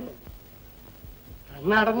ഉണ്ടായിരുന്നു.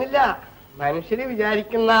 നടന്നില്ല. മനുഷ്യര്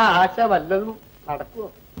വിചാരിക്കുന്ന ആശ വല്ലതും നടക്കുമോ?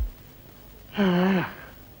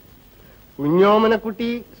 കുഞ്ഞോമനക്കുട്ടി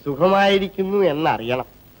സുഖമായിരിക്കുന്നു എന്നറിയണം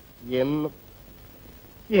എന്നും.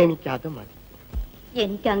 എനിക്കത് മതി.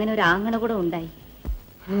 എനിക്ക് അങ്ങനെ ഒരു ആങ്ങള കൂടെ ഉണ്ടായി.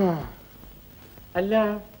 അല്ല,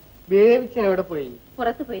 ബേബിച്ചൻ എവിടെ പോയി?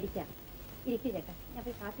 പുറത്ത് പോയിരിക്കാം. ഇരിക്കൂ ചേട്ടാ, ഞാൻ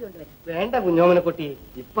പോയി കാപ്പി കൊണ്ടുവരാം. വേണ്ട കുഞ്ഞോമനക്കുട്ടി,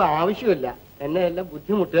 ഇപ്പൊ ആവശ്യമില്ല. എന്നെ എല്ലാം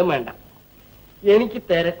ബുദ്ധിമുട്ടുകയും വേണ്ട. എനിക്ക്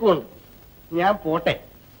തിരക്കുണ്ട്. ഞാൻ പോട്ടെ.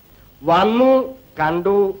 വന്നു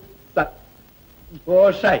കണ്ടു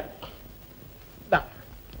ദോഷായി.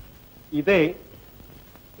 ഇത്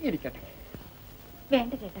ഇരിക്കട്ടെ.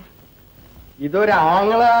 വേണ്ട ചേട്ടാ. ഇതൊരു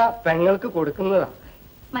ആങ്ങള പെങ്ങൾക്ക് കൊടുക്കുന്നതാ.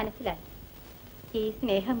 മനസ്സിലായി. ഈ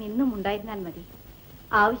സ്നേഹം എന്നും ഉണ്ടായിരുന്നാൽ മതി.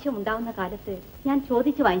 ആവശ്യമുണ്ടാവുന്ന കാലത്ത് ഞാൻ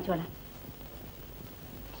ചോദിച്ചു വാങ്ങിച്ചോളാം.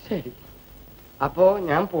 ശരി, അപ്പോ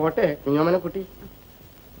ഞാൻ പോട്ടെ കുഞ്ഞോമനക്കുട്ടി.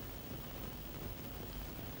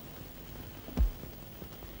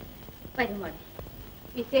 വരുമോളെ,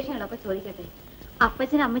 വിശേഷങ്ങളൊക്കെ ചോദിക്കട്ടെ.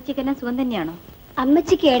 അപ്പച്ചനും അമ്മച്ചിക്കെല്ലാം സുഖം തന്നെയാണോ?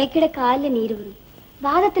 അമ്മച്ചിക്ക് ഇടയ്ക്കിടെ കാലില് നീര് വരും.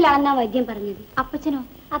 വാദത്തിലാണെന്നാ വൈദ്യം പറഞ്ഞത്. അപ്പച്ചനോ?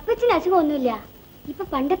 അപ്പച്ചന് അസുഖമൊന്നുമില്ല. ഇപ്പൊ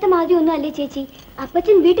പണ്ടത്തെ മാതിരി ഒന്നും അല്ലേ ചേച്ചി.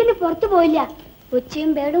 അപ്പച്ചൻ വീട്ടിന് പുറത്തു പോയില്ല.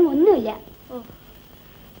 ഒച്ചയും പേടും ഒന്നുമില്ല. ഓ,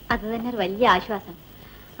 അത് തന്നെ ഒരു വലിയ ആശ്വാസം.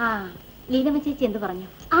 ആ, ലീലമ്മ ചേച്ചി എന്ത് പറഞ്ഞു?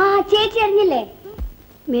 ആ, ചേച്ചി അറിഞ്ഞില്ലേ?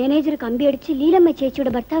 മാനേജർ കമ്പിയടിച്ച് ലീലമ്മ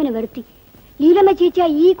ചേച്ചിയുടെ ഭർത്താവിനെ വരുത്തി. ലീലമ്മ ചേച്ചിയാ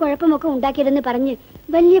ഈ കുഴപ്പമൊക്കെ ഉണ്ടാക്കിയതെന്ന് പറഞ്ഞ്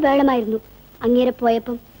വലിയ വേളമായിരുന്നു. അങ്ങേരെ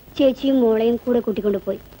പോയപ്പം ചേച്ചിയും മോളെയും കൂടെ കൂട്ടിക്കൊണ്ടു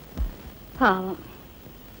പോയി. പാവം,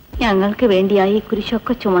 ഞങ്ങൾക്ക് വേണ്ടിയായി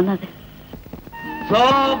കുരിശൊക്കെ ചുമന്നത്. So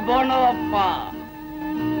Bonappa,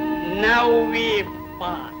 now we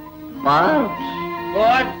part.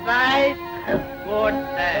 Good night, good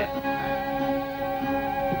night.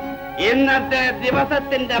 ഇന്നത്തെ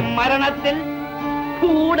ദിവസത്തിന്റെ മരണത്തിൽ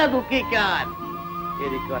കൂടെ ദുഃഖിക്കാൻ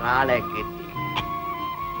എനിക്കൊരാളെ കിട്ടി.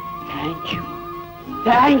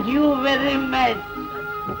 Thank you very much.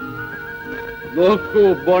 നോക്കൂ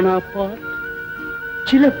ബോണപ്പാർട്ട്,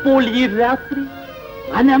 ചിലപ്പോൾ ഈ രാത്രി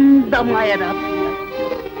അനന്തമായ രാത്രിയാണ്.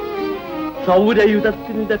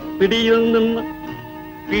 സൗരയുധത്തിന്റെ പിടിയിൽ നിന്ന്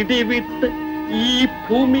പിടിവിട്ട് ഈ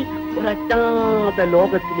ഭൂമി ഒരജ്ഞാത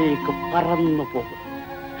ലോകത്തിലേക്ക് പറന്നു പോകും.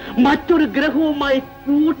 മറ്റൊരു ഗ്രഹവുമായി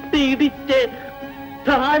കൂട്ടിയിടിച്ച്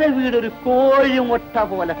താഴെ വീടൊരു കോഴിമുട്ട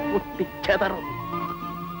പോലെ പൊട്ടിച്ചെതറും.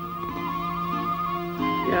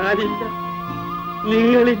 ഞാനില്ല,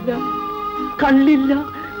 നിങ്ങളില്ല, കള്ളില്ല,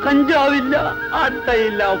 കഞ്ചാവില്ല,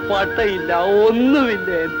 ആട്ടയില്ല, പാട്ടയില്ല, ഒന്നുമില്ല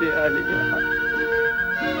എന്റെ ആളില്ല.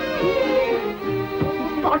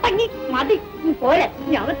 തുടങ്ങി മതി പോലെ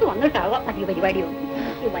ഞങ്ങൾക്ക് വന്നിട്ടാവാം പതിവ് പരിപാടിയോ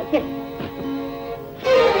വൈകൽ.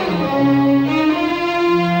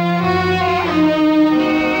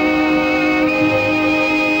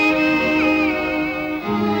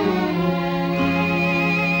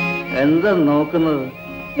 എന്താ നോക്കുന്നത്?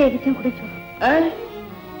 വേഗം കുടിച്ചോ.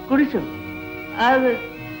 കുടിച്ചോ? അത്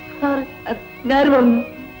ഞാൻ പറഞ്ഞു,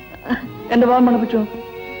 എന്റെ ഭാവം മണപ്പിച്ചോ?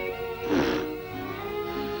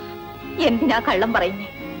 എന്തിനാ കള്ളം പറയുന്നേ?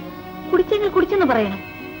 കുടിച്ചെങ്കിൽ കുടിച്ചെന്ന് പറയണം.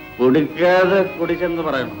 കുടിക്കാതെ കുടിച്ചെന്ന്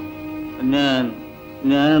പറയണം.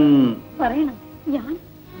 ഞാൻ പറയണം. ഞാൻ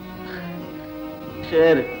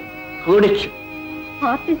ശരി കുടിച്ചു.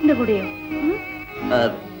 ആർട്ടിസ്റ്റിന്റെ കൂടെയോ?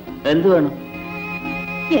 എന്ത് വേണം?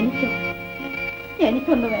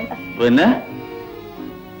 എനിക്കൊന്നും വേണ്ട. പിന്നെ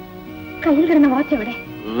കയ്യിൽ കിടന്ന വാച്ച് എവിടെ?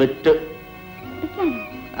 വിറ്റു.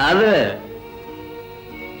 അത്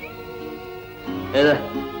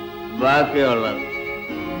ബാക്കിയുള്ളത്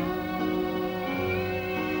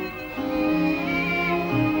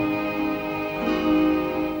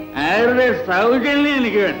ആരുടെ സൗജന്യം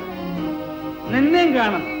എനിക്ക് വേണം. നിന്നെയും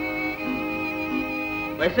കാണണം.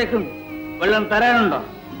 വിശക്കും. വെള്ളം തരാനുണ്ടോ?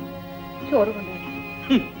 ചോറ് കൊണ്ടുവരാം.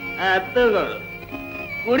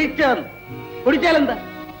 കുടിച്ചാലെന്താ?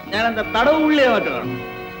 ഞാനെന്താ തടവുള്ളിയെ മറ്റോ?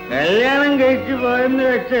 കല്യാണം കഴിച്ചു പോയെന്ന്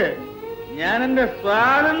വെച്ച് ഞാൻ എന്റെ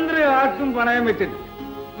സ്വാതന്ത്ര്യം ആർക്കും പണയം വെച്ചിട്ട്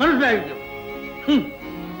മനസ്സിലായിരിക്കും.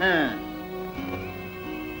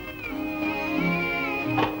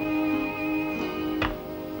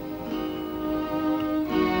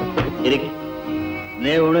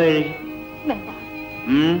 നീ ഊണ് കഴിക്കും. വേണ്ട,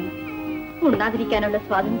 ഉണ്ണാതിരിക്കാനുള്ള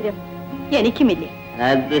സ്വാതന്ത്ര്യം എനിക്കുമില്ലേ?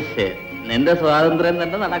 അത് ശരി, നിന്റെ സ്വാതന്ത്ര്യം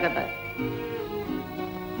തന്നെ നടക്കട്ടെ.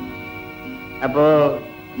 അപ്പോ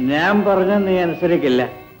ഞാൻ പറഞ്ഞ നീ അനുസരിക്കില്ല?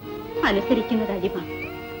 അനുസരിക്കുന്നത് അടിമാണ്.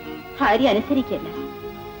 ഭാര്യ അനുസരിക്കല്ല,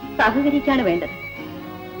 സഹകരിക്കാണ് വേണ്ടത്.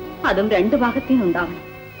 അതും രണ്ടു ഭാഗത്തു നിന്നുണ്ടാവണം.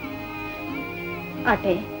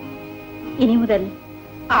 ആട്ടെ, ഇനി മുതൽ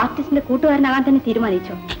ആർട്ടിസ്റ്റിന്റെ കൂട്ടുകാരനാകാൻ തന്നെ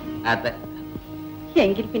തീരുമാനിച്ചോ? അതെ.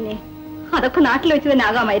 എങ്കിൽ പിന്നെ അതൊക്കെ നാട്ടിൽ വെച്ച് തന്നെ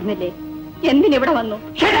ആകാമായിരുന്നില്ലേ? എന്തിനിവിടെ വന്നു?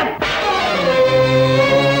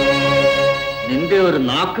 നിന്റെ ഒരു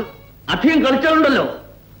നാക്ക് അധികം കളിച്ചുണ്ടല്ലോ.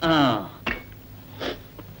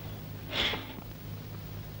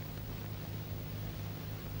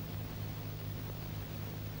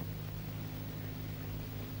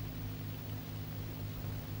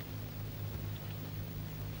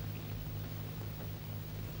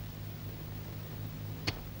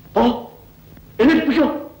 എന്നിട്ട്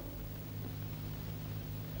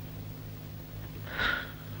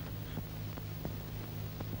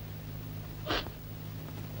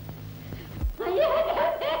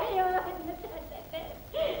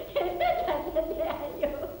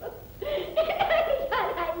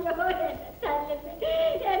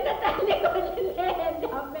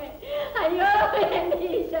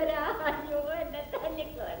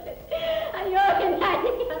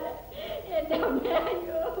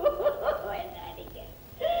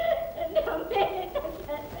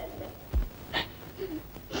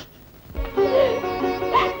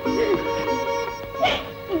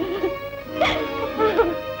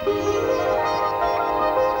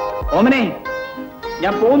ഓമനെ,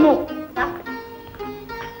 ഞാൻ പോന്നു.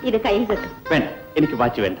 ഇത് കയ്യിൽ കിട്ടും. വേണ്ട, എനിക്ക്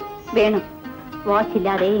വാച്ച് വേണ്ട. വേണം.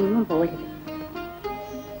 വാച്ചില്ലാതെ എങ്ങും പോകരുത്.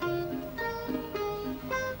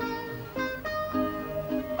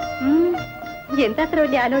 എന്താ അത്ര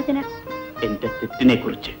വലിയ ആലോചന? എന്റെ തെറ്റിനെ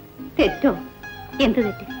കുറിച്ച്. തെറ്റോ? എന്ത്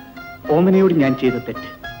തെറ്റ്? ഓമനയോട് ഞാൻ ചെയ്ത തെറ്റ്.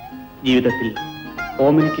 ജീവിതത്തിൽ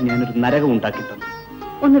ഓമനയ്ക്ക് ഞാനൊരു നരകം ഉണ്ടാക്കി തന്നു.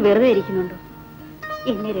 ഒന്ന് വെറുതെ ഇരിക്കുന്നുണ്ടോ?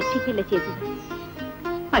 എന്നെ രക്ഷിക്കില്ല ചെയ്തത്.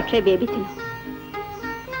 പക്ഷേ ബേബിച്ചിനോ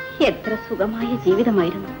എത്ര സുഖമായ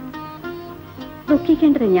ജീവിതമായിരുന്നു.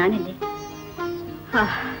 ദുഃഖിക്കേണ്ടത് ഞാനല്ലേ?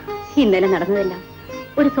 ഇന്നലെ നടന്നതെല്ലാം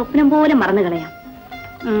ഒരു സ്വപ്നം പോലെ മറന്നു കളയാം.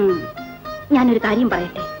 ഞാനൊരു കാര്യം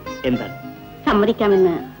പറയട്ടെ. എന്താണ്?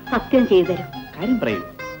 സമ്മതിക്കാമെന്ന് സത്യം ചെയ്തു തരും. കാര്യം പറയൂ.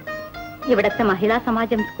 ഇവിടത്തെ മഹിളാ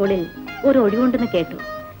സമാജം സ്കൂളിൽ ഒരു ഒഴിവുണ്ടെന്ന് കേട്ടു.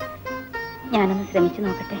 ഞാനൊന്ന് ശ്രമിച്ചു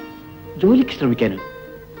നോക്കട്ടെ. ജോലിക്ക് ശ്രമിക്കാനോ?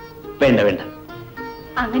 വേണ്ട വേണ്ട,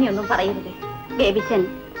 അങ്ങനെയൊന്നും പറയരുത്. ബേബിച്ചൻ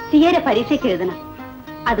സിയരെ പരീക്ഷയ്ക്ക് എഴുതണം.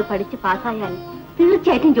 അത് പഠിച്ച് പാസ്സായാൽ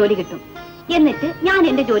തീർച്ചയായിട്ടും ജോലി കിട്ടും. എന്നിട്ട് ഞാൻ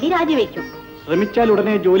എന്റെ ജോലി രാജിവെക്കും. ശ്രമിച്ചാൽ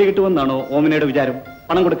ഉടനെ ജോലി കിട്ടുമെന്നാണോ ഓമനയുടെ വിചാരം?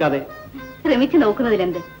 പണം കൊടുക്കാതെ ശ്രമിച്ചു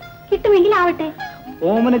നോക്കുന്നതിലെന്ത്? കിട്ടുമെങ്കിൽ ആവട്ടെ.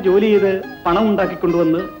 ഓമന ജോലി ചെയ്ത് പണം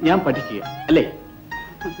ഉണ്ടാക്കിക്കൊണ്ടുവന്ന് ഞാൻ പഠിക്കുക അല്ലേ?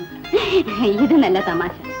 ഇത് നല്ല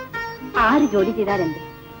തമാശ. ആര് ജോലി ചെയ്താലെന്ത്?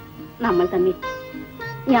 നമ്മൾ തമ്മിൽ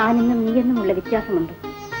ഞാനെന്നും നീയെന്നുമുള്ള വ്യത്യാസമുണ്ട്.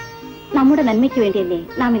 നമ്മുടെ നന്മയ്ക്ക് വേണ്ടിയല്ലേ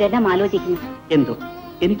നാം ഇതെല്ലാം ആലോചിക്കുന്നു. എന്തോ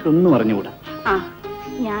എനിക്കൊന്നും അറിഞ്ഞുകൂടാ.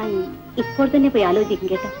 ഞാൻ ഇപ്പോൾ തന്നെ പോയി ആലോചിക്കും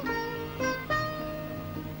കേട്ടോ.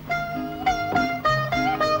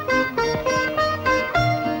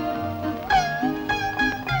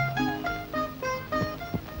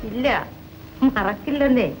 ഇല്ല,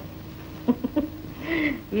 മറക്കില്ലെന്നേ.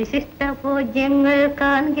 വിശിഷ്ട ഭോജ്യങ്ങൾ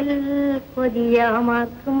കാണിൽ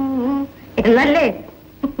കൊതിയാമാർക്കും എന്നല്ലേ?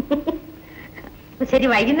 ശരി,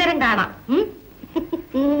 വൈകുന്നേരം കാണാം.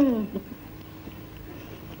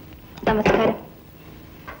 നമസ്കാരം.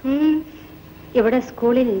 ഇവിടെ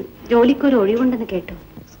സ്കൂളിൽ ജോലിക്കൊരു ഒഴിവുണ്ടെന്ന് കേട്ടു.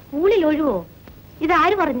 സ്കൂളിൽ ഒഴിവോ?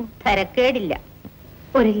 ഇതാര് പറഞ്ഞു? തരക്കേടില്ല.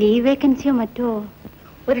 ഒരു ലീവ് വേക്കൻസിയോ മറ്റോ?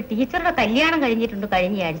 ഒരു ടീച്ചറുടെ കല്യാണം കഴിഞ്ഞിട്ടുണ്ട്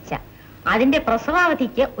കഴിഞ്ഞ ആഴ്ച. അതിന്റെ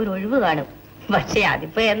പ്രസവാവധിക്ക് ഒരു ഒഴിവ് കാണും. പക്ഷെ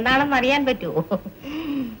അതിപ്പോ എന്താണെന്ന് അറിയാൻ പറ്റുമോ?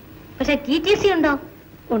 പക്ഷെ TTC ഉണ്ടോ?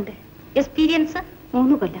 ഉണ്ട്. എക്സ്പീരിയൻസ്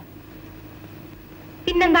 3 കൊല്ലം.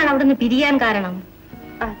 പിന്നെന്താണ് അവിടുന്ന് പിരിയാൻ കാരണം?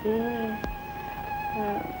 അത്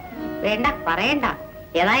വേണ്ട, പറയണ്ട.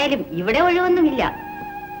 ഏതായാലും ഇവിടെ ഒഴിവൊന്നുമില്ല.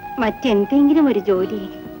 മറ്റെന്തെങ്കിലും ഒരു ജോലി.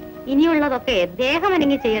 ഇനിയുള്ളതൊക്കെ ദേഹം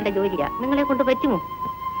അനങ്ങി ചെയ്യേണ്ട ജോലിയാ. നിങ്ങളെ കൊണ്ട് പറ്റുമോ?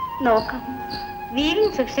 നോക്കാം.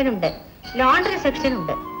 വീവിംഗ് സെക്ഷൻ ഉണ്ട്, ലോണ്ടറി സെക്ഷൻ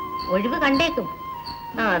ഉണ്ട്. ഒഴിവ് കണ്ടേക്കും.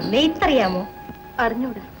 നെയ്ത്തറിയാമോ?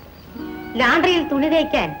 അറിഞ്ഞൂടാ. ലാണ്ടറിയിൽ തുണി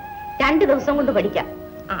തയ്ക്കാൻ 2 ദിവസം കൊണ്ട് പഠിക്കാം.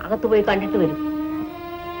 അകത്ത് പോയി കണ്ടിട്ട് വരും.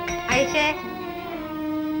 അയച്ചേ,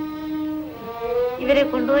 ഇവരെ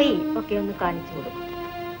കൊണ്ടുപോയി ഒക്കെ ഒന്ന് കാണിച്ചു കൊടുക്കും.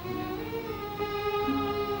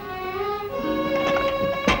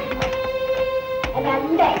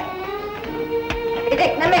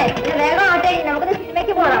 വേഗം ആട്ടെ, നമുക്ക്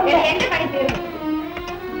സിനിമയ്ക്ക് പോകാം. എന്റെ പണി തീർന്നു.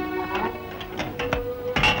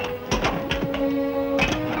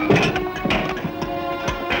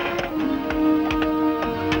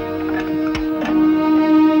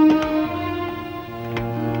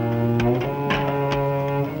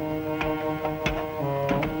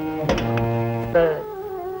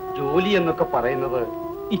 ജോലി എന്നൊക്കെ പറയുന്നത്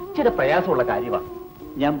ഇച്ചിരി പ്രയാസമുള്ള കാര്യമാണ്.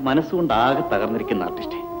 ഞാൻ മനസ്സുകൊണ്ട് ആകെ തകർന്നിരിക്കുന്ന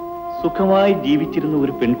ആർട്ടിസ്റ്റ്. സുഖമായി ജീവിച്ചിരുന്ന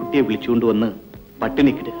ഒരു പെൺകുട്ടിയെ വിളിച്ചുകൊണ്ടുവന്ന്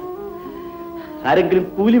പട്ടിണിക്കിടുക. ആരെങ്കിലും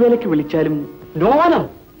കൂലിവേലയ്ക്ക് വിളിച്ചാലും നോനം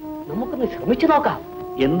നമുക്കൊന്ന് ശ്രമിച്ചു നോക്കാം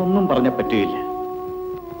എന്നൊന്നും പറഞ്ഞ പറ്റുകയില്ല.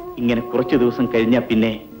 ഇങ്ങനെ കുറച്ചു ദിവസം കഴിഞ്ഞാൽ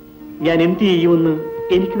പിന്നെ ഞാൻ എന്ത് ചെയ്യുമെന്ന്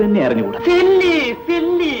എനിക്ക് തന്നെ അറിഞ്ഞുകൂടാ.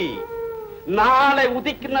 നാളെ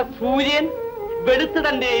ഉദിക്കുന്ന സൂര്യൻ വെളുത്ത്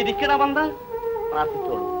തന്നെ ഇരിക്കണമെന്ന്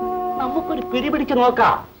പ്രാർത്ഥിച്ചോളൂ. നമുക്കൊരു പിടിപിടിച്ച്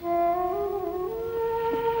നോക്കാം.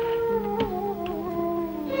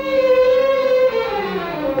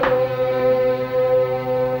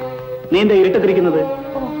 നീ എന്താ ഇരുട്ടത്തിരിക്കുന്നത്?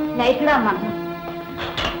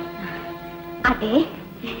 അതെ,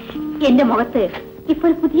 എന്റെ മുഖത്ത് ഇപ്പൊ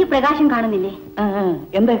ഒരു പുതിയ പ്രകാശം കാണുന്നില്ലേ?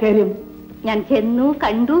 എന്താ കാര്യം? ഞാൻ ചെന്നു,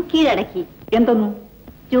 കണ്ടു, കീഴടക്കി. എന്തെന്നു?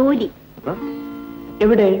 ജോലി.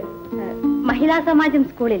 എവിടെ? മഹിളാ സമാജം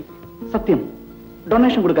സ്കൂളിൽ. സത്യം?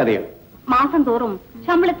 ഡൊണേഷൻ കൊടുക്കാതെയോ? മാസം തോറും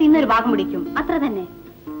ശമ്പളത്തിൽ നിന്നൊരു ഭാഗം പിടിക്കും, അത്ര തന്നെ.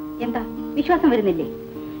 എന്താ വിശ്വാസം വരുന്നില്ലേ?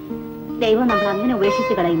 ദൈവം നമ്മൾ അങ്ങനെ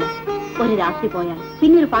ഉപേക്ഷിച്ച് കളയുന്നു. ഒരു രാത്രി പോയാൽ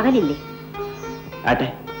പിന്നെ ഒരു പകലില്ലേ? ആട്ടെ,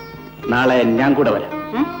 നാളെ ഞാൻ കൂടെ വരാം.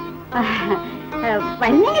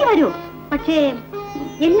 വരുന്നെങ്കിൽ വരൂ. പക്ഷേ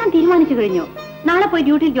എല്ലാം തീരുമാനിച്ചു കഴിഞ്ഞു. നാളെ പോയി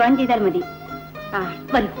ഡ്യൂട്ടിയിൽ ജോയിൻ ചെയ്താൽ മതി.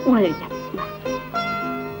 വരൂ, ഊണ് കഴിക്കാം.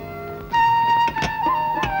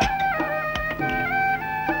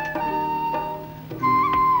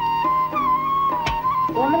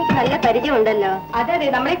 ഓമനയ്ക്ക് നല്ല പരിചയമുണ്ടല്ലോ. അതെ അതെ,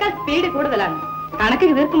 നമ്മളെക്കാൾ സ്പീഡ് കൂടുതലാണ്. കണക്ക്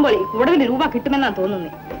തീർക്കുമ്പോൾ കൂടുതൽ രൂപ കിട്ടുമെന്നാണ്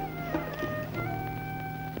തോന്നുന്നത്.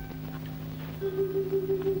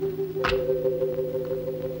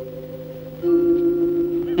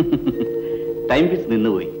 ടൈം പീസ്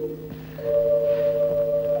നിന്നുപോയി.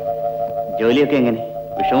 ജോലിയൊക്കെ എങ്ങനെ?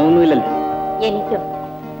 വിഷമമൊന്നുമില്ലല്ലോ? എനിക്കോ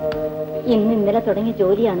ഇന്നലെ തുടങ്ങിയ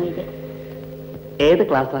ജോലിയാണോ ഇത്? ഏത്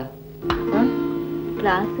ക്ലാസ്സാ?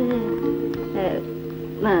 Class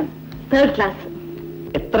 3rd class.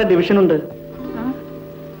 എത്ര ഡിവിഷൻ ഉണ്ട്?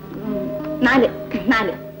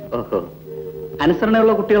 4. ഓഹോ,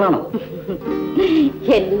 അനുസരണയുള്ള കുട്ടികളാണോ?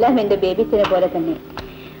 എല്ലാം എന്റെ ബേബിസിനെ പോലെ തന്നെ.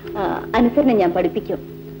 അനുസരണ ഞാൻ പഠിപ്പിക്കും.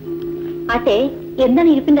 ആട്ടെ, എന്താണ്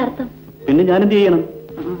ഇരിപ്പിന്റെ അർത്ഥം? പിന്നെ ഞാനെന്ത് ചെയ്യണം?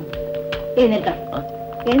 എഴുന്നേൽക്കണം.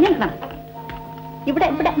 എഴുന്നേൽക്കണം. ഇവിടെ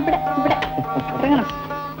ഇവിടെ ഇവിടെ ഇവിടെ ഇറങ്ങണം.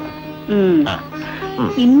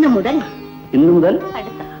 ഇന്ന് മുതൽ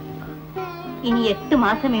അടുത്ത ഇനി 8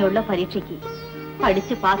 മാസമേ ഉള്ള പരീക്ഷയ്ക്ക്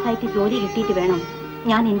പഠിച്ച് പാസ്സായിട്ട് ജോലി കിട്ടിയിട്ട് വേണം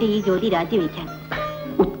ഞാൻ എന്റെ ഈ ജോലി രാജിവെക്കാൻ.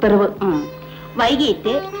 ഉത്തരവ്.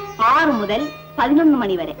 വൈകിട്ട് 6 മുതൽ 11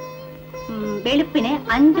 മണി വരെ, വെളുപ്പിന്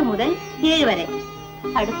 5 മുതൽ 7 വരെ.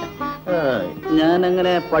 അടുത്ത ഞാൻ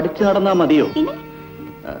അങ്ങനെ പഠിച്ചു നടന്നാ മതിയോ?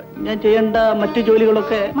 ഞാൻ ചെയ്യേണ്ട മറ്റു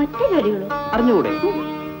ജോലികളൊക്കെ അറിഞ്ഞുകൂടെ?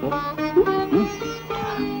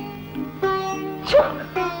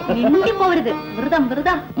 പോരുത്,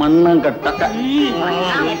 വെറുതെ മണ്ണം കട്ട.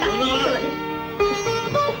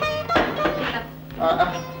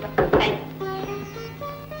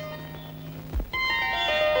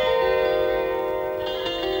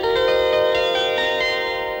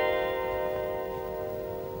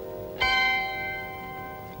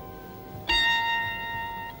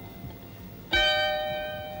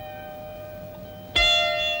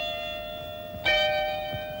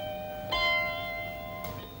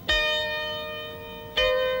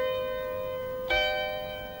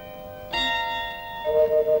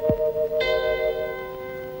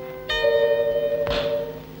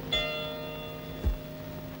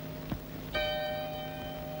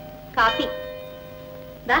 കാപ്പി.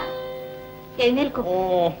 എഴുന്നേൽക്കൂ.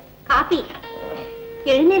 കാപ്പി.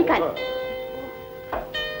 എഴുന്നേൽക്കാൻ.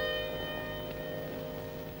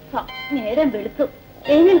 നേരം വെളുത്തു.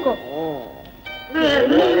 എഴുന്നേൽക്കോ.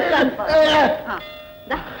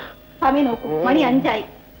 സമയം നോക്കൂ. മണി 5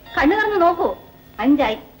 കണ്ണു തുറന്ന് നോക്കൂ.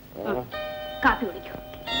 5 കാപ്പി കുടിക്കൂ.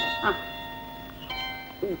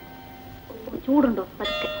 ചൂടുണ്ടോ?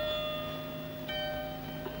 പതുക്കെ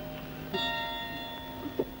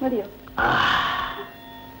മതിയോ?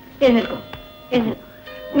 എഴുന്നേൽക്കോ.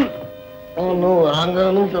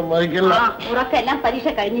 ഉറക്കെല്ലാം പരീക്ഷ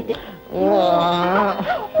കഴിഞ്ഞിട്ട്.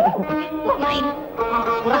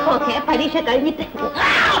 ഉറക്കമൊക്കെ പരീക്ഷ കഴിഞ്ഞിട്ട്.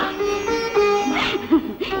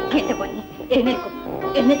 എന്റെ പൊന്നി, എഴുന്നേൽക്കും.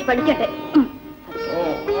 എഴുന്നേറ്റ് പഠിക്കട്ടെ.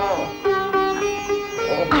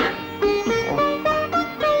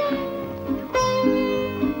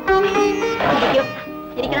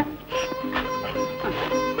 ഇരിക്കണം.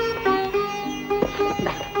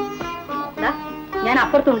 ഞാൻ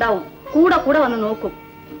അപ്പുറത്തുണ്ടാവും. കൂടെ വന്ന് നോക്കും.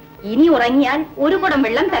 ഇനി ഉറങ്ങിയാൽ 1 കുടം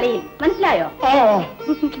വെള്ളം തലയിൽ. മനസ്സിലായോ?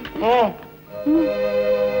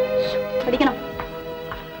 പഠിക്കണം.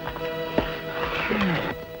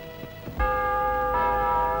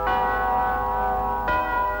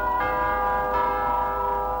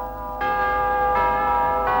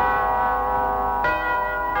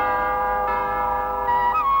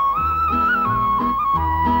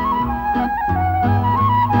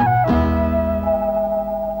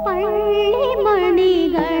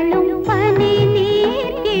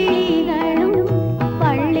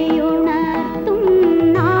 പള്ളിയുണർത്തും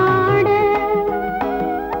നാട്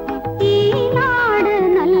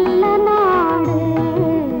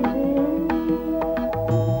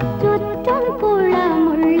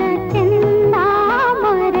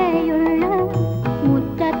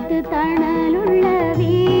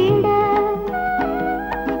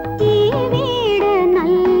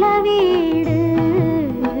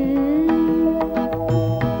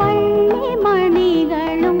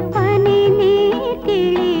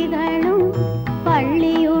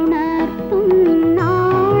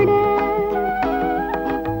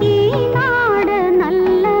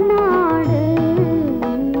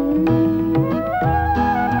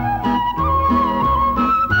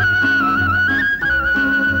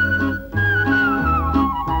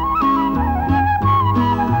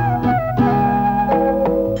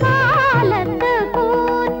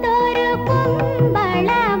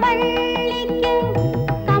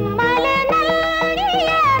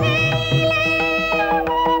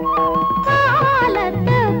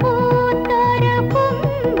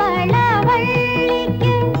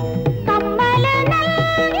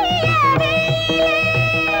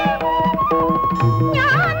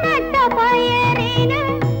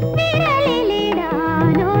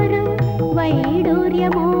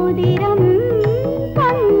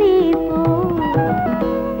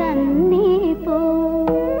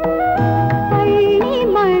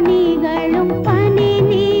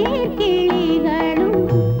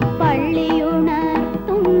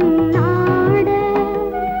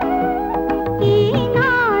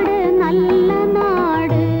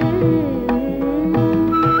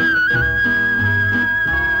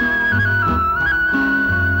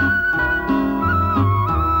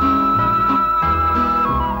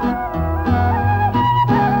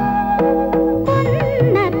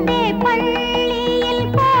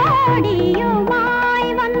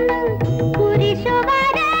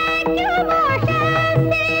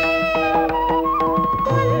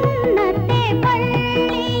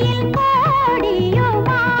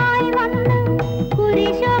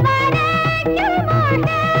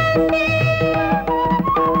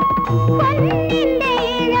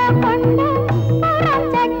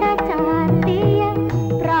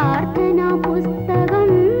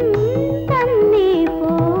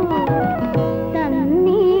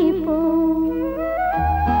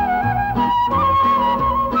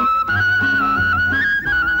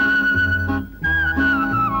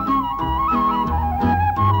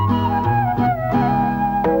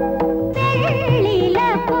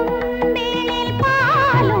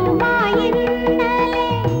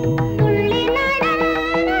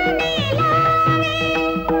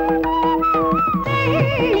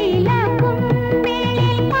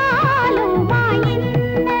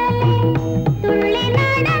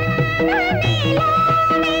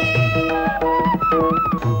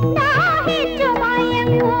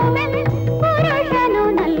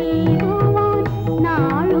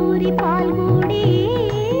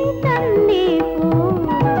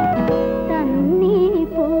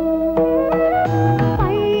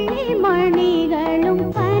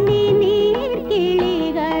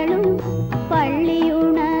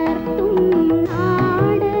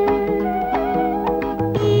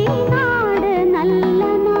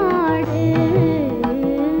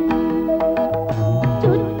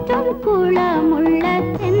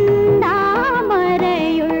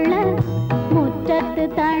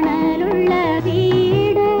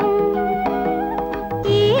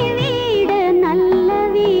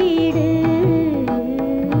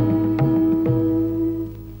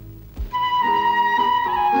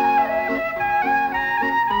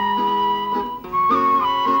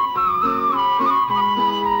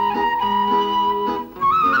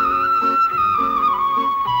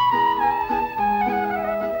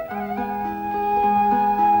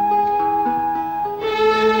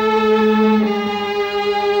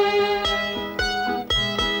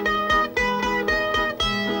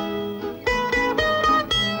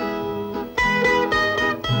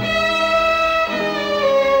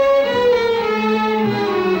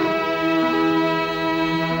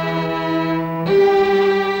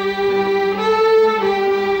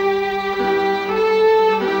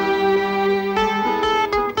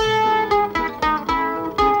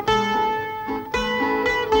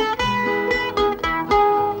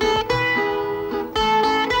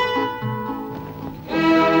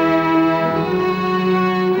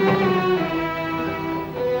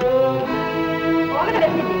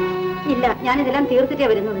ഞാനിതെല്ലാം തീർത്തിട്ടേ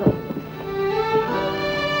വരുന്നുള്ളൂ.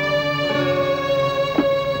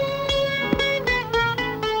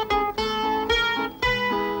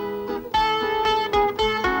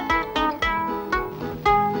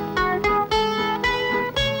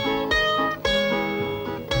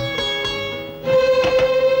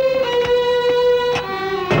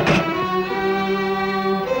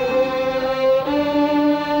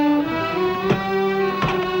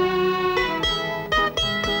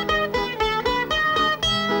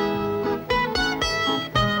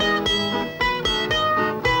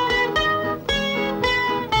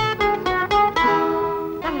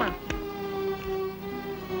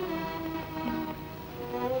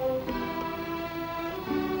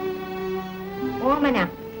 ഓമന,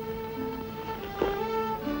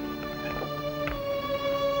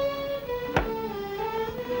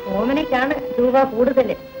 ഓമനയ്ക്കാണ് രൂപ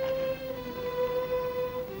കൂടുതല്.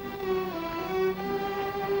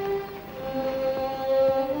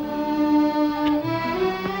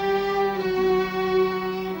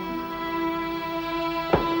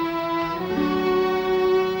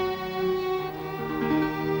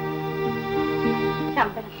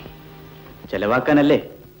 ചെലവാക്കാനല്ലേ,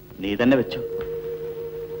 നീ തന്നെ വെച്ചു.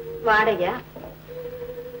 വാടക,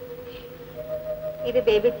 ഇത്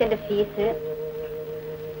ബേബിച്ചന്റെ ഫീസ്,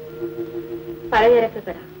 പലചരക്ക്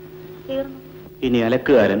കട തീർന്നു. ഇനി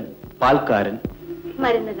അലക്കുകാരൻ, പാൽക്കാരൻ,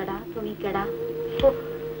 മരുന്ന് കട, തുണിക്കട.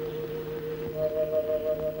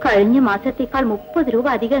 കഴിഞ്ഞ മാസത്തേക്കാൾ 30 രൂപ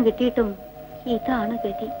അധികം കിട്ടിയിട്ടും ഇതാണ്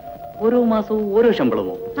ഗതി. ഓരോ മാസവും ഓരോ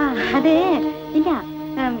ശമ്പളമോ? അതെ, ഇല്ല,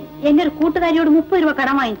 എന്റെ ഒരു കൂട്ടുകാരിയോട് 30 രൂപ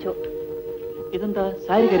കടം വാങ്ങിച്ചു. ഇതെന്താ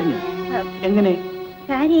സാരി കരിഞ്ഞു? എങ്ങനെ?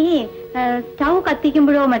 സാരി സ്റ്റൗ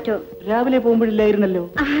കത്തിക്കുമ്പോഴോ മറ്റോ. രാവിലെ പോകുമ്പോഴില്ലായിരുന്നല്ലോ.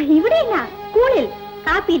 ഇവിടെയില്ല, സ്കൂളിൽ.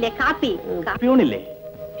 കാപ്പിയില്ലേ, കാപ്പി. പ്യൂണില്ലേ?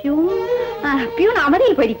 പ്യൂൺ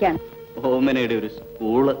അവധിയിൽ പഠിക്കാൻ. ഓമനയുടെ ഒരു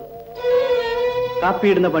സ്കൂള്.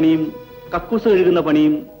 കാപ്പിയിടുന്ന പണിയും കക്കൂസ് കഴുകുന്ന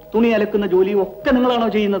പണിയും തുണി അലക്കുന്ന ജോലിയും ഒക്കെ നിങ്ങളാണോ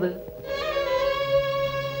ചെയ്യുന്നത്?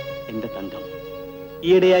 എന്റെ തങ്കം,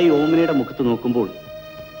 ഈയിടെയായി ഓമനയുടെ മുഖത്ത് നോക്കുമ്പോൾ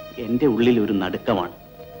എന്റെ ഉള്ളിൽ ഒരു നടുക്കമാണ്.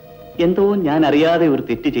 എന്തോ ഞാൻ അറിയാതെ ഒരു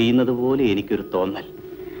തെറ്റ് ചെയ്യുന്നത് പോലെ എനിക്കൊരു തോന്നൽ.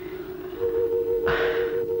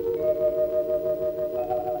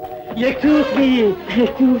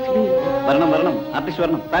 വരണം വരണം, ആർട്ടിസ്റ്റ്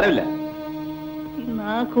വരണം, സാരമില്ല. ഇന്ന്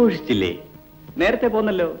ആഘോഷിച്ചില്ലേ? നേരത്തെ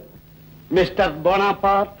പോന്നല്ലോ. മിസ്റ്റർ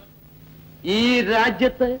ബോണാപ്പാർട്ട്, ഈ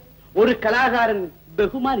രാജ്യത്ത് ഒരു കലാകാരൻ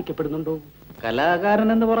ബഹുമാനിക്കപ്പെടുന്നുണ്ടോ? കലാകാരൻ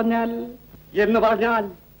എന്ന് പറഞ്ഞാൽ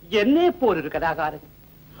എന്നെ പോലൊരു കലാകാരൻ,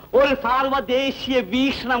 ഒരു സാർവദേശീയ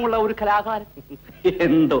വീക്ഷണമുള്ള ഒരു കലാകാരൻ.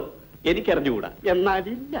 എന്തോ എനിക്കറിഞ്ഞുകൂടാ.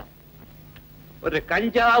 എന്നാലില്ല, ഒരു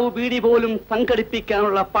കഞ്ചാവ് ബീഡി പോലും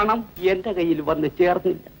സംഘടിപ്പിക്കാനുള്ള പണം എന്റെ കയ്യിൽ വന്ന്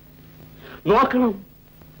ചേർന്നില്ല. നോക്കണം,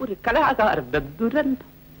 ഒരു കലാകാരന്റെ ദുരന്തം.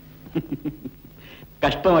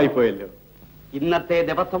 കഷ്ടമായി പോയല്ലോ. ഇന്നത്തെ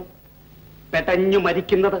ദിവസം പെട്ടഞ്ഞു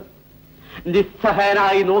മരിക്കുന്നത്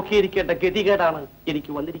നിസ്സഹായനായി നോക്കിയിരിക്കേണ്ട ഗതികേടാണ്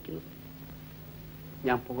എനിക്ക് വന്നിരിക്കുന്നത്.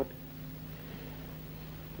 ഞാൻ പോകട്ടെ.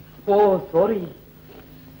 ഓ സോറി,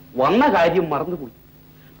 വന്ന കാര്യം മറന്നുപോയി.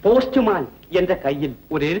 പോസ്റ്റ്മാൻ എന്റെ കയ്യിൽ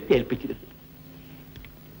ഒരു എഴുത്തേൽപ്പിച്ചിരുന്നു.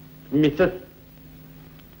 മിസ്സസ്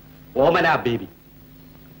ഓമന ബേബി.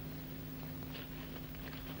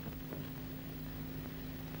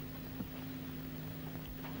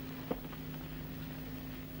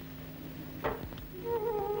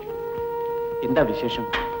 എന്താ വിശേഷം?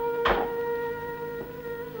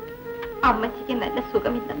 അമ്മച്ചിക്ക് നല്ല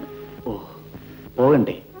സുഖമില്ലെന്ന്. ഓ,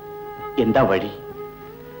 പോകണ്ടേ? എന്താ വഴി?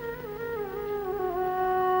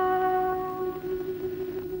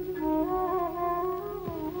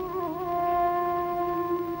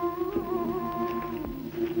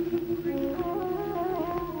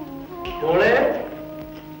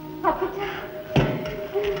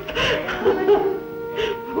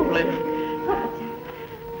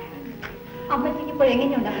 അമ്മച്ചിക്ക് ഇപ്പോൾ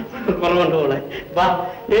എങ്ങനെയുണ്ട്?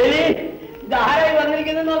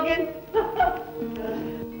 വന്നിരിക്കുന്നത് നോക്കി.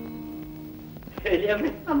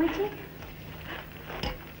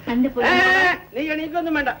 നീ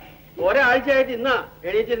എണീക്കൊന്നും വേണ്ട. ഒരാഴ്ചയായിട്ട് ഇന്നാ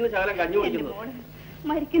എണീറ്റിരുന്ന് ശകലം കഞ്ഞി കുടിക്കുന്നത്.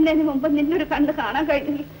 മരിക്കുന്നതിന് മുമ്പ് നിന്നൊരു കണ്ട് കാണാൻ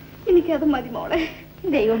കഴിഞ്ഞു. എനിക്കത് മതി മോളെ.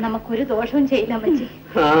 ദൈവം നമുക്കൊരു ദോഷവും ചെയ്യില്ല അമ്മച്ചി.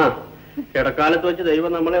 ആ, ഇടക്കാലത്ത് വെച്ച്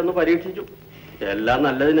ദൈവം നമ്മളെ ഒന്ന് പരീക്ഷിച്ചു. എല്ലാം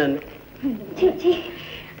നല്ലതിന് തന്നെ. ചേച്ചി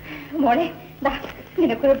മോളെ,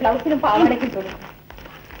 നിനക്കൊരു ബ്ലൗസിനും പാവാടയ്ക്കും തോന്നും.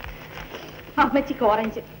 അമ്മച്ചിക്ക്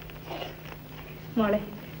ഓറഞ്ച്. മോളെ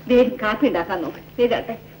വേഗം കാപ്പി ഉണ്ടാക്കാൻ നോക്ക്.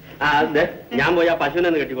 ചെയ്താട്ടെ. ഞാൻ പോയി ആ പശുവിനെ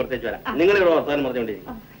ഒന്ന് കെട്ടി കൊടുത്തേച്ച് വരാം. നിങ്ങളിവിടെ വർത്താനം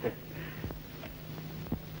പറഞ്ഞുകൊണ്ടിരിക്കും.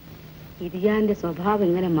 ഇതിയാന്റെ സ്വഭാവം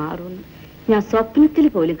ഇങ്ങനെ മാറുമെന്ന് ഞാൻ സ്വപ്നത്തിൽ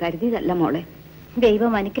പോലും കരുതിയതല്ല മോളെ.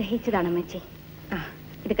 ദൈവം അനുഗ്രഹിച്ചതാണ് അമ്മച്ചി.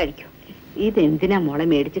 ഇത് കഴിക്കൂ. ഇതെന്തിനാ മോളെ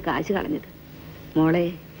മേടിച്ച് കാശ് കളഞ്ഞത്? മോളെ,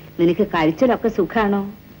 നിനക്ക് കഴിച്ചലൊക്കെ സുഖാണോ?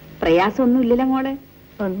 പ്രയാസമൊന്നുമില്ലല്ലോ മോളെ?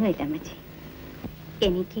 ഒന്നുമില്ല അമ്മച്ചി.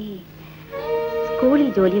 എനിക്ക് സ്കൂളിൽ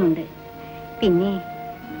ജോലിയുണ്ട്. പിന്നെ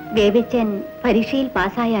ബേബിച്ചൻ പരീക്ഷയിൽ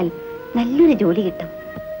പാസ്സായാൽ നല്ലൊരു ജോലി കിട്ടും.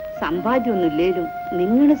 സമ്പാദ്യമൊന്നുമില്ലേലും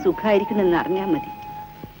നിങ്ങൾ സുഖമായിരിക്കണമെന്ന് അറിഞ്ഞാൽ മതി.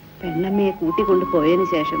 പെണ്ണമ്മയെ കൂട്ടിക്കൊണ്ടു പോയതിനു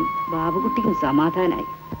ശേഷം ബാബുകുട്ടിക്കും സമാധാനായി.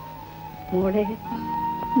 മോളെ,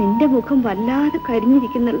 നിന്റെ മുഖം വല്ലാതെ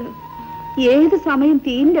കരിഞ്ഞിരിക്കുന്നല്ലോ. ഏത് സമയം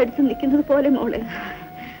തീന്റെ അടുത്ത് നിൽക്കുന്നത് പോലെ മോളെ.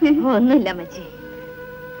 ഒന്നുമില്ല അമ്മച്ചി.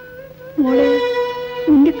 മോളെ,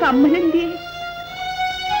 നിന്റെ കമ്മലെന്തിയെ?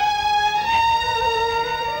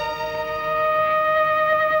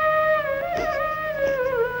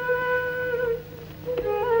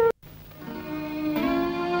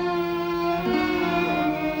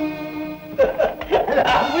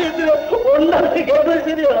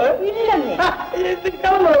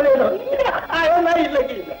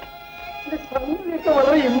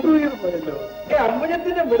 വളരെ ഇമ്പ്രൂവ് ചെയ്ത് പോയല്ലോ.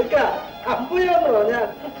 അമ്പുജത്തിന്റെ മെടുക്ക അമ്പുജെന്ന് പറഞ്ഞാൽ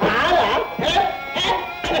ആരാ?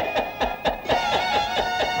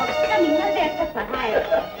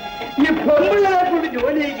 ഈ പെമ്പിള്ളരെ കൊണ്ട്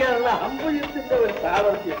ജോലി ചെയ്യിക്കാനുള്ള അമ്പുജത്തിന്റെ ഒരു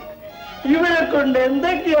സാമർഥ്യം. ഇവരെ കൊണ്ട്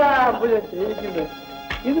എന്തൊക്കെയാ അമ്പുജം ചെയ്യിക്കുന്നത്?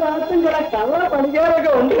 ഇതിനകത്തും ചില കള്ള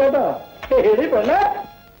പണിക്കാരൊക്കെ ഉണ്ട് കേട്ടോ. എടി പെണ്ണ,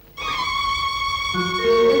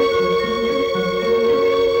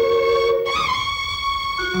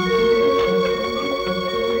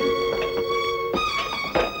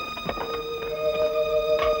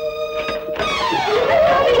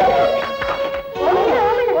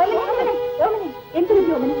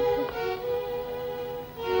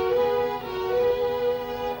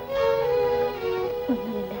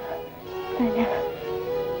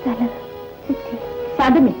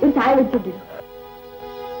 സാധമേ ഒരു ചായ വെച്ചിട്ടു.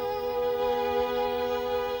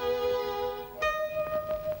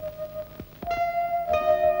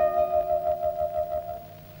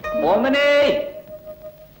 ഓമനേ,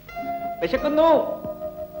 വിശക്കുന്നു,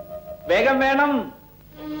 വേഗം വേണം,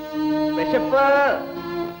 വിശപ്പ്.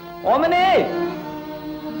 ഓമനേ,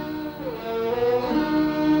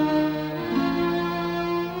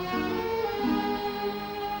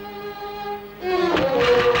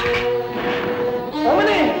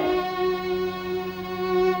 ഓമനേ,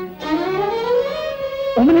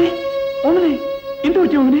 ഓമനേ, ഓമനേ, എന്ത്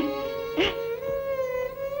പറ്റി ഓമനേ?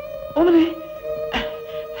 ഓമനേ,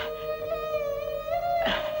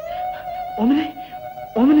 ഓമനേ,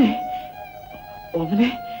 ഓമനേ, ഓമനേ,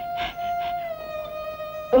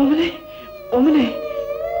 ഓമനേ, ഓമനേ,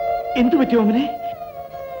 എന്തു പറ്റി ഓമനേ?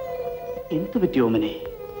 എന്തു പറ്റി ഓമനേ?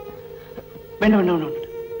 വേണ്ട വേണ്ട വേണ്ട,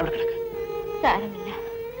 അവിടെ കിടക്ക. സാരമില്ല,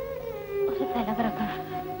 ഒരു തലകറക്കം,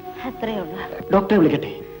 അത്രയേ ഉള്ളൂ. ഡോക്ടറെ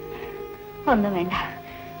വിളിക്കട്ടെ? ഒന്നും വേണ്ട,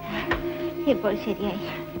 ഇപ്പോൾ ശരിയായി.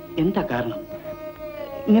 എന്താ കാരണം?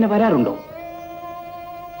 ഇങ്ങനെ വരാറുണ്ടോ?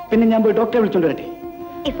 പിന്നെ ഞാൻ പോയി ഡോക്ടറെ വിളിച്ചോണ്ട് വരട്ടെ?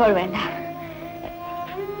 ഇപ്പോൾ വേണ്ട,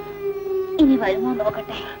 ഇനി വരുമോ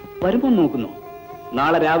നോക്കട്ടെ. വരുമ്പോ നോക്കുന്നു.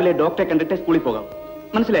 നാളെ രാവിലെ ഡോക്ടറെ കണ്ടിട്ട് സ്കൂളിൽ പോകാം.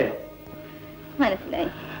 മനസ്സിലായോ? മനസ്സിലായി.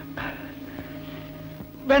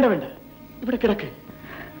 വേണ്ട വേണ്ട, ഇവിടെ കിടക്ക്.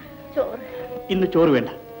 ചോറ്? ഇന്ന് ചോറ് വേണ്ട,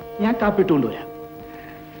 ഞാൻ കാപ്പിട്ട് കൊണ്ടുവരാം.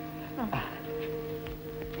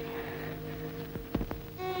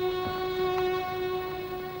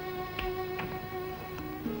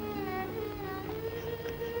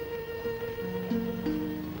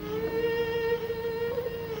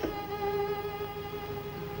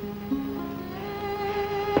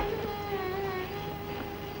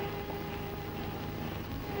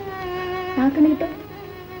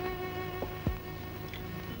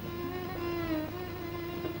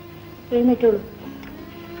 എഴുന്നേറ്റോളൂ.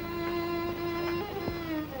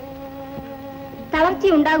 തളർച്ച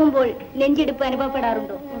ഉണ്ടാകുമ്പോൾ നെഞ്ചെടുപ്പ്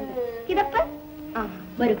അനുഭവപ്പെടാറുണ്ടോ? കിടപ്പ്. ആ,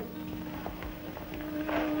 വരൂ,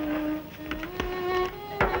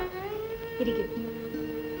 ഇരിക്കും.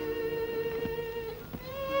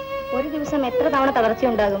 ഒരു ദിവസം എത്ര തവണ തളർച്ച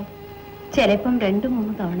ഉണ്ടാകും? ചിലപ്പം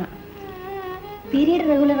 2-3 തവണ. പീരീഡ്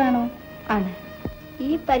റെഗുലർ ആണോ? ആണ്.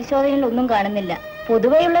 ഈ പരിശോധനയിൽ ഒന്നും കാണുന്നില്ല,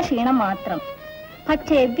 പൊതുവെയുള്ള ക്ഷീണം മാത്രം.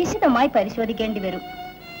 പക്ഷേ വിശദമായി പരിശോധിക്കേണ്ടി വരും.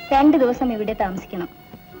 2 ദിവസം ഇവിടെ താമസിക്കണം.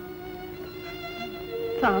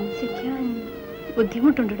 താമസിക്കാൻ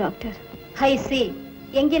ബുദ്ധിമുട്ടുണ്ട് ഡോക്ടർ. High C.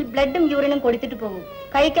 എങ്കിൽ ബ്ലഡും യൂറിനും കൊടുത്തിട്ട് പോകും.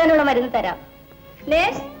 കഴിക്കാനുള്ള മരുന്ന് തരാം.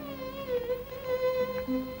 നേഴ്സ്,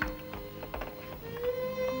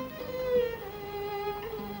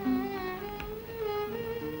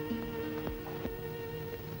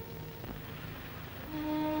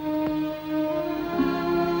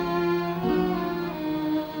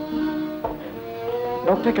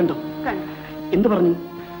 ഡോക്ടറെ കണ്ടോ? എന്ത് പറഞ്ഞു?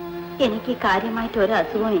 എനിക്ക് കാര്യമായിട്ട് ഒരു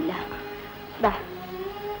അസുഖമില്ല.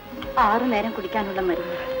 6 നേരം കുടിക്കാനുള്ള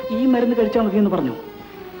മരുന്ന്. ഈ മരുന്ന് കഴിച്ചാൽ മതിയെന്ന് പറഞ്ഞു.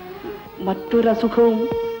 മറ്റൊരു അസുഖവും?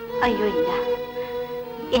 അയ്യോ ഇല്ല,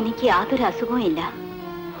 എനിക്ക് യാതൊരു അസുഖവും ഇല്ല.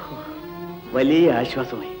 വലിയ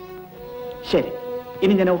ആശ്വാസമായി. ശരി,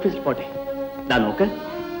 ഇനി ഞാൻ ഓഫീസിൽ പോട്ടെ. ദാ നോക്ക്,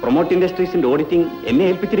 പ്രൊമോട്ട് ഇൻഡസ്ട്രീസിന്റെ ഓഡിറ്റിംഗ് എന്നെ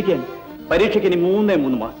ഏൽപ്പിച്ചിരിക്കുകയാണ്. പരീക്ഷയ്ക്ക് ഇനി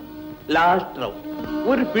 3 മാസം. Last round.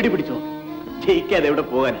 ഒരു പിടി പിടിച്ചോ. ജയിക്കാതെ എവിടെ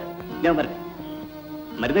പോകാനാ? ഞാൻ വരട്ടെ.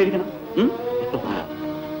 മരുന്ന് കഴിക്കണം.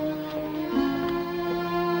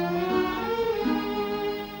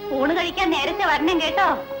 ഊണ് കഴിക്കാൻ നേരത്തെ വരണം കേട്ടോ,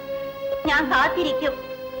 ഞാൻ കാത്തിരിക്കും.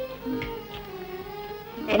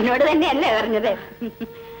 എന്നോട് തന്നെയല്ലേ പറഞ്ഞത്?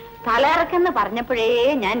 തലയിറക്കെന്ന് പറഞ്ഞപ്പോഴേ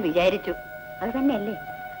ഞാൻ വിചാരിച്ചു. അത് തന്നെയല്ലേ?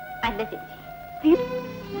 അല്ല ചേച്ചി.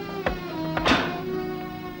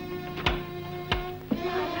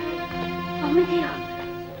 അമ്മച്ചിയോ?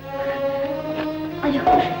 അയ്യോ,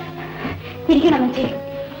 ഇരിക്കണം അമ്മച്ചി.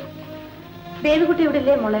 ദേവികുട്ടി ഇവിടെ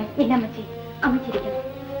ഇല്ലേ മോളെ? ഇല്ല അമ്മച്ചി. അമ്മച്ചി ഇരിക്കണം.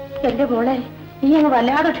 എന്റെ മോളെ, നീ അങ്ങ്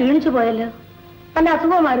വല്ലാതെ ക്ഷീണിച്ചു പോയല്ലോ. നല്ല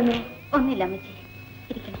അസുഖമായിരുന്നു. ഒന്നില്ല അമ്മച്ചി,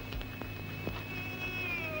 ഇരിക്കണം.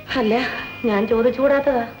 അല്ല, ഞാൻ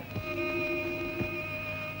ചോദിച്ചുകൂടാത്തതാ.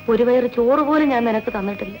 ഒരു വയറ് ചോറ് പോലും ഞാൻ നിനക്ക്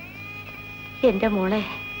തന്നിട്ടില്ല. എന്റെ മോളെ,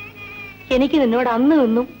 എനിക്ക് നിന്നോട് അന്ന്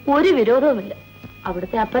നിന്നും ഒരു വിരോധവുമില്ല.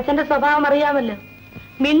 അവിടുത്തെ അപ്പച്ചന്റെ സ്വഭാവം അറിയാമല്ലോ.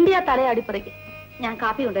 മിണ്ടിയ തലയാടിപ്പറിക്കും. ഞാൻ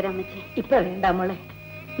കാപ്പി കൊണ്ടുവരാം അമ്മച്ചി. ഇപ്പൊ വേണ്ട മോളെ,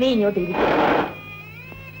 നീ ഇങ്ങോട്ട് ഇരിക്കും.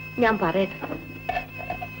 ഞാൻ പറയട്ടെ,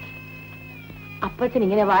 അപ്പച്ചൻ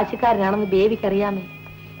ഇങ്ങനെ വാശിക്കാരനാണെന്ന് ബേബിക്കറിയാമേ.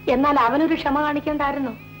 എന്നാൽ അവനൊരു ക്ഷമ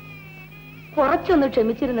കാണിക്കേണ്ടായിരുന്നോ? കുറച്ചൊന്ന്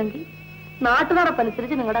ക്ഷമിച്ചിരുന്നെങ്കിൽ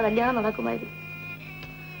നാട്ടുനടപ്പനുസരിച്ച് നിങ്ങളുടെ കല്യാണം നടക്കുമായിരുന്നു.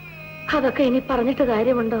 അതൊക്കെ ഇനി പറഞ്ഞിട്ട്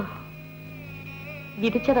കാര്യമുണ്ടോ?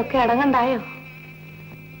 വിധിച്ചതൊക്കെ അടങ്ങണ്ടായോ?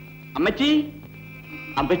 അമ്മച്ചി,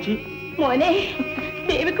 അമ്മച്ചി. മോനെ,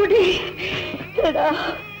 ദേവിക്കുട്ടി. എടാ,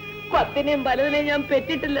 10നെയും 12നെയും ഞാൻ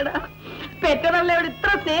പെറ്റിട്ടില്ലടാ. പെറ്റതള്ളയോട് ഇത്ര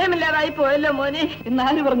സ്നേഹമില്ലാതായി പോയല്ലോ മോനെ.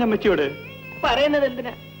 എന്നാര് പറഞ്ഞ അമ്മച്ചിയോട്? പറയുന്നത്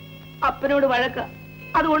എന്തിനാ? അപ്പനോട് വഴക്ക.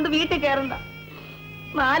 അതുകൊണ്ട് വീട്ടിൽ കയറണ്ട.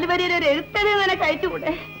 4 വരിയിൽ ഒരു എഴുത്തനെ നിനക്ക്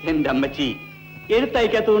അയച്ചുകൂടെ? എന്റെ അമ്മച്ചി,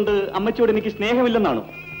 എഴുത്തയക്കാത്തതുകൊണ്ട് അമ്മച്ചിയോട് എനിക്ക് സ്നേഹമില്ലെന്നാണോ?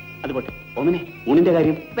 അതുപോട്ടെ, ഓമനെ, ഊണിന്റെ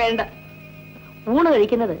കാര്യം? വേണ്ട, ഊണ്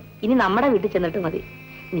കഴിക്കുന്നത് ഇനി നമ്മുടെ വീട്ടിൽ ചെന്നിട്ട് മതി.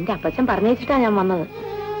 നിന്റെ അപ്പച്ചൻ പറഞ്ഞയച്ചിട്ടാ ഞാൻ വന്നത്.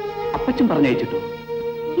 അപ്പച്ചൻ പറഞ്ഞയച്ചിട്ടോ?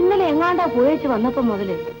 ഇന്നലെ എങ്ങാണ്ടാ പോയേച്ച് വന്നപ്പോ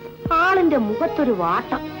മുതല് ആളിന്റെ മുഖത്തൊരു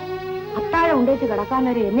വാട്ടം. അത്താഴം ഉണ്ടേച്ച് കിടക്കാൻ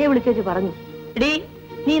നേരം എന്നെ വിളിച്ചേച്ച് പറഞ്ഞു, എടീ,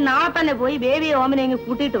 നീ നാളെ തന്നെ പോയി ബേബിയെ ഓമനെ ഇങ്ങ്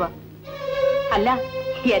കൂട്ടിയിട്ട് വാ. അല്ല,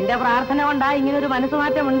 എന്റെ പ്രാർത്ഥന കൊണ്ടാ ഇങ്ങനൊരു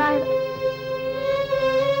മനസ്സുമാറ്റം ഉണ്ടായത്.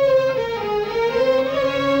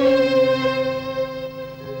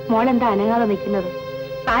 മോളെന്താ അനങ്ങാതെ നിൽക്കുന്നത്?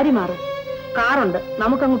 സാരി മാറും, കാറുണ്ട്,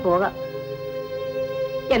 നമുക്കങ്ങ് പോകാം.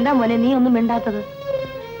 എന്താ മോനെ നീ ഒന്നും മിണ്ടാത്തത്?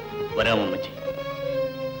 വരാം അമ്മച്ചി,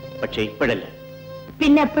 പക്ഷെ ഇപ്പോഴല്ല.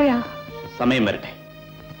 പിന്നെ എപ്പോഴാ? സമയം വരട്ടെ.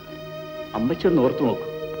 അമ്മച്ചി ഒന്ന് ഓർത്തു നോക്കൂ.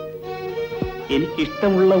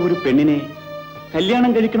 എനിക്കിഷ്ടമുള്ള ഒരു പെണ്ണിനെ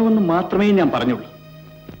കല്യാണം കഴിക്കണമെന്ന് മാത്രമേ ഞാൻ പറഞ്ഞുള്ളൂ.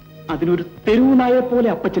 അതിനൊരു തെരുവുനായെ പോലെ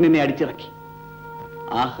അപ്പച്ചൻ എന്നെ അടിച്ചിറക്കി.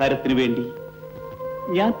 ആഹാരത്തിന് വേണ്ടി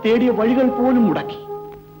ഞാൻ തേടിയ വഴികൾ പോലും മുടക്കി.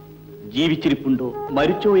 ജീവിച്ചിരിപ്പുണ്ടോ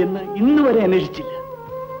മരിച്ചോ എന്ന് ഇന്ന് വരെ അന്വേഷിച്ചില്ല.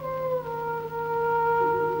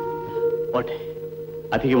 ഓട്ടെ,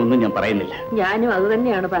 അധികമൊന്നും ഞാൻ പറയുന്നില്ല. ഞാനും അത്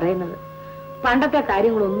തന്നെയാണ് പറയുന്നത്. പണ്ടത്തെ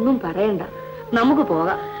കാര്യങ്ങളൊന്നും പറയണ്ട, നമുക്ക്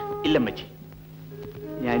പോകാം. ഇല്ലമ്മച്ചി,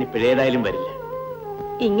 ഞാനിപ്പോഴേതായാലും വരില്ല.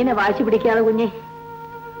 ഇങ്ങനെ വാശി പിടിക്കാതെ കുഞ്ഞെ.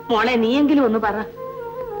 മോളെ, നീയെങ്കിലും ഒന്ന് പറ.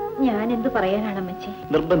 ഞാൻ എന്ത് പറയാനാണ് അമ്മച്ചി?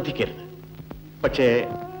 നിർബന്ധിക്കരുത്. പക്ഷേ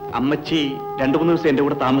അമ്മച്ചി 2-3 ദിവസം എന്റെ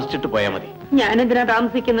കൂടെ താമസിച്ചിട്ട് പോയാൽ മതി. ഞാനെന്തിനാ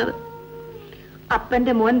താമസിക്കുന്നത്?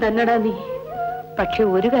 അപ്പന്റെ മോൻ തന്നെടാ നീ. പക്ഷെ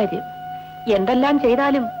ഒരു കാര്യം, എന്തെല്ലാം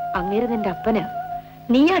ചെയ്താലും അങ്ങേര് നിന്റെ അപ്പനാ.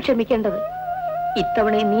 നീയാ ക്ഷമിക്കേണ്ടത്.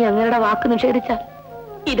 ഇത്തവണ നീ അങ്ങയുടെ വാക്ക് നിഷേധിച്ചാൽ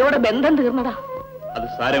ഇതോടെ ബന്ധം തീർന്നടാ. അത്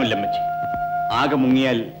സാരമില്ല അമ്മച്ചി. ആകെ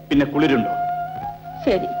മുങ്ങിയാൽ പിന്നെ കുളിരുണ്ടോ?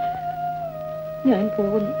 ശരി, ഞാൻ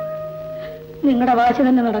പോകുന്നു. നിങ്ങളുടെ വാശി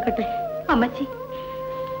തന്നെ നടക്കട്ടെ. അമ്മച്ചി,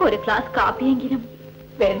 ഒരു ഗ്ലാസ് കാപ്പിയെങ്കിലും.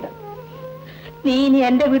 വേണ്ട, നീ ഇനി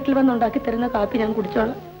എന്റെ വീട്ടിൽ വന്നുണ്ടാക്കി തരുന്ന കാപ്പി ഞാൻ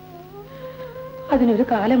കുടിച്ചോളാം. അതിനൊരു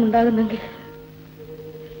കാലമുണ്ടാകുന്നെങ്കിൽ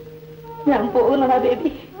ഞാൻ പോകുന്നതാ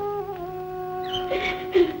ബേബി.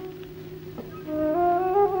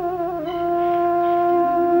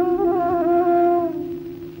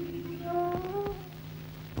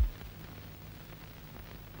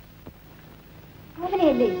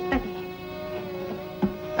 അങ്ങനെയല്ലേ?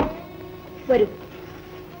 വരൂ.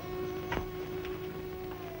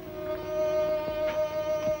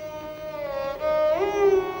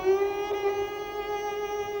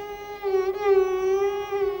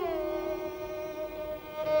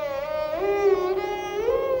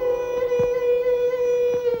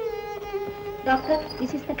 Doctor,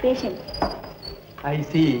 this is the patient. I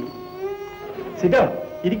see. Sit down.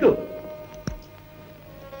 ഇരിക്കൂ.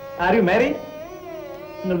 Are you married?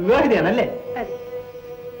 നിങ്ങൾ വിവാഹിതയാണല്ലേ?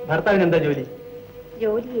 ഭർത്താവിന് എന്താ ജോലി?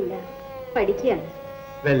 ജോലിയില്ല, പഠിക്കുകയാണ്.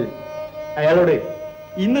 വെൽ, അയാളോട്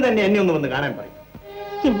ഇന്ന് തന്നെ എന്നെ ഒന്ന് വന്ന് കാണാൻ പറയും.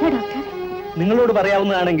 എന്താ ഡോക്ടർ? നിങ്ങളോട്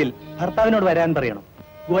പറയാവുന്നതാണെങ്കിൽ ഭർത്താവിനോട് വരാൻ പറയണം.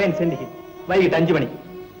 Go and send him. വൈകിട്ട് 5 മണിക്ക്.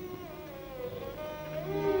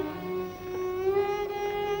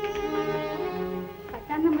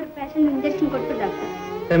 നമ്പർ പേഷ്യന്റ് ഇഞ്ചക്ഷൻ കൊടുത്തു ഡോക്ടർ.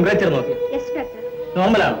 ടെമ്പറേച്ചർ നോക്കി? Yes doctor.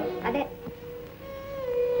 നോർമലാണോ? അതെ.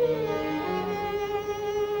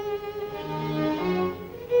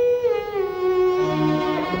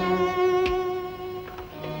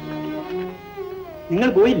 നിങ്ങൾ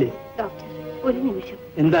പോയില്ലേ? ഡോക്ടർ, ഒരു നിമിഷം.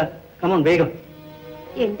 എന്താ? കമോൺ, വേഗം.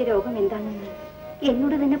 എന്റെ രോഗം എന്താണെന്ന്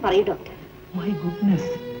എന്നോട് തന്നെ പറയൂ ഡോക്ടർ. My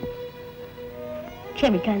goodness.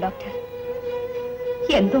 ക്ഷമിക്കണം ഡോക്ടർ,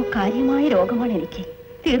 എന്തോ കാര്യമായ രോഗമാണ് എനിക്ക്,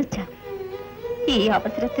 തീർച്ച. ഈ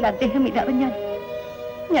അവസരത്തിൽ അദ്ദേഹം ഇതറിഞ്ഞാൽ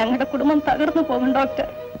ഞങ്ങളുടെ കുടുംബം തകർന്നു പോകും ഡോക്ടർ.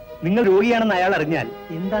 നിങ്ങൾ രോഗിയാണെന്ന് അയാൾ അറിഞ്ഞാൽ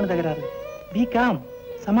എന്താണ് തകരാറ്? B calm,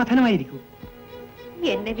 സമാധാനമായിരിക്കൂ.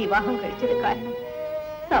 എന്നെ വിവാഹം കഴിച്ചത് കാരണം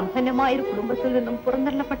സമ്പന്നമായൊരു കുടുംബത്തിൽ നിന്നും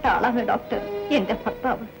പുറന്തള്ളപ്പെട്ട ആളാണ് ഡോക്ടർ എന്റെ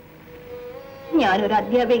ഭർത്താവ്. ഞാനൊരു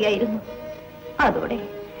അധ്യാപികയായിരുന്നു. അതോടെ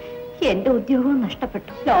എന്റെ ഉദ്യോഗവും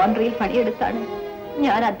നഷ്ടപ്പെട്ടു. ലോണ്ടറിയിൽ പണിയെടുത്താണ്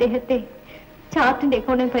ഞാൻ അദ്ദേഹത്തെ ചാർട്ടിന്റെ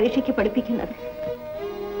അക്കൗണ്ടിംഗ് പരീക്ഷയ്ക്ക് പഠിപ്പിക്കുന്നത്.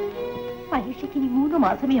 പരീക്ഷയ്ക്ക് ഇനി 3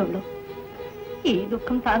 മാസമേ ഉള്ളൂ. ഈ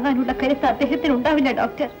ദുഃഖം താങ്ങാനുള്ള കരുത്ത് അദ്ദേഹത്തിന് ഉണ്ടാവില്ല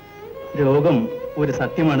ഡോക്ടർ. രോഗം ഒരു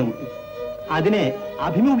സത്യമാണ് കുട്ടി. അതിനെ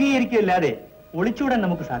അഭിമുഖീകരിക്കുകയല്ലാതെ ഒളിച്ചൂടാൻ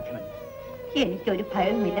നമുക്ക് സാധ്യമല്ല. എനിക്കൊരു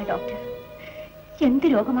ഭയവുമില്ല ഡോക്ടർ. എന്ത്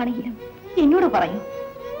രോഗമാണെങ്കിലും എന്നോട് പറയൂ.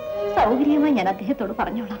 സൗകര്യമായി ഞാൻ അദ്ദേഹത്തോട്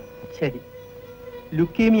പറഞ്ഞോളാം. ശരി.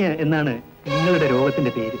 ലുക്കേമിയ എന്നാണ് നിങ്ങളുടെ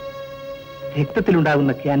രോഗത്തിന്റെ പേര്.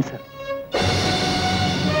 രക്തത്തിലുണ്ടാകുന്ന ക്യാൻസർ.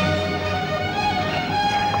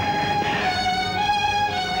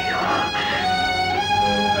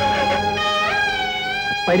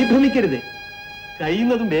 പരിഭ്രമിക്കരുത്.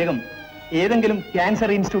 കഴിയുന്നതും വേഗം ഏതെങ്കിലും ക്യാൻസർ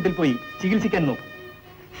ഇൻസ്റ്റിറ്റ്യൂട്ടിൽ പോയി ചികിത്സിക്കാൻ നോക്കും.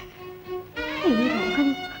 ഈ രോഗം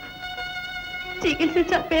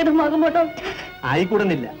ചികിത്സിച്ച ഭേദമാകുമോ ഡോക്ടർ?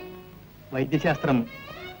 ആയിക്കൂടുന്നില്ല. വൈദ്യശാസ്ത്രം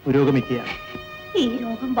പുരോഗമിക്കുകയാണ്. ഈ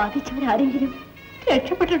രോഗം ബാധിച്ചവരാരെങ്കിലും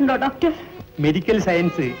രക്ഷപ്പെട്ടിട്ടുണ്ടോ ഡോക്ടർ? മെഡിക്കൽ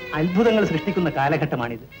സയൻസ് അത്ഭുതങ്ങൾ സൃഷ്ടിക്കുന്ന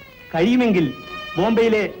കാലഘട്ടമാണിത്. കഴിയുമെങ്കിൽ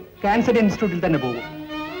ബോംബെയിലെ ക്യാൻസർ ഇൻസ്റ്റിറ്റ്യൂട്ടിൽ തന്നെ പോകും.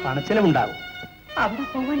 പണച്ചെലവുണ്ടാകും. അവിടെ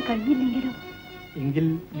പോകാൻ കഴിഞ്ഞില്ലെങ്കിലോ? എങ്കിൽ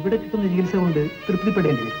ഇവിടെ കിട്ടുന്ന ചികിത്സ കൊണ്ട്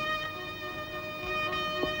തൃപ്തിപ്പെടേണ്ടി വരും.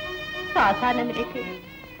 സാധാരണ നിലയ്ക്ക്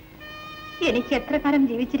എനിക്ക് എത്ര കാലം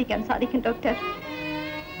ജീവിച്ചിരിക്കാൻ സാധിക്കും ഡോക്ടർ?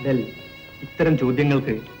 ഇത്തരം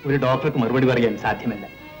ചോദ്യങ്ങൾക്ക് ഒരു ഡോക്ടർക്ക് മറുപടി പറയാൻ സാധ്യമല്ല.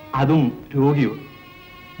 അതും രോഗിയോട്.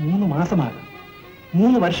 3 മാസമാകാം,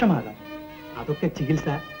 3 വർഷമാകാം. അതൊക്കെ ചികിത്സ,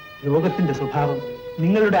 രോഗത്തിന്റെ സ്വഭാവം,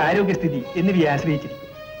 നിങ്ങളുടെ ആരോഗ്യസ്ഥിതി എന്നിവയെ ആശ്രയിച്ചിരിക്കും.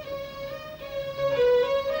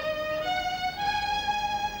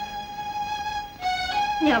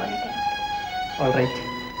 ഞാൻ വരട്ടെ. All right.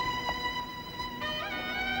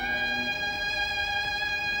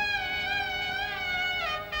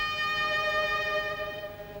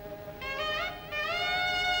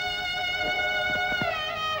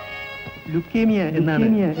 ലുക്കേമിയ എന്നാണ്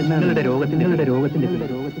നിങ്ങളുടെ രോഗത്തിന്റെ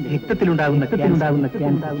രക്തത്തിലുണ്ടാകുന്ന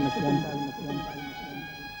ക്യാൻസർ.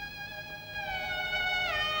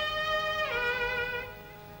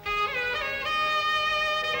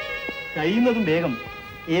 കഴിയുന്നതും വേഗം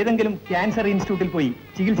ഏതെങ്കിലും ക്യാൻസർ ഇൻസ്റ്റിറ്റ്യൂട്ടിൽ പോയി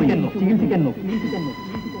ചികിത്സിക്കാൻ നോക്കും.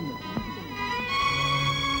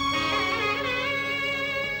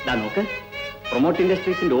 നോക്ക്, പ്രൊമോട്ട്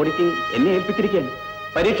ഇൻഡസ്ട്രീസിന്റെ ഓഡിറ്റിംഗ് എന്നെ ഏൽപ്പിച്ചിരിക്കുകയാണ്.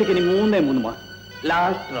 പരീക്ഷയ്ക്ക് ഇനി 3 മാസം.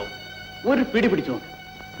 Last round. ഒരു പിടി പിടിച്ചു നോക്ക്.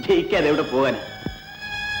 ജയിക്കാതെ എവിടെ പോകാൻ?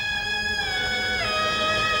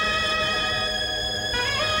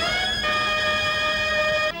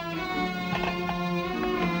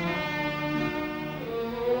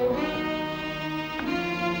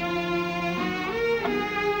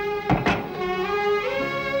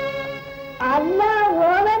 അല്ല,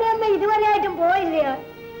 ഓമനമ്മ ഇതുവരെയായിട്ടും പോയില്ലയോ?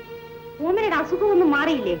 ഓമനയുടെ അസുഖമൊന്നും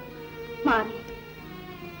മാറിയില്ലേ? മാറി.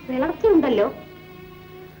 വിളർച്ചയുണ്ടല്ലോ.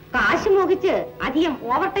 കാശ് മോഹിച്ച് അധികം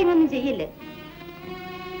ഓവർ ടൈം ഒന്നും ചെയ്യില്ലേ.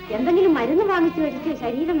 എന്തെങ്കിലും മരുന്ന് വാങ്ങിച്ചു കഴിച്ച്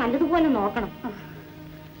ശരീരം നല്ലതുപോലെ നോക്കണം.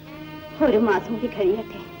 1 മാസം കൂടി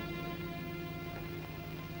കഴിയട്ടെ.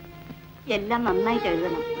 എല്ലാം നന്നായിട്ട്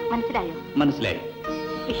എഴുതണം. മനസ്സിലായോ? മനസ്സിലായി.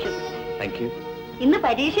 Thank you. ഇന്ന്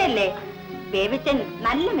പരീക്ഷയല്ലേ? ബേബിച്ചൻ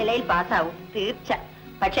നല്ല നിലയിൽ പാസ്സാവും തീർച്ച.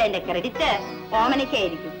 പക്ഷെ എന്റെ ക്രെഡിറ്റ്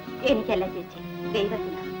ഓമനയ്ക്കായിരിക്കും, എനിക്കല്ല ചേച്ചി,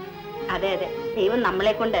 ദൈവത്തിന്. അതെ, ദൈവം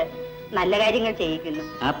നമ്മളെ കൊണ്ട് നല്ല കാര്യങ്ങൾ ചെയ്യിക്കുന്നു.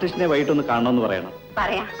 ആർട്ടിസ്റ്റിനെ വൈകിട്ടൊന്ന് കാണണമെന്ന് പറയണം.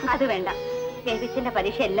 പറയാം. അത് വേണ്ട. ബേബിച്ചന്റെ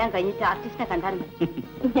പരീക്ഷ എല്ലാം കഴിഞ്ഞിട്ട് ആർട്ടിസ്റ്റിനെ കണ്ടാൽ മതി.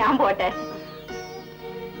 ഞാൻ പോട്ടെ.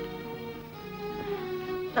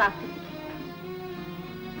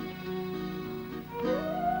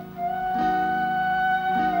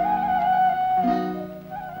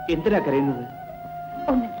 എന്തിനാ കരയുന്നത്?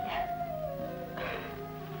 ഒന്നുമില്ല.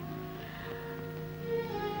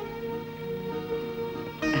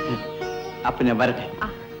 അപ്പൊ ഞാൻ വരട്ടെ.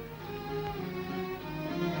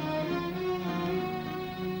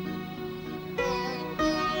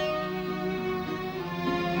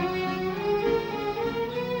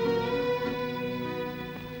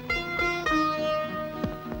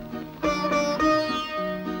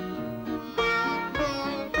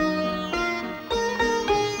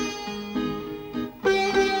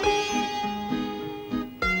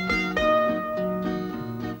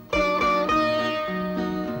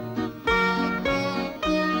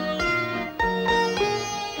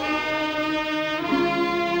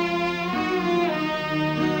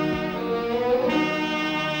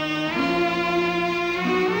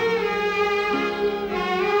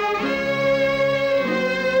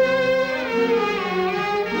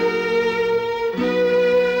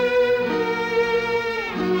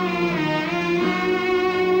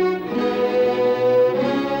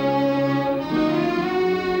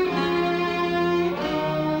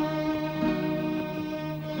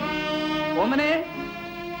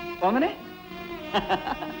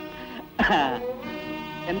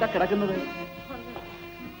 എന്താ കിടക്കുന്നത്?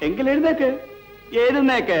 എങ്കിൽ എഴുന്നേക്ക്,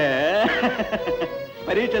 എഴുന്നേക്ക്.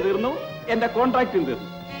 പരീക്ഷ തീർന്നു, എന്റെ കോൺട്രാക്റ്റും തീർന്നു.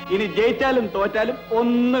 ഇനി ജയിച്ചാലും തോറ്റാലും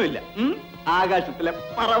ഒന്നുമില്ല. ആകാശത്തിലെ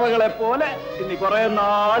പറവകളെ പോലെ ഇനി കുറെ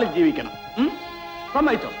നാൾ ജീവിക്കണം.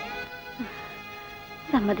 സമ്മതിച്ചോ?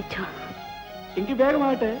 സമ്മതിച്ചോ. എനിക്ക്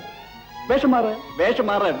വേഗമാകട്ടെ. വേഷം മാറ്, വേഷം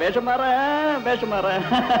മാറ്, വേഷം മാറ്, വേഷം മാറ്.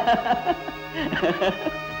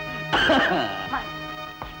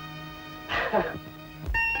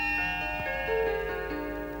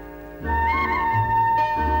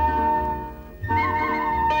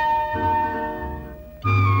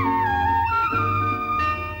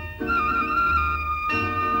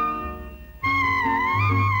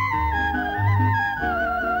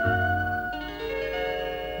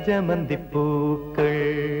 ജമന്തിപ്പൂക്കൾ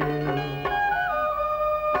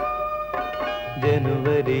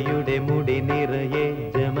ജനുവരിയുടെ മുടി നിറയെ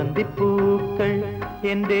ജമന്തിപ്പൂക്കൾ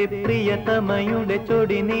എന്റെ പ്രിയതമയുടെ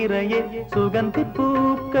ചൊടി നിറയെ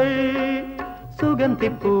സുഗന്ധിപ്പൂക്കൾ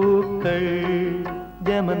സുഗന്ധിപ്പൂക്കൾ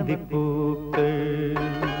ജമന്തിപ്പൂക്കൾ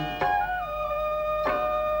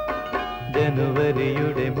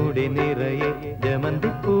ജനുവരിയുടെ മുടി നിറയെ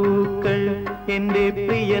ജമന്തിപ്പൂക്കൾ എന്റെ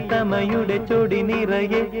പ്രിയതമയുടെ ചൊടി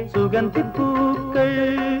നിറയെ സുഗന്ധിപ്പൂക്കൾ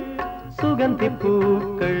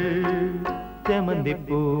സുഗന്ധിപ്പൂക്കൾ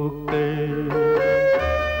ജമന്തിപ്പൂക്കൾ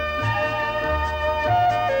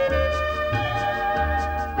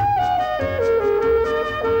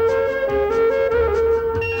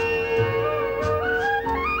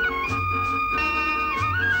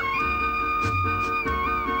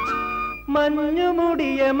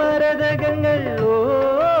മഞ്ഞുമുടിയ മരതകങ്ങൾ ഓ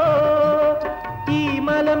ഈ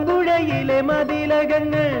മലമ്പുഴയിലെ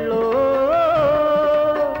മതിലകങ്ങൾ ഓ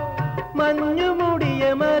മഞ്ഞുമുടിയ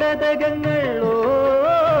മരതകങ്ങൾ ഓ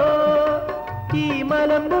ഈ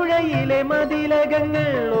മലമ്പുഴയിലെ മതിലകങ്ങൾ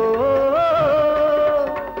ഓ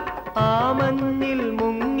ആ മഞ്ഞിൽ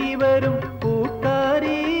മുങ്ങിവരും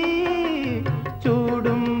പൂക്കാരി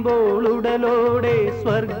ചൂടുമ്പോൾ ഉടലോടെ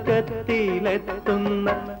സ്വർഗത്തിലെത്തുന്ന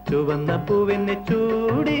ചുവന്ന പൂവെന്നെ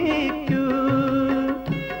ചൂടിക്കൂ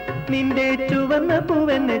നിന്റെ ചുവന്ന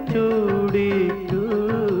പൂവെന്നെ ചൂടിക്കൂ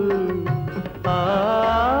ആ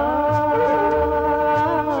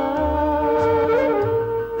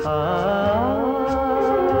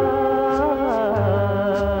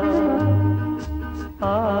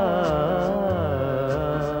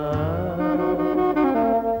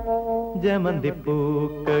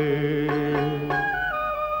ജമന്തിപ്പൂക്കൾ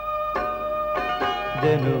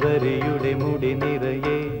ജനുവരിയുടെ മുടി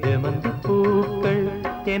നിറയെ ജമന്തിപ്പൂക്കൾ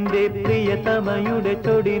എന്റെ പ്രിയതമയുടെ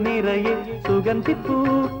ചൊടി നിറയെ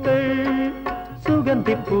സുഗന്ധിപ്പൂക്കൾ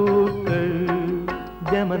സുഗന്ധിപ്പൂക്കൾ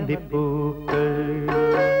ജമന്തിപ്പൂക്കൾ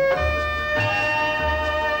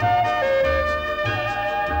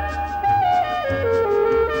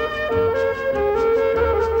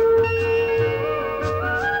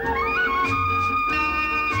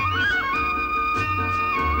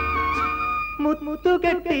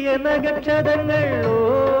മുത്തുകെട്ടിയ നഗക്ഷതങ്ങൾ ഓ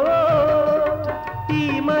ഈ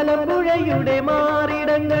മലമ്പുഴയുടെ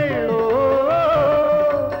മാറിടങ്ങൾ ഓ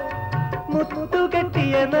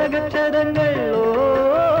മുത്തുകെട്ടിയ നഗക്ഷതങ്ങൾ ഓ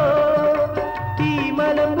ഈ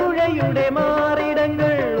മലമ്പുഴയുടെ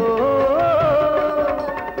മാറിടങ്ങൾ ഓ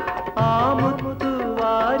ആ മുത്തു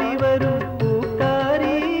വാരി വരും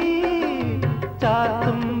പൂക്കാരി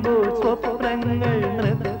ചാത്തുമ്പോൾ സ്വപ്നങ്ങൾ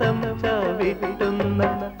നൃത്തം ചവിട്ടുന്ന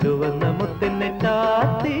ചുവന്ന മുത്തന്നെ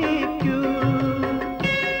ചാത്തിക്കൂ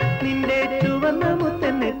നിന്റെ ചുവന്ന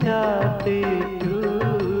മുത്തന്നെ ചാത്തിക്കൂ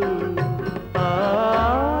ആ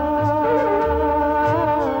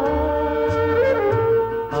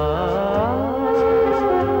ആ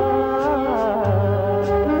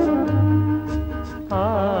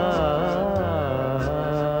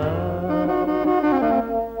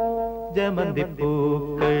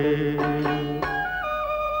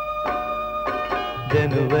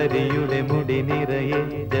ജനുവരിയുടെ മുടി നിറയെ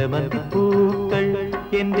ജമന്തിപ്പൂക്കൾ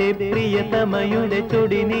എന്റെ പ്രിയതമയുടെ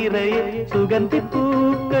ചൊടി നിറയെ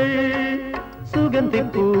സുഗന്ധിപ്പൂക്കൾ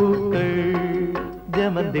സുഗന്ധിപ്പൂക്കൾ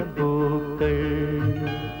ജമന്തിപ്പൂക്കൾ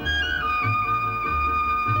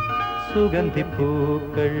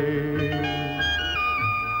സുഗന്ധിപ്പൂക്കൾ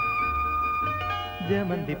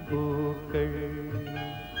ജമന്തിപ്പൂക്കൾ.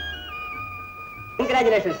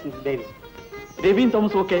 കൺഗ്രാജുലേഷൻസ് ദേവി. രവീൻ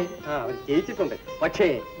തോമസ് ഒക്കെ അവർ ജയിച്ചിട്ടുണ്ട്. പക്ഷേ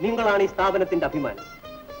നിങ്ങളാണ് ഈ സ്ഥാപനത്തിന്റെ അഭിമാനം.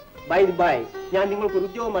 ബൈ ഞാൻ നിങ്ങൾക്ക് ഒരു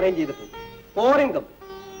ഉദ്യോഗം അറേഞ്ച് ചെയ്തിട്ടുണ്ട്. ഫോറിൻ കമ്പനി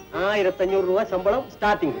 1500 രൂപ ശമ്പളം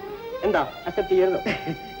സ്റ്റാർട്ടിംഗ്. എന്താ അക്സെപ്റ്റ് ചെയ്യരുതോ?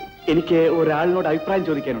 എനിക്ക് ഒരാളിനോട് അഭിപ്രായം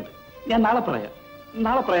ചോദിക്കാനുണ്ട്. ഞാൻ നാളെ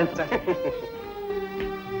പറയാം സാർ.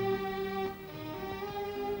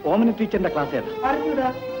 ഓമന ടീച്ചറിന്റെ ക്ലാസ് ഏതാ?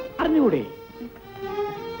 അറിഞ്ഞൂടെ?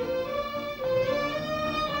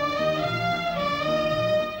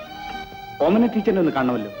 ഓമന ടീച്ചറിനെ ഒന്ന്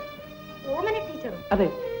കാണണമല്ലോ. ഓമന ടീച്ചർ? അതെ.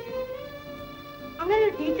 അങ്ങനെ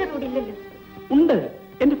ഒരു ടീച്ചർ ഇവിടെ ഇല്ലല്ലോ. ഉണ്ട്,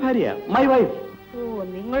 എന്റെ ഭാര്യ, മൈ വൈഫ്. ഓ,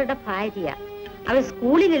 നിങ്ങളുടെ ഭാര്യ. അവർ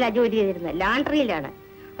സ്കൂളിലല്ല ജോലി ചെയ്തിരുന്നത്, ലാൻഡ്രിയിലാണ്.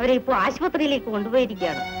 അവരെ ഇപ്പോ ആശുപത്രിയിലേക്ക്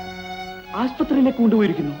കൊണ്ടുപോയിരിക്കുകയാണ്. ആശുപത്രിയിലേക്ക്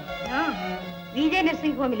കൊണ്ടുപോയിരിക്കുന്നു? വിജയ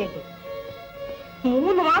നഴ്സിംഗ് ഹോമിലേക്ക്.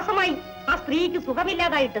 3 മാസമായി ആ സ്ത്രീക്ക്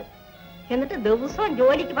സുഖമില്ലാതായിട്ട്. എന്നിട്ട് ദിവസവും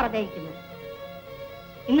ജോലിക്ക് പറഞ്ഞയക്കുന്നു.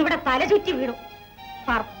 ഇന്നിവിടെ തല ചുറ്റി വീണു.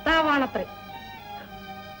 ഭർത്താവാണത്രേ.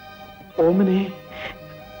 ഓമനെ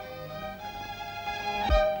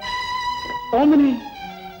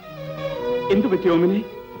എന്തു പറ്റി? ഓമനെ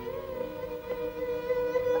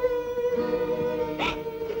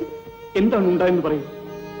എന്താണ് ഉണ്ടായെന്ന് പറയൂ.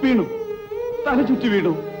 വീണു, തല ചുറ്റി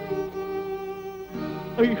വീണു.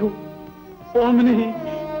 അയ്യോ ഓമനെ,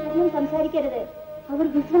 സംസാരിക്കരുത്. അവർ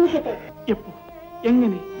വിശ്രമിക്കട്ടെ. എപ്പോ,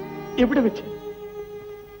 എങ്ങനെ, എവിടെ വെച്ച്?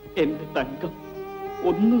 എന്റെ തങ്കം,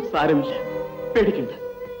 ഒന്നും സാരമില്ല, പേടിക്കണ്ട.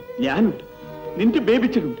 ഞാനുണ്ട്, നിന്റെ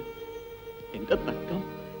ബേബിച്ചിട്ടുണ്ട്. എന്റെ തങ്കം,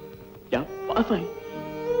 ഞാൻ പാസ്സായി.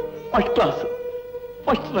 First class,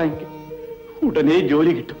 first rank. ഉടനെ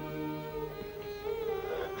ജോലി കിട്ടും.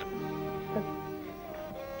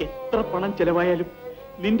 എത്ര പണം ചെലവായാലും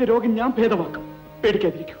നിന്റെ രോഗം ഞാൻ ഭേദമാക്കും.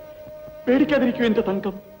 പേടിക്കാതിരിക്കൂ എന്റെ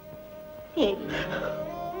തങ്കം.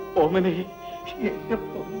 ഓമനെ.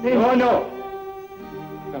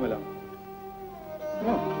 കമല,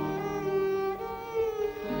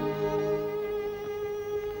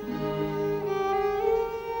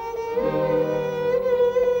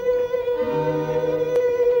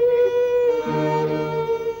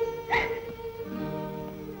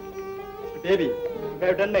 ദേവി, you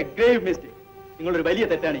have done a grave mistake. നിങ്ങളൊരു വലിയ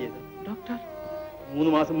തെറ്റാണ് ചെയ്തത്. ഡോക്ടർ, 3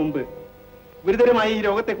 മാസം മുമ്പ് ഗുരുതരമായ ഈ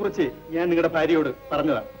രോഗത്തെക്കുറിച്ച് ഞാൻ നിങ്ങളുടെ ഭാര്യയോട്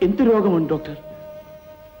പറഞ്ഞതാണ്. എന്ത് രോഗമാണ് ഡോക്ടർ?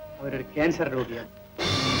 അവരൊരു ക്യാൻസർ രോഗിയാണ്.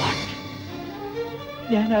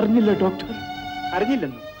 ഞാൻ അറിഞ്ഞില്ല ഡോക്ടർ.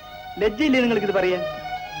 അറിഞ്ഞില്ലെന്നു? ലജ്ജയില്ലേ നിങ്ങൾക്കിത് പറയാൻ?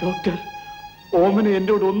 ഡോക്ടർ, ഓമന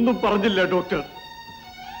എന്നോട് ഒന്നും പറഞ്ഞില്ല ഡോക്ടർ.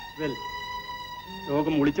 വെൽ,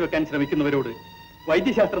 രോഗം ഒളിച്ചു വെക്കാൻ ശ്രമിക്കുന്നവരോട്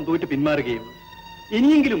വൈദ്യശാസ്ത്രം തോറ്റ് പിന്മാറുകയും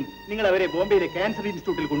ഇനിയെങ്കിലും നിങ്ങൾ അവരെ ബോംബെയിലെ ക്യാൻസർ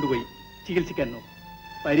ഇൻസ്റ്റിറ്റ്യൂട്ടിൽ കൊണ്ടുപോയി ചികിത്സിക്കാൻ നോക്കും.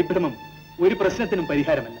 പരിഭ്രമം ഒരു പ്രശ്നത്തിനും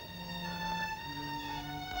പരിഹാരമല്ല.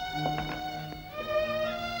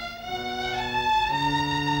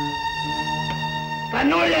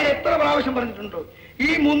 തന്നോട് ഞാൻ എത്ര പ്രാവശ്യം പറഞ്ഞിട്ടുണ്ടോ, ഈ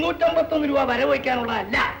 351 രൂപ വരവ്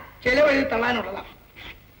വയ്ക്കാനുള്ളതല്ല, ചെലവഴി തള്ളാനുള്ളതാണ്.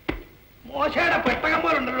 മോശയുടെ പെട്ടകം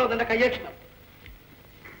പോലുണ്ടല്ലോ അതിന്റെ കയ്യക്ഷരം.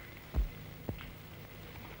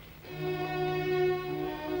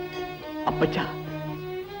 അപ്പച്ച,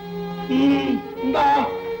 എന്താ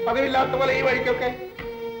പതിവില്ലാത്ത പോലെ ഈ വഴിക്കൊക്കെ?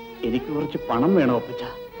 എനിക്ക് കുറച്ച് പണം വേണോ അപ്പച്ച?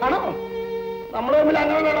 പണമോ? നമ്മൾ തമ്മിൽ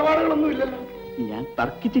അങ്ങനെയുള്ള ഇടപാടുകളൊന്നും ഇല്ലല്ലോ. ഞാൻ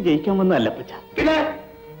തർക്കിച്ച് ജയിക്കാമെന്നല്ല അപ്പച്ച. പിന്നെ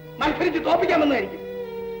മത്സരിച്ച് തോപ്പിക്കാമെന്നായിരിക്കും.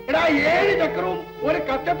 എടാ, 7 ചക്രവും ഒരു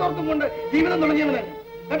കച്ചത്തോർത്തും കൊണ്ട് ജീവിതം തുടങ്ങിയവനാണ്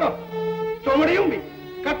കേട്ടോ. ചുമടിയും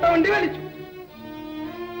കട്ട വണ്ടി വലിച്ചു.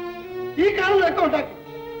 ഈ കാണുന്നതൊക്കെ ഉണ്ടാക്കി.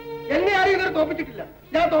 എന്നെ ആരും ഇതുവരെ തോപ്പിച്ചിട്ടില്ല.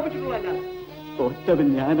 ഞാൻ തോപ്പിച്ചിട്ടുള്ളതല്ല. തോറ്റത്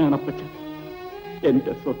ഞാനാണ് അപ്പച്ച.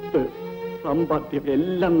 എന്റെ സ്വത്ത്, സമ്പാദ്യം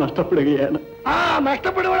എല്ലാം നഷ്ടപ്പെടുകയാണ്. ആ,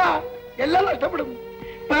 നഷ്ടപ്പെടുവടാ, എല്ലാം നഷ്ടപ്പെടും.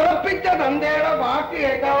 പിറപ്പിച്ച തന്തയുടെ വാക്ക്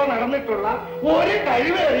കേൾക്കാതെ നടന്നിട്ടുള്ള ഒരു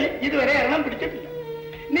കഴിവേറി ഇതുവരെ എണ്ണം പിടിച്ചിട്ടില്ല.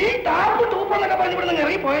 നീ ടാപ്പ് തൂപ്പെന്നൊക്കെ പറഞ്ഞു ഇവിടെ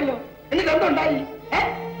ഇറങ്ങിപ്പോയല്ലോ. എന്നിട്ട് എന്തുണ്ടായി?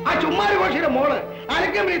 ആ ചുമ്മാരി കോശിയുടെ മോള്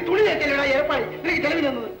അലക്കാൻ വേണ്ടി തുണി തേക്കല്ലേടാ ഏർപ്പായി നിനക്ക് ചെലവിൽ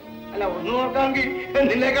നിന്നത്. അല്ല, ഒന്ന് നോക്കാമെങ്കിൽ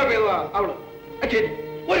നിന്നേക്കാൾ ഭേദമാ അവള്. ശരി,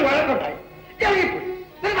 ഒരു വഴക്കുണ്ടായി, ഇറങ്ങിപ്പോയി.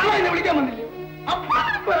 നിനക്ക് നാളെ എന്നെ വിളിക്കാൻ വന്നില്ലേ?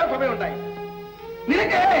 അപ്പൊ സമയമുണ്ടായി.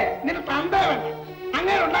 നിനക്ക് നിന്റെ തന്ത വേണ്ട,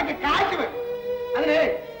 അങ്ങനെ ഉണ്ടാക്കി കാശ് വേണം. അതിന്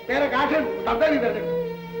വേറെ കാശ് തന്ത നീ തരണ്ട.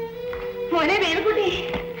 മോനെ വേലുക്കുട്ടി,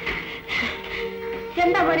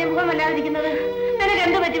 എന്താ മോനെ മുഖം വല്ലാതിരിക്കുന്നത്? നിനക്ക്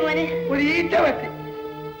എന്ത് പറ്റി മോനെ? ഒരു ഈറ്റ പറ്റി.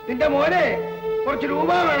 നിന്റെ മോനെ കുറച്ച് രൂപ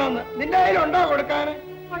വേണമെന്ന് നിന്റെ കയ്യിലുണ്ടോ കൊടുക്കാന്?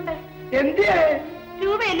 എന്തിയേ?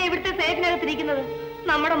 രൂപയല്ലേ ഇവിടുത്തെ സേഫിനകത്തിരിക്കുന്നത്?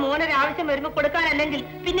 നമ്മുടെ മോനൊരു ആവശ്യം വരുമ്പോ കൊടുക്കാനല്ലെങ്കിൽ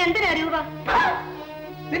പിന്നെ എന്തിനാ രൂപ?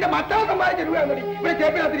 നിന്റെ മറ്റാൾ സമ്പാദിച്ച രൂപയാണ് ഇവിടെ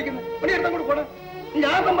ചേപ്പിനകത്തിരിക്കുന്നത്. ഇവിടെ എടുത്തും കൂടെ പോണ.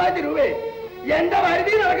 ഞാൻ സമ്പാദിച്ച രൂപയെ എന്റെ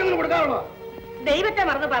വരുതി നടക്കുന്നത് കൊടുക്കാറുള്ളോ? ദൈവത്തെ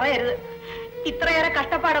മറന്ന് പറയരുത്. ഇത്രയേറെ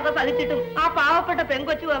കഷ്ടപ്പാടൊക്കെ സഹിച്ചിട്ടും ആ പാവപ്പെട്ട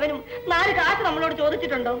പെൺകൊച്ചും അവനും 4 കാശ് നമ്മളോട്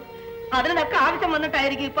ചോദിച്ചിട്ടുണ്ടോ? അതിനൊക്കെ ആവശ്യം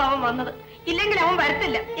വന്നിട്ടായിരിക്കും ഇപ്പൊ അവൻ വന്നത്. ഇല്ലെങ്കിൽ അവൻ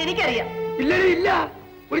വരത്തില്ല, എനിക്കറിയാം. ഇല്ല ഇല്ല,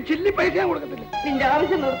 ഒരു ചില്ലി പൈസ ഞാൻ കൊടുക്കത്തില്ല. നിന്റെ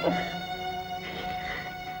ആവശ്യം നിർത്തും.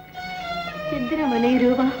 എന്തിനാ മോനെ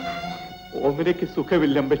രൂപ? ഓമനയ്ക്ക്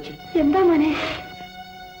സുഖമില്ലമ്പച്ചി. എന്താ മോനെ?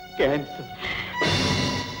 ക്യാൻസർ.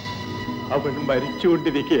 അവൻ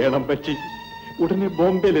മരിച്ചുകൊണ്ടിരിക്കുകയാണ് അമ്പച്ചി. ഉടനെ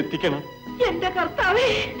ബോംബെയിൽ എത്തിക്കണം. എന്റെ കർത്താവേ,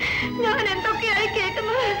 ഞാൻ എന്തൊക്കെയായി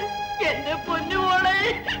കേൾക്കുന്നത്. എന്റെ പൊന്നുമോളെ,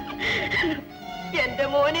 എന്റെ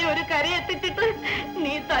മോനെ ഒരു കരയെത്തിച്ചിട്ട്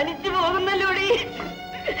നീ തനിച്ചു പോകുന്നല്ലോടി.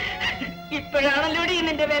 ഇപ്പോഴാണല്ലോടി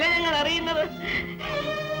നിന്റെ വില ഞങ്ങൾ അറിയുന്നത്.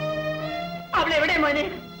 അവളെവിടെ മോനെ?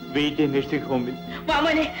 വെയിറ്റ് നഴ്സിംഗ് ഹോമിൽ. വാ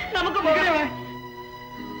മോനെ, നമുക്ക് പോകാം.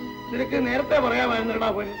 നിനക്ക് നേരത്തെ പറയാമായിരുന്നടാ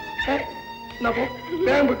പോലെ.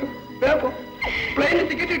 വേഗം വിട്ടു, വേഗം പോ. പ്ലെയിനിൽ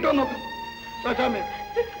ടിക്കറ്റ് കിട്ടുമോ നോക്കാം. പ്രശാമേ,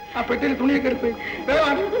 ആ പെട്ടിയിൽ തുണിയൊക്കെ എടുത്ത്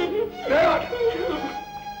വേഗം വേഗം.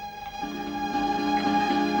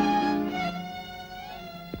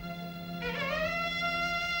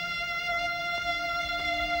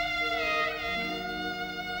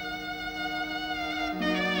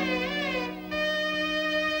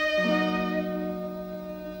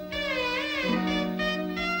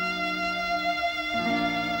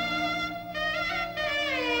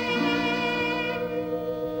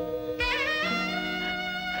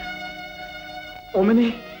 ഓമനെ,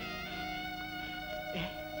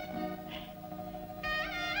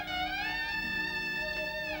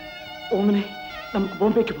 ഓമനെ, നമുക്ക്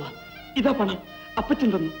ബോംബേക്ക് പോവാം. ഇതാ പണം, അപ്പച്ചൻ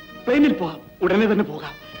തന്നു. പ്ലെയിനിൽ പോവാം, ഉടനെ തന്നെ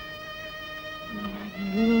പോകാം.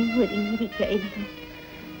 ഒരുങ്ങിയിരിക്കായിരുന്നു.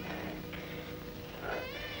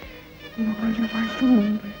 3 മാസം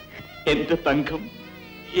മുമ്പ് എന്റെ തങ്കം,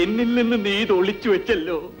 എന്നിൽ നിന്ന് നീ ഇത് ഒളിച്ചു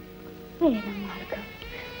വെച്ചല്ലോ.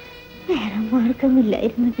 വേറെ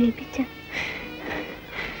മാർഗമില്ലായിരുന്നു ബേബിച്ച.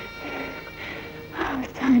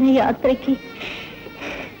 അവസാന യാത്രയ്ക്ക്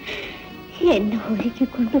എന്നെ ഒഴുക്കി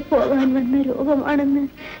കൊണ്ടുപോകാൻ വന്ന രോഗമാണെന്ന്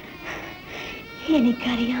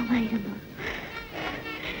എനിക്കറിയാമായിരുന്നു.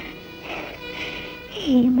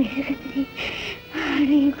 ഈ മെഴുകുതിരി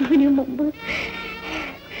അണയുന്നതിനു മുമ്പ്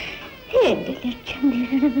എന്റെ ലക്ഷ്യം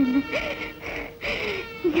നേടണമെന്ന്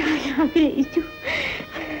ഞാൻ ആഗ്രഹിച്ചു.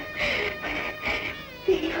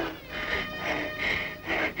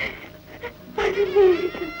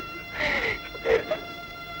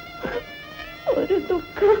 ഒരു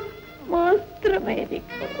ദുഃഖം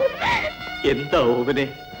മാത്രമായിരിക്കും. എന്താ ഓമനെ?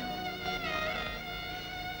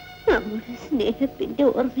 നമ്മുടെ സ്നേഹത്തിന്റെ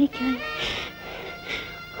ഓർമ്മയ്ക്കായി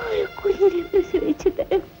ഒരു കുഞ്ഞിനെ പ്രസവിച്ചു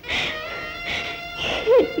തരാൻ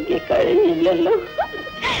എനിക്ക് കഴിഞ്ഞില്ലല്ലോ.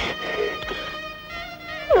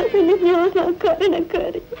 അതിന് ഞാനാ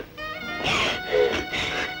കാരണക്കാരൻ.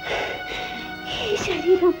 ഈ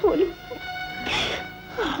ശരീരം പോലും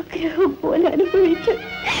ആഗ്രഹം പോലെ അനുഭവിച്ചു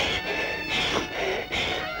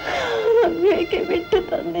അങ്ങേക്ക് വിട്ടു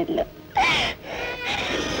തന്നില്ല.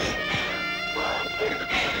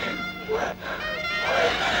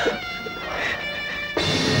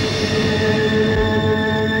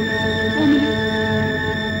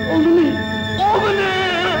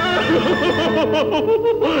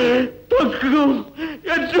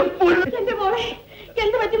 എന്റെ മോളെ,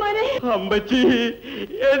 എന്ത് പറ്റി മോനെ? അമ്പച്ചി,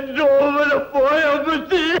 എന്റെ ഓമന പോയ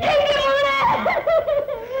അമ്പച്ചി.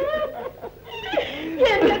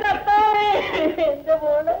 എന്റെ കർത്താവേ, എന്റെ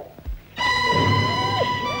മോളെ,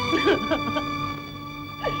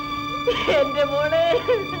 എന്റെ മോളെ.